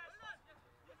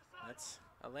 That's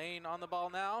Elaine on the ball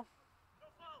now.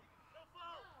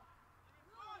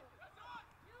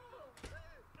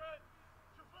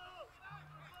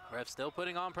 Ref still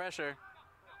putting on pressure.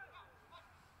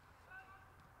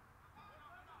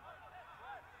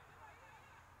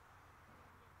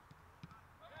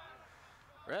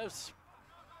 Revs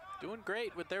doing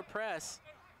great with their press.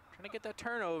 Trying to get that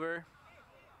turnover.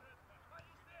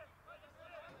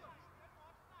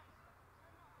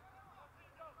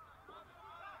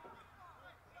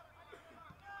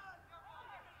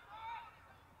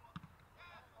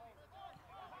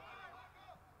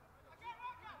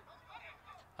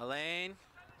 Elaine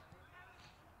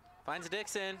finds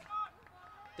Dixon.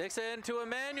 Dixon to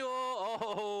Emmanuel.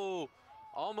 Oh,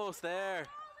 almost there.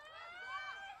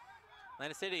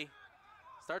 Atlanta City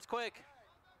starts quick.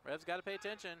 Revs got to pay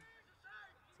attention.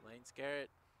 Elaine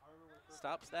Scarrett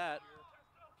stops that.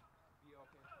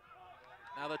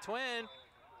 Now the twin.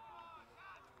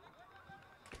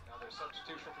 Now their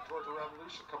substitution for Georgia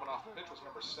Revolution coming off the pitch was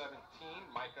number 17,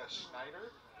 Micah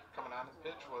Schneider. Coming on the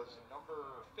pitch was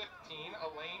number 15,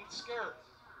 Elaine Scarrett.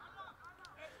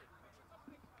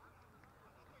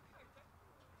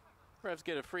 Revs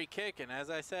get a free kick, and as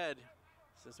I said,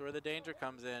 this is where the danger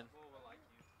comes in.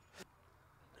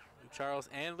 Luke Charles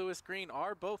and Lewis Green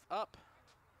are both up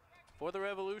for the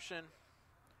Revolution.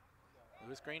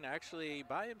 Lewis Green actually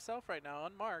by himself right now,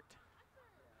 unmarked.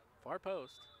 Far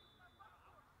post.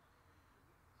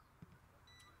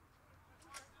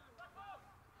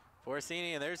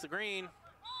 Forcini, and there's the green.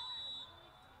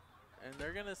 And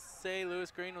they're gonna say Lewis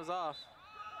Green was off.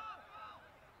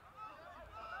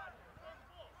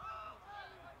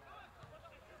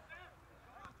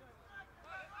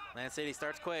 Atlanta City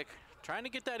starts quick, trying to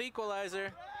get that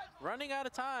equalizer, running out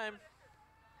of time.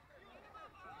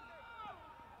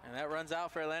 And that runs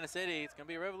out for Atlanta City. It's gonna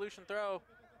be a Revolution throw.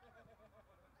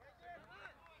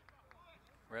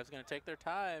 Revs gonna take their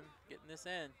time getting this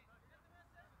in.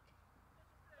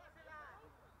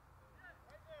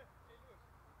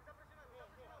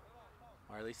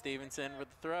 Marley Stevenson with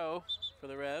the throw for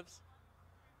the Revs.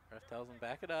 Ref tells him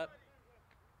back it up.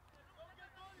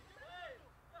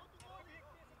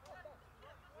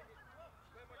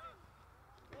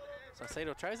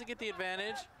 Saucedo tries to get the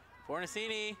advantage.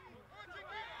 Fornacini.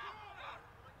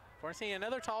 Fornacini,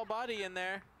 another tall body in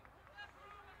there.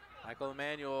 Michael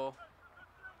Emmanuel.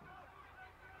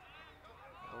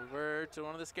 Over to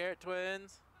one of the Scarrett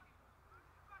twins.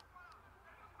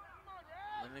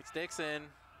 Lennox Dixon.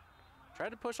 Tried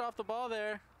to push off the ball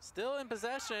there. Still in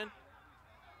possession.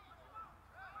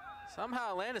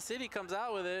 Somehow Atlanta City comes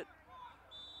out with it.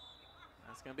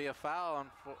 That's going to be a foul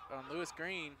on Lewis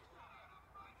Green.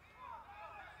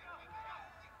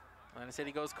 Atlanta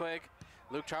City goes quick.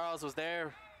 Luke Charles was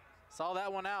there. Saw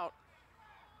that one out.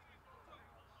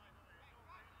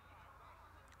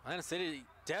 Atlanta City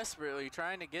desperately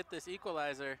trying to get this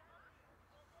equalizer.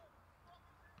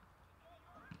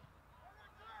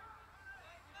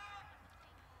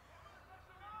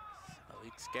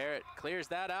 Malik Scarrett clears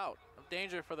that out of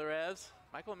danger for the Revs.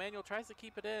 Michael Emmanuel tries to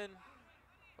keep it in.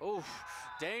 Oof,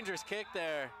 dangerous kick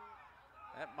there.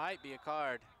 That might be a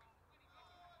card.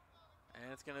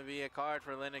 And it's going to be a card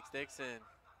for Lennox Dixon.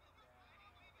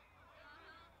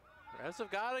 Revs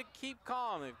have got to keep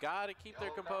calm. They've got to keep their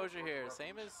composure here.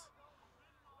 Same as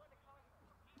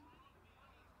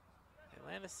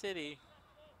Atlanta City.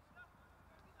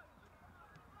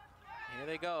 Here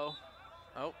they go.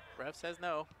 Oh, ref says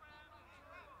no.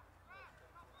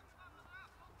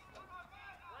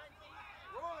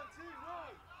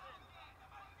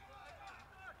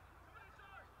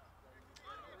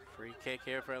 Free kick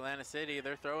here for Atlanta City.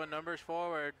 They're throwing numbers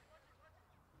forward.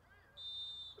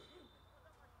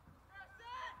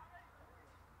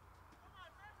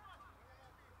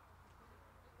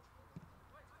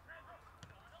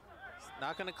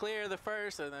 Not going to clear the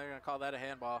first, and they're going to call that a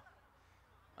handball.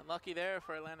 Unlucky there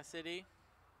for Atlanta City.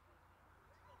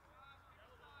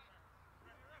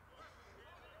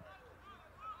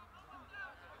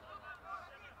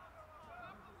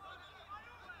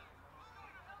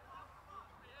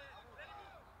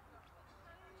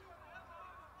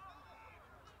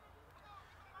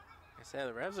 Like I said,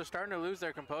 the Revs are starting to lose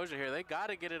their composure here. They got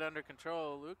to get it under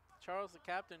control. Luke Charles, the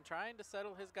captain, trying to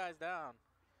settle his guys down.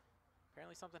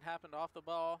 Apparently something happened off the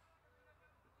ball.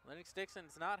 Lennox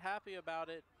Dixon's not happy about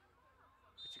it,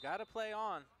 but you got to play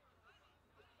on.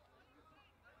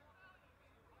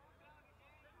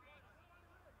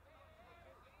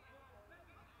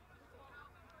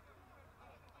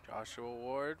 Joshua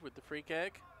Ward with the free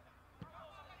kick.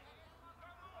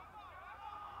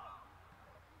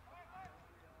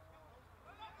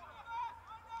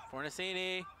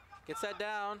 Fornacini gets that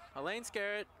down. Elaine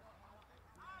Scarrett.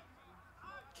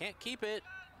 Can't keep it.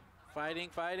 Fighting,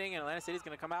 and Atlanta City's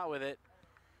going to come out with it.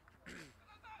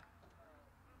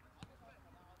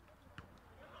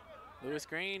 Lewis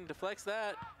Green deflects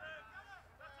that.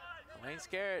 Elaine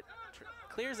Scarrett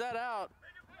clears that out.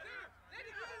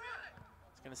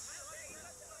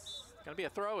 It's going to be a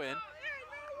throw-in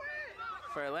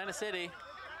for Atlanta City.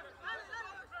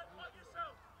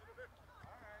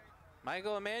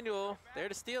 Michael Emmanuel there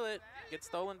to steal it. Gets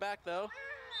stolen back, though.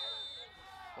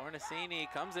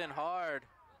 Fornacini comes in hard.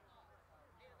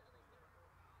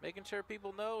 Making sure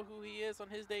people know who he is on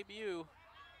his debut.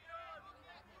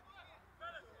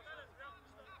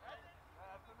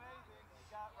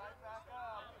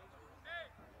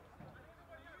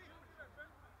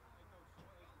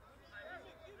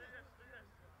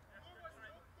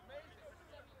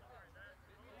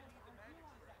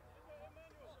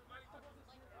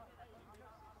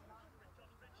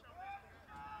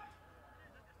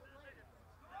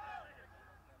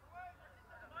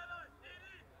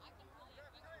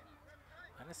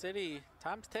 Atlanta City,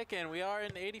 time's ticking. We are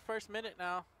in the 81st minute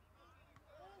now.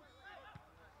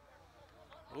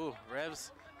 Ooh,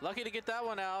 Revs lucky to get that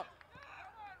one out.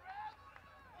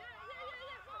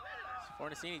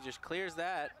 Fornacini just clears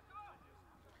that.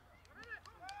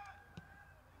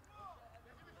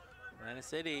 Atlanta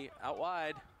City out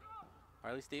wide.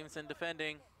 Harley Stevenson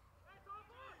defending.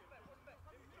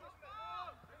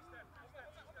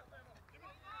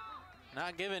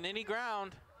 Not giving any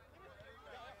ground.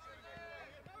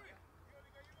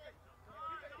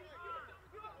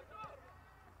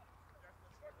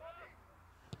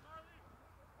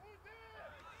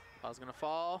 Ball's gonna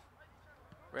fall.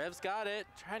 Revs got it.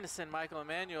 Trying to send Michael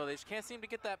Emmanuel. They just can't seem to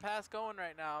get that pass going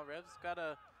right now. Revs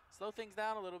gotta slow things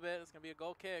down a little bit. It's gonna be a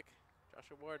goal kick.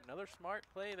 Joshua Ward, another smart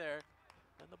play there.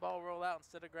 Let the ball roll out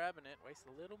instead of grabbing it. Waste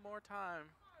a little more time.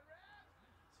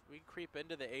 So we creep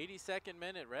into the 82nd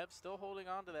minute. Revs still holding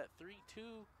on to that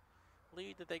 3-2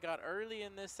 lead that they got early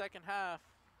in this second half.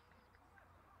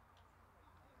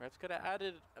 Revs could have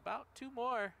added about 2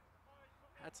 more.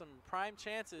 Had some prime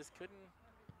chances, couldn't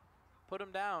put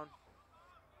them down.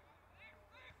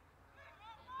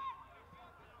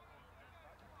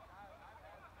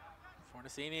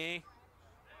 Fornacini.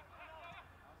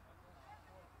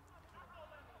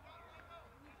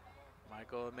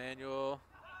 Michael Emmanuel.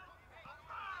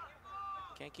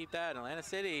 Can't keep that. Atlanta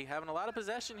City having a lot of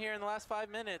possession here in the last 5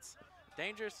 minutes.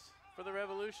 Dangerous for the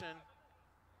Revolution.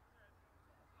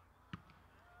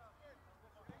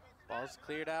 Ball's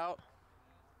cleared out.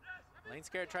 Lane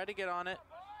Scarrett tried to get on it.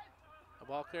 A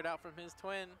ball cleared out from his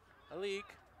twin, Alik.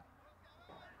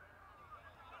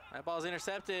 That ball's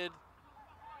intercepted.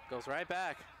 Goes right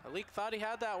back. Alik thought he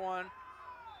had that one.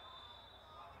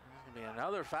 There's gonna be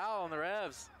another foul on the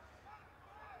Revs.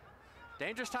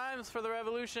 Dangerous times for the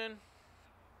Revolution.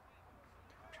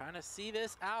 Trying to see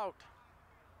this out.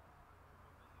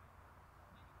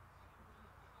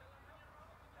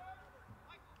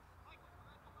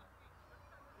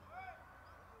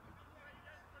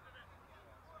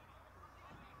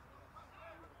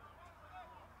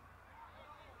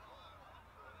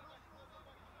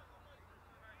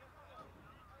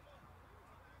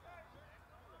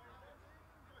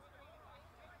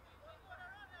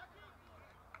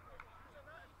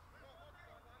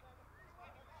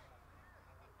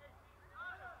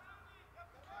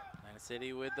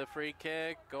 City with the free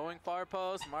kick, going far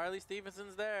post. Marley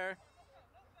Stevenson's there.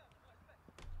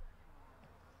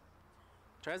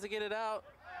 Tries to get it out.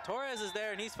 Torres is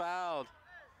there and he's fouled.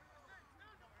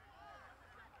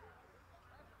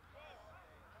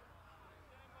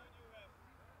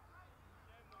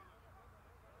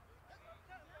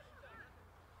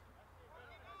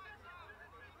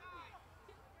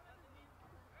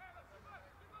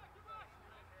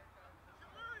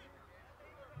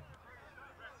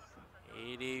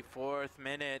 Fourth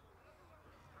minute,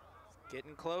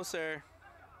 getting closer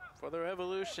for the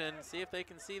Revolution. See if they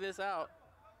can see this out.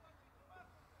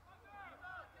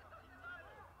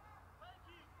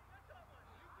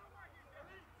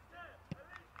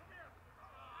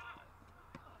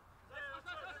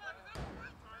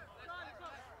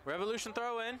 Revolution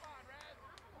throw in.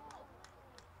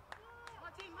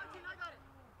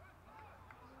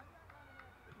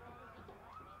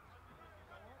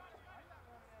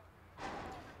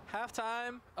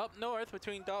 Halftime up north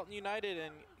between Dalton United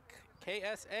and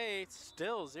KSA,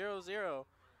 still 0-0 between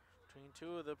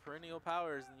two of the perennial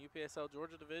powers in the UPSL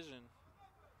Georgia Division.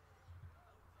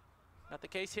 Not the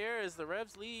case here as the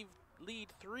Revs lead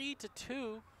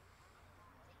 3-2.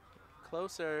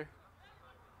 Closer.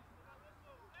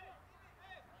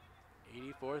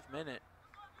 84th minute.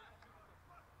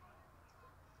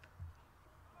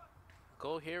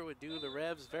 Goal here would do the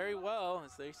Revs very well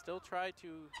as they still try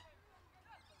to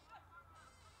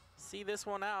see this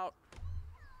one out.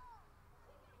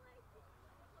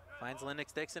 Finds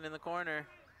Lennox Dixon in the corner.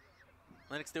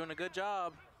 Lennox doing a good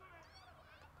job.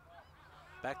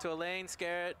 Back to Elaine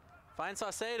Scarrett. Finds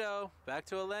Saucedo. Back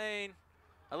to Elaine.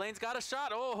 Elaine's got a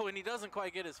shot. Oh, and he doesn't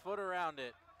quite get his foot around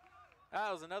it.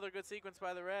 That was another good sequence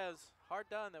by the Revs. Hard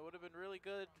done. That would have been really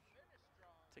good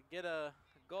to get a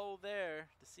goal there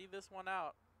to see this one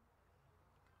out.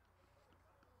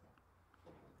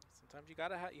 Sometimes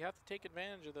you have to take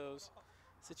advantage of those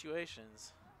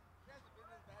situations.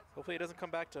 Hopefully it doesn't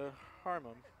come back to harm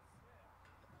them.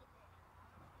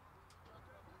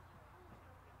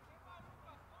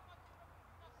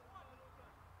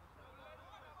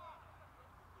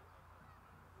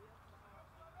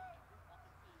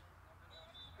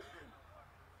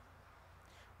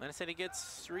 Atlanta City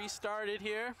gets restarted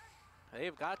here.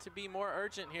 They've got to be more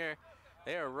urgent here.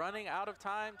 They are running out of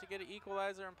time to get an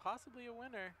equalizer and possibly a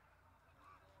winner.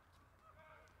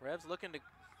 Revs looking to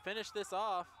finish this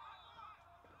off.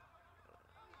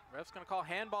 Ref's going to call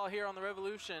handball here on the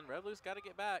Revolution. Revolution's got to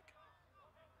get back.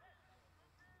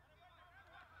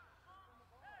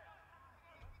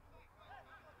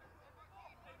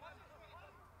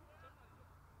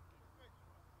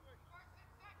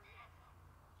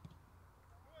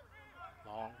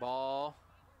 Long ball.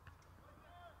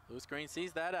 Lewis Green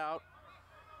sees that out.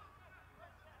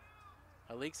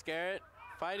 Malik Scarrett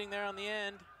fighting there on the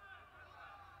end.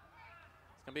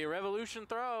 It's going to be a Revolution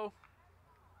throw.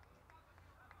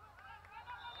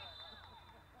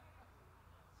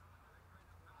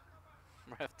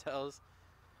 Ref tells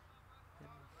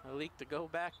Malik to go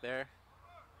back there.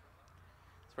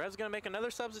 So Rev's going to make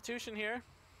another substitution here.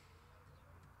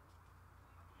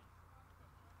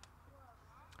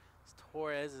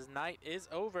 Torres' night is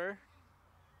over.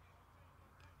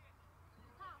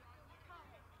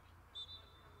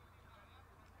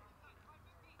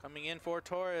 Coming in for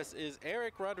Torres is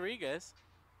Eric Rodriguez.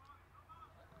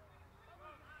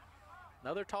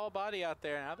 Another tall body out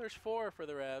there. Now there's 4 for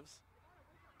the Revs.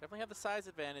 Definitely have the size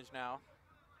advantage now.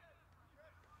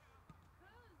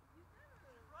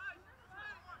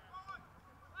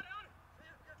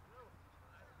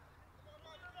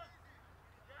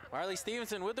 Marley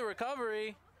Stevenson with the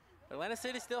recovery. Atlanta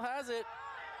City still has it.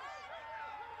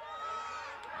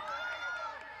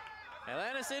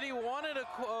 Atlanta City wanted a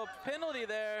penalty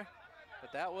there,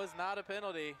 but that was not a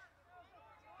penalty.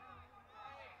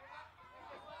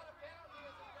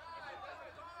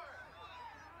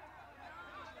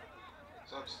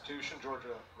 Substitution, Georgia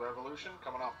Revolution.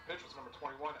 Coming off the pitch was number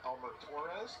 21, Elmer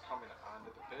Torres. Coming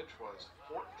onto the pitch was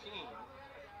 14,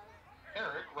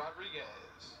 Eric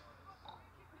Rodriguez.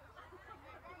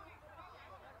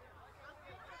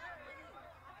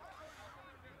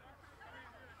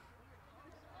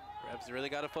 Revs really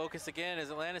got to focus again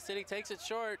as Atlanta City takes it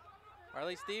short.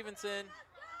 Marley Stevenson.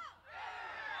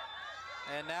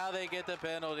 And now they get the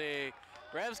penalty.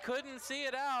 Revs couldn't see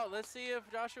it out. Let's see if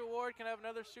Joshua Ward can have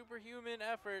another superhuman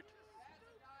effort.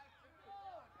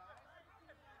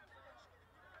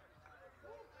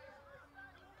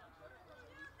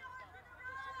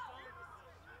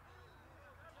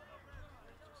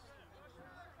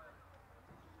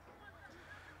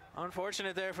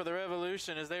 Unfortunate there for the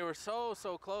Revolution as they were so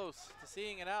close to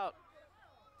seeing it out.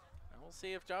 And we'll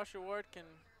see if Joshua Ward can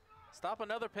stop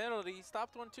another penalty. He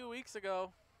stopped one 2 weeks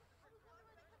ago.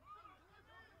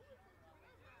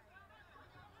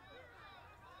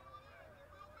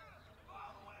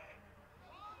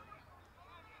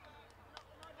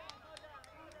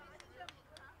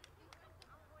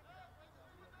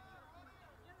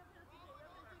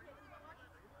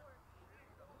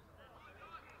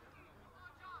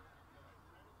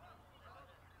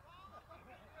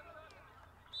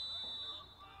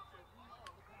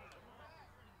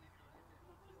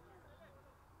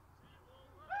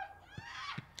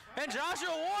 And Joshua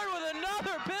Ward with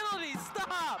another penalty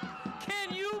stop.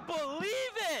 Can you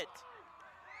believe it?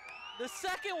 The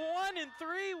second one in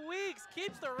 3 weeks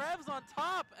keeps the Revs on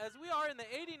top as we are in the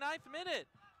 89th minute.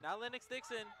 Now Lennox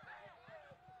Dixon.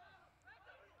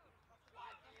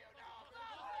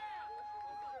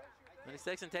 Lennox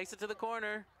Dixon takes it to the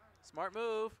corner. Smart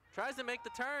move. Tries to make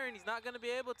the turn. He's not going to be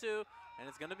able to. And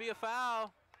it's going to be a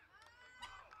foul.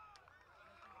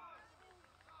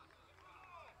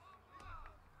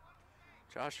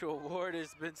 Joshua Ward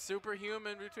has been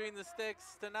superhuman between the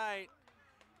sticks tonight.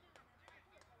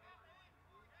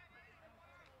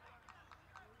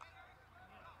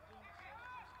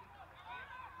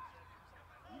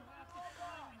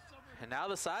 And now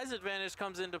the size advantage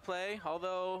comes into play,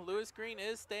 although Lewis Green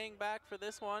is staying back for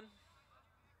this one.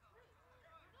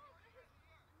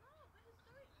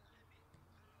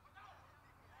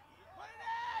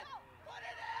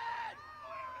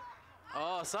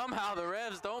 Oh, somehow the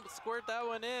Revs don't squirt that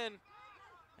one in.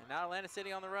 And now Atlanta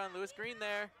City on the run. Lewis Green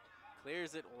there.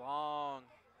 Clears it long.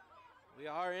 We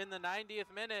are in the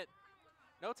 90th minute.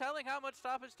 No telling how much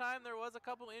stoppage time. There was a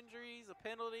couple injuries, a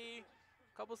penalty,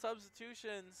 a couple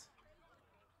substitutions.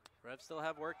 Revs still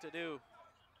have work to do.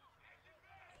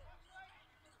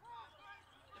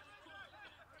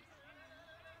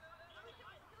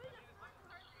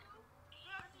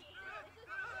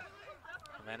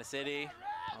 Atlanta City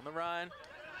on the run.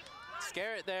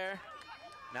 Scarrett there.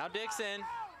 Now Dixon.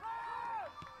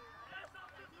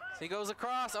 He goes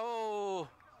across. Oh,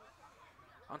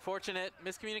 unfortunate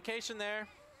miscommunication there.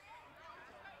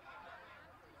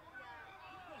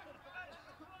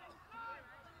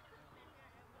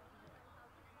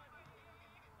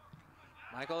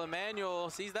 Michael Emmanuel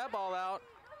sees that ball out.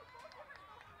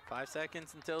 5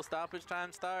 seconds until stoppage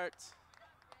time starts.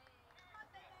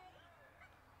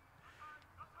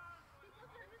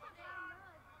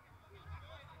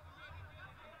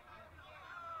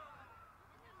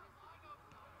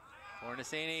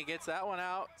 Fornasini gets that one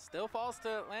out. Still falls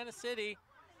to Atlanta City.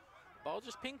 Ball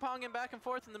just ping-ponging back and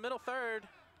forth in the middle third.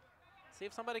 See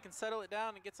if somebody can settle it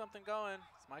down and get something going.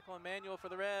 It's Michael Emanuel for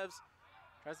the Revs.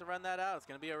 Tries to run that out. It's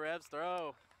going to be a Revs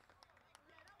throw.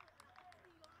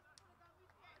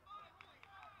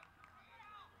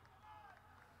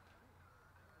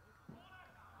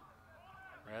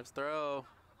 Revs throw.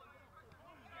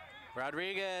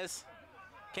 Rodriguez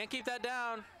can't keep that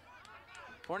down.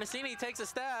 Fornasini takes a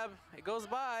stab. It goes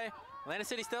by. Atlanta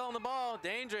City still on the ball.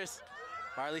 Dangerous.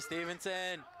 Marley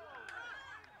Stevenson.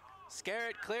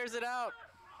 Scarrett clears it out.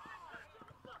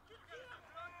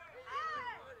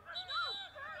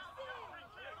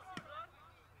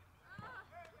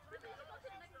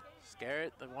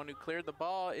 Scarrett, the one who cleared the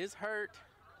ball, is hurt.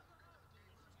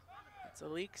 It's a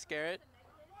leak, Scarrett.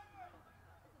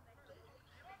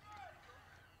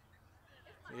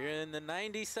 We're in the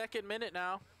 92nd minute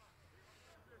now.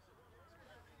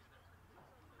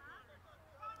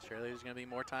 Surely there's going to be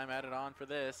more time added on for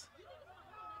this.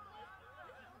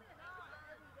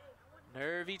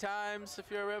 Nervy times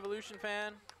if you're a Revolution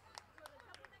fan.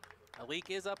 Alik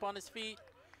is up on his feet.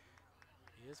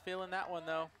 He is feeling that one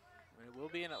though. It will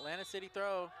be an Atlanta City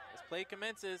throw as play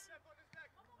commences.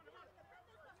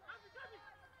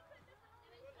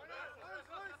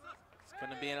 It's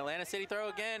going to be an Atlanta City throw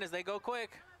again as they go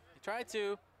quick. They try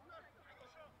to.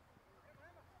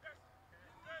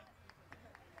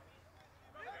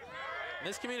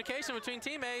 Miscommunication between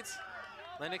teammates.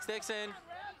 Lennox Dixon.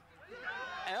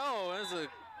 Oh, that's a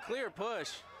clear push.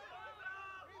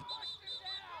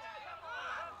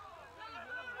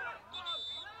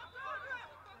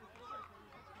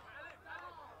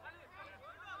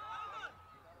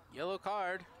 Yellow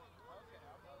card.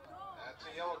 That's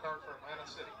a yellow card for Atlanta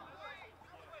City.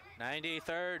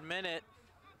 93rd minute.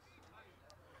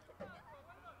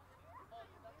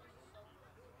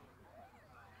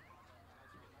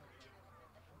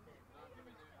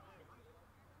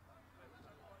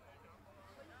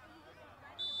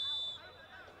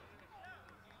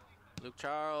 Luke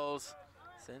Charles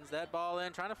sends that ball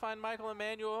in, trying to find Michael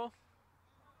Emanuel.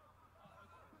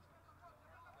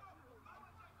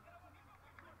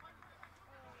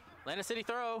 Atlanta City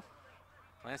throw.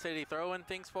 Atlanta City throwing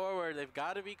things forward. They've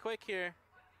got to be quick here.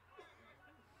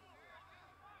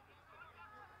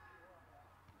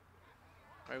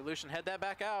 Revolution head that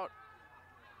back out.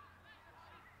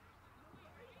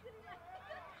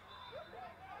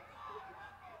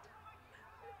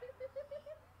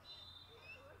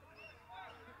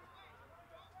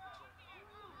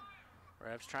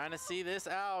 Revs trying to see this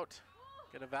out.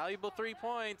 Get a valuable 3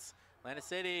 points. Atlanta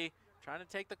City trying to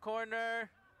take the corner.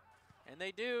 And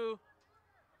they do.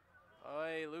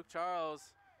 Oi, Luke Charles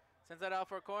sends that out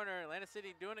for a corner. Atlanta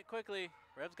City doing it quickly.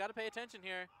 Revs got to pay attention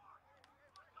here.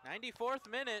 94th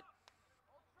minute.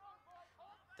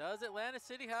 Does Atlanta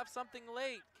City have something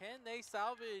late? Can they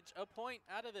salvage a point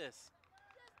out of this?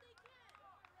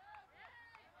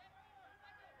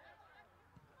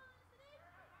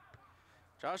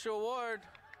 Joshua Ward,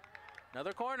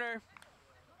 another corner.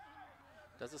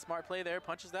 Does a smart play there,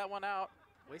 punches that one out.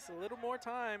 Wastes a little more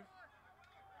time.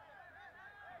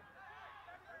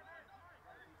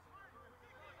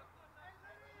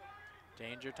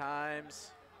 Danger times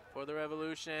for the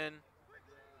Revolution.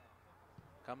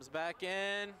 Comes back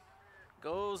in,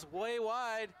 goes way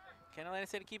wide. Can Atlanta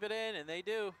City keep it in? And they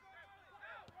do.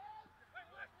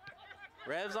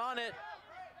 Revs on it.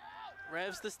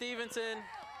 Revs to Stevenson.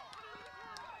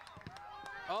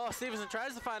 Oh, Stevenson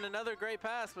tries to find another great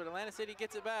pass, but Atlanta City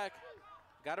gets it back.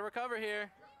 Got to recover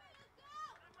here.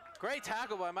 Great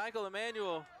tackle by Michael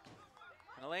Emanuel.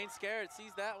 And Elaine Scarrett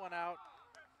sees that one out.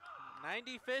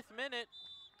 95th minute.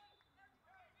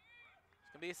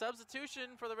 It's going to be a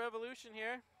substitution for the Revolution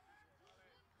here.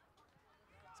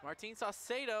 It's Martin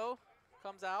Saucedo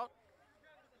comes out.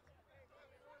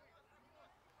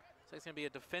 So it's going to be a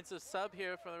defensive sub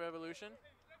here for the Revolution.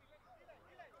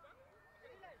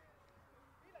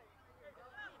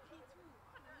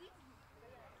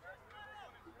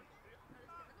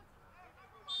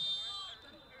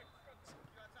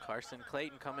 Carson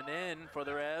Clayton coming in for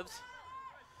the Revs.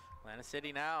 Atlanta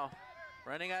City now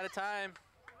running out of time.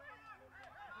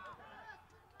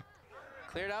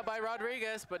 Cleared out by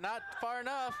Rodriguez, but not far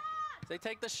enough. They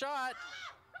take the shot.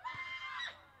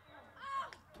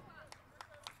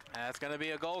 That's going to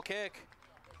be a goal kick.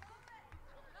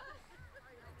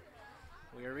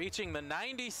 We are reaching the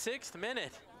 96th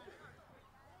minute.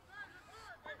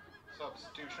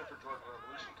 Substitution for Georgia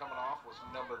Revolution coming off was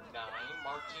number 9,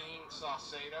 Martin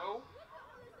Saucedo.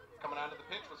 Coming onto the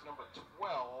pitch was number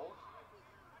 12,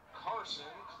 Carson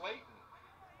Clayton.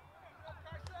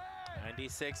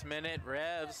 96-minute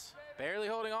Revs barely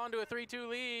holding on to a 3-2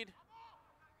 lead.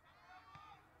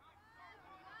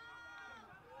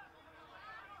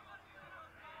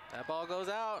 That ball goes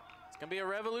out. It's going to be a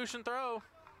Revolution throw.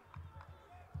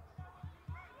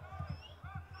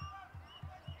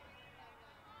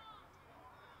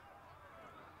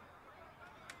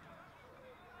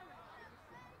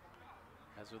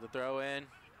 As with the throw in.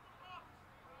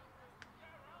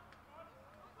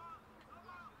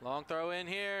 Long throw in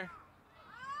here.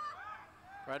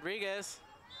 Rodriguez.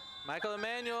 Michael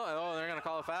Emmanuel. Oh, they're going to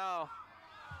call a foul.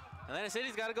 Atlanta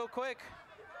City's got to go quick.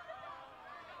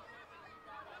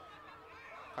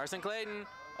 Carson Clayton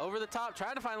over the top,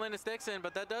 trying to find Linus Dixon,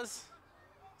 but that does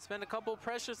spend a couple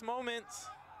precious moments.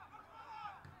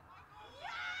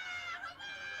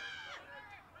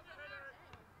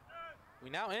 We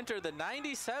now enter the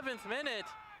 97th minute.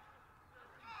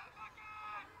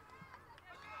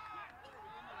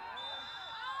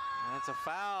 That's a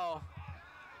foul.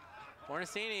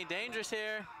 Fornacini, dangerous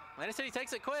here. Atlanta City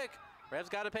takes it quick. Revs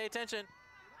got to pay attention.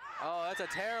 Oh, that's a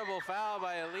terrible foul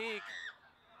by Alik.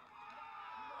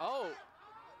 Oh.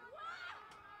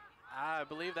 I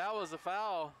believe that was a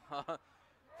foul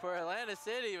for Atlanta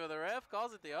City, but the ref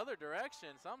calls it the other direction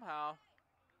somehow.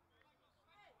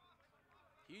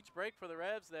 Huge break for the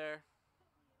Revs there.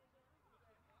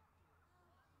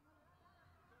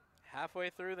 Halfway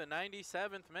through the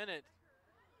 97th minute.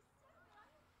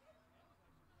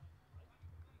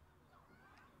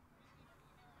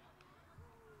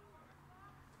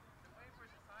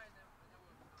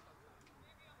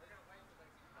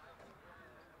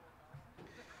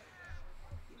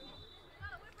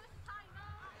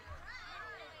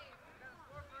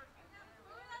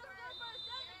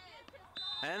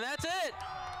 And that's it.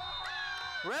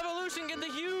 Revolution get the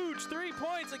huge 3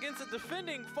 points against the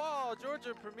defending fall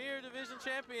Georgia Premier Division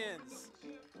champions.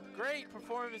 Great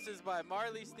performances by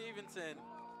Marley Stevenson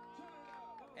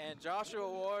and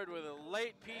Joshua Ward with a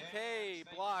late PK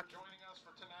block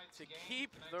to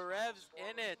keep the Revs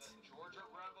in it. Georgia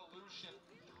Revolution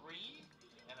 3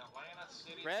 and Atlanta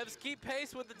City. Revs keep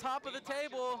pace with the top of the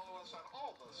table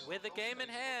with the game in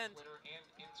hand.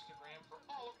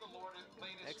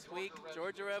 Next week,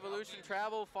 Georgia Revolution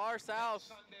travel far south,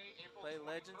 play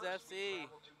Legends FC.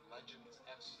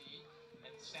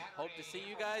 Hope to see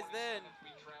you guys then.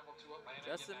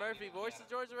 Justin Murphy, voice of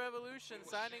Georgia Revolution,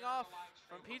 signing off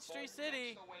from Peachtree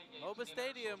City, MOBA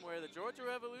Stadium, where the Georgia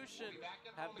Revolution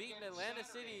have beaten Atlanta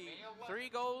City 3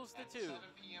 goals to 2. 7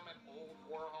 p.m. at Old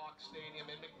Warhawk Stadium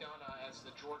in McDonough as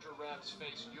the Georgia Revs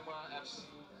face Yuma FC.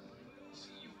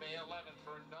 See you May 11th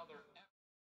for another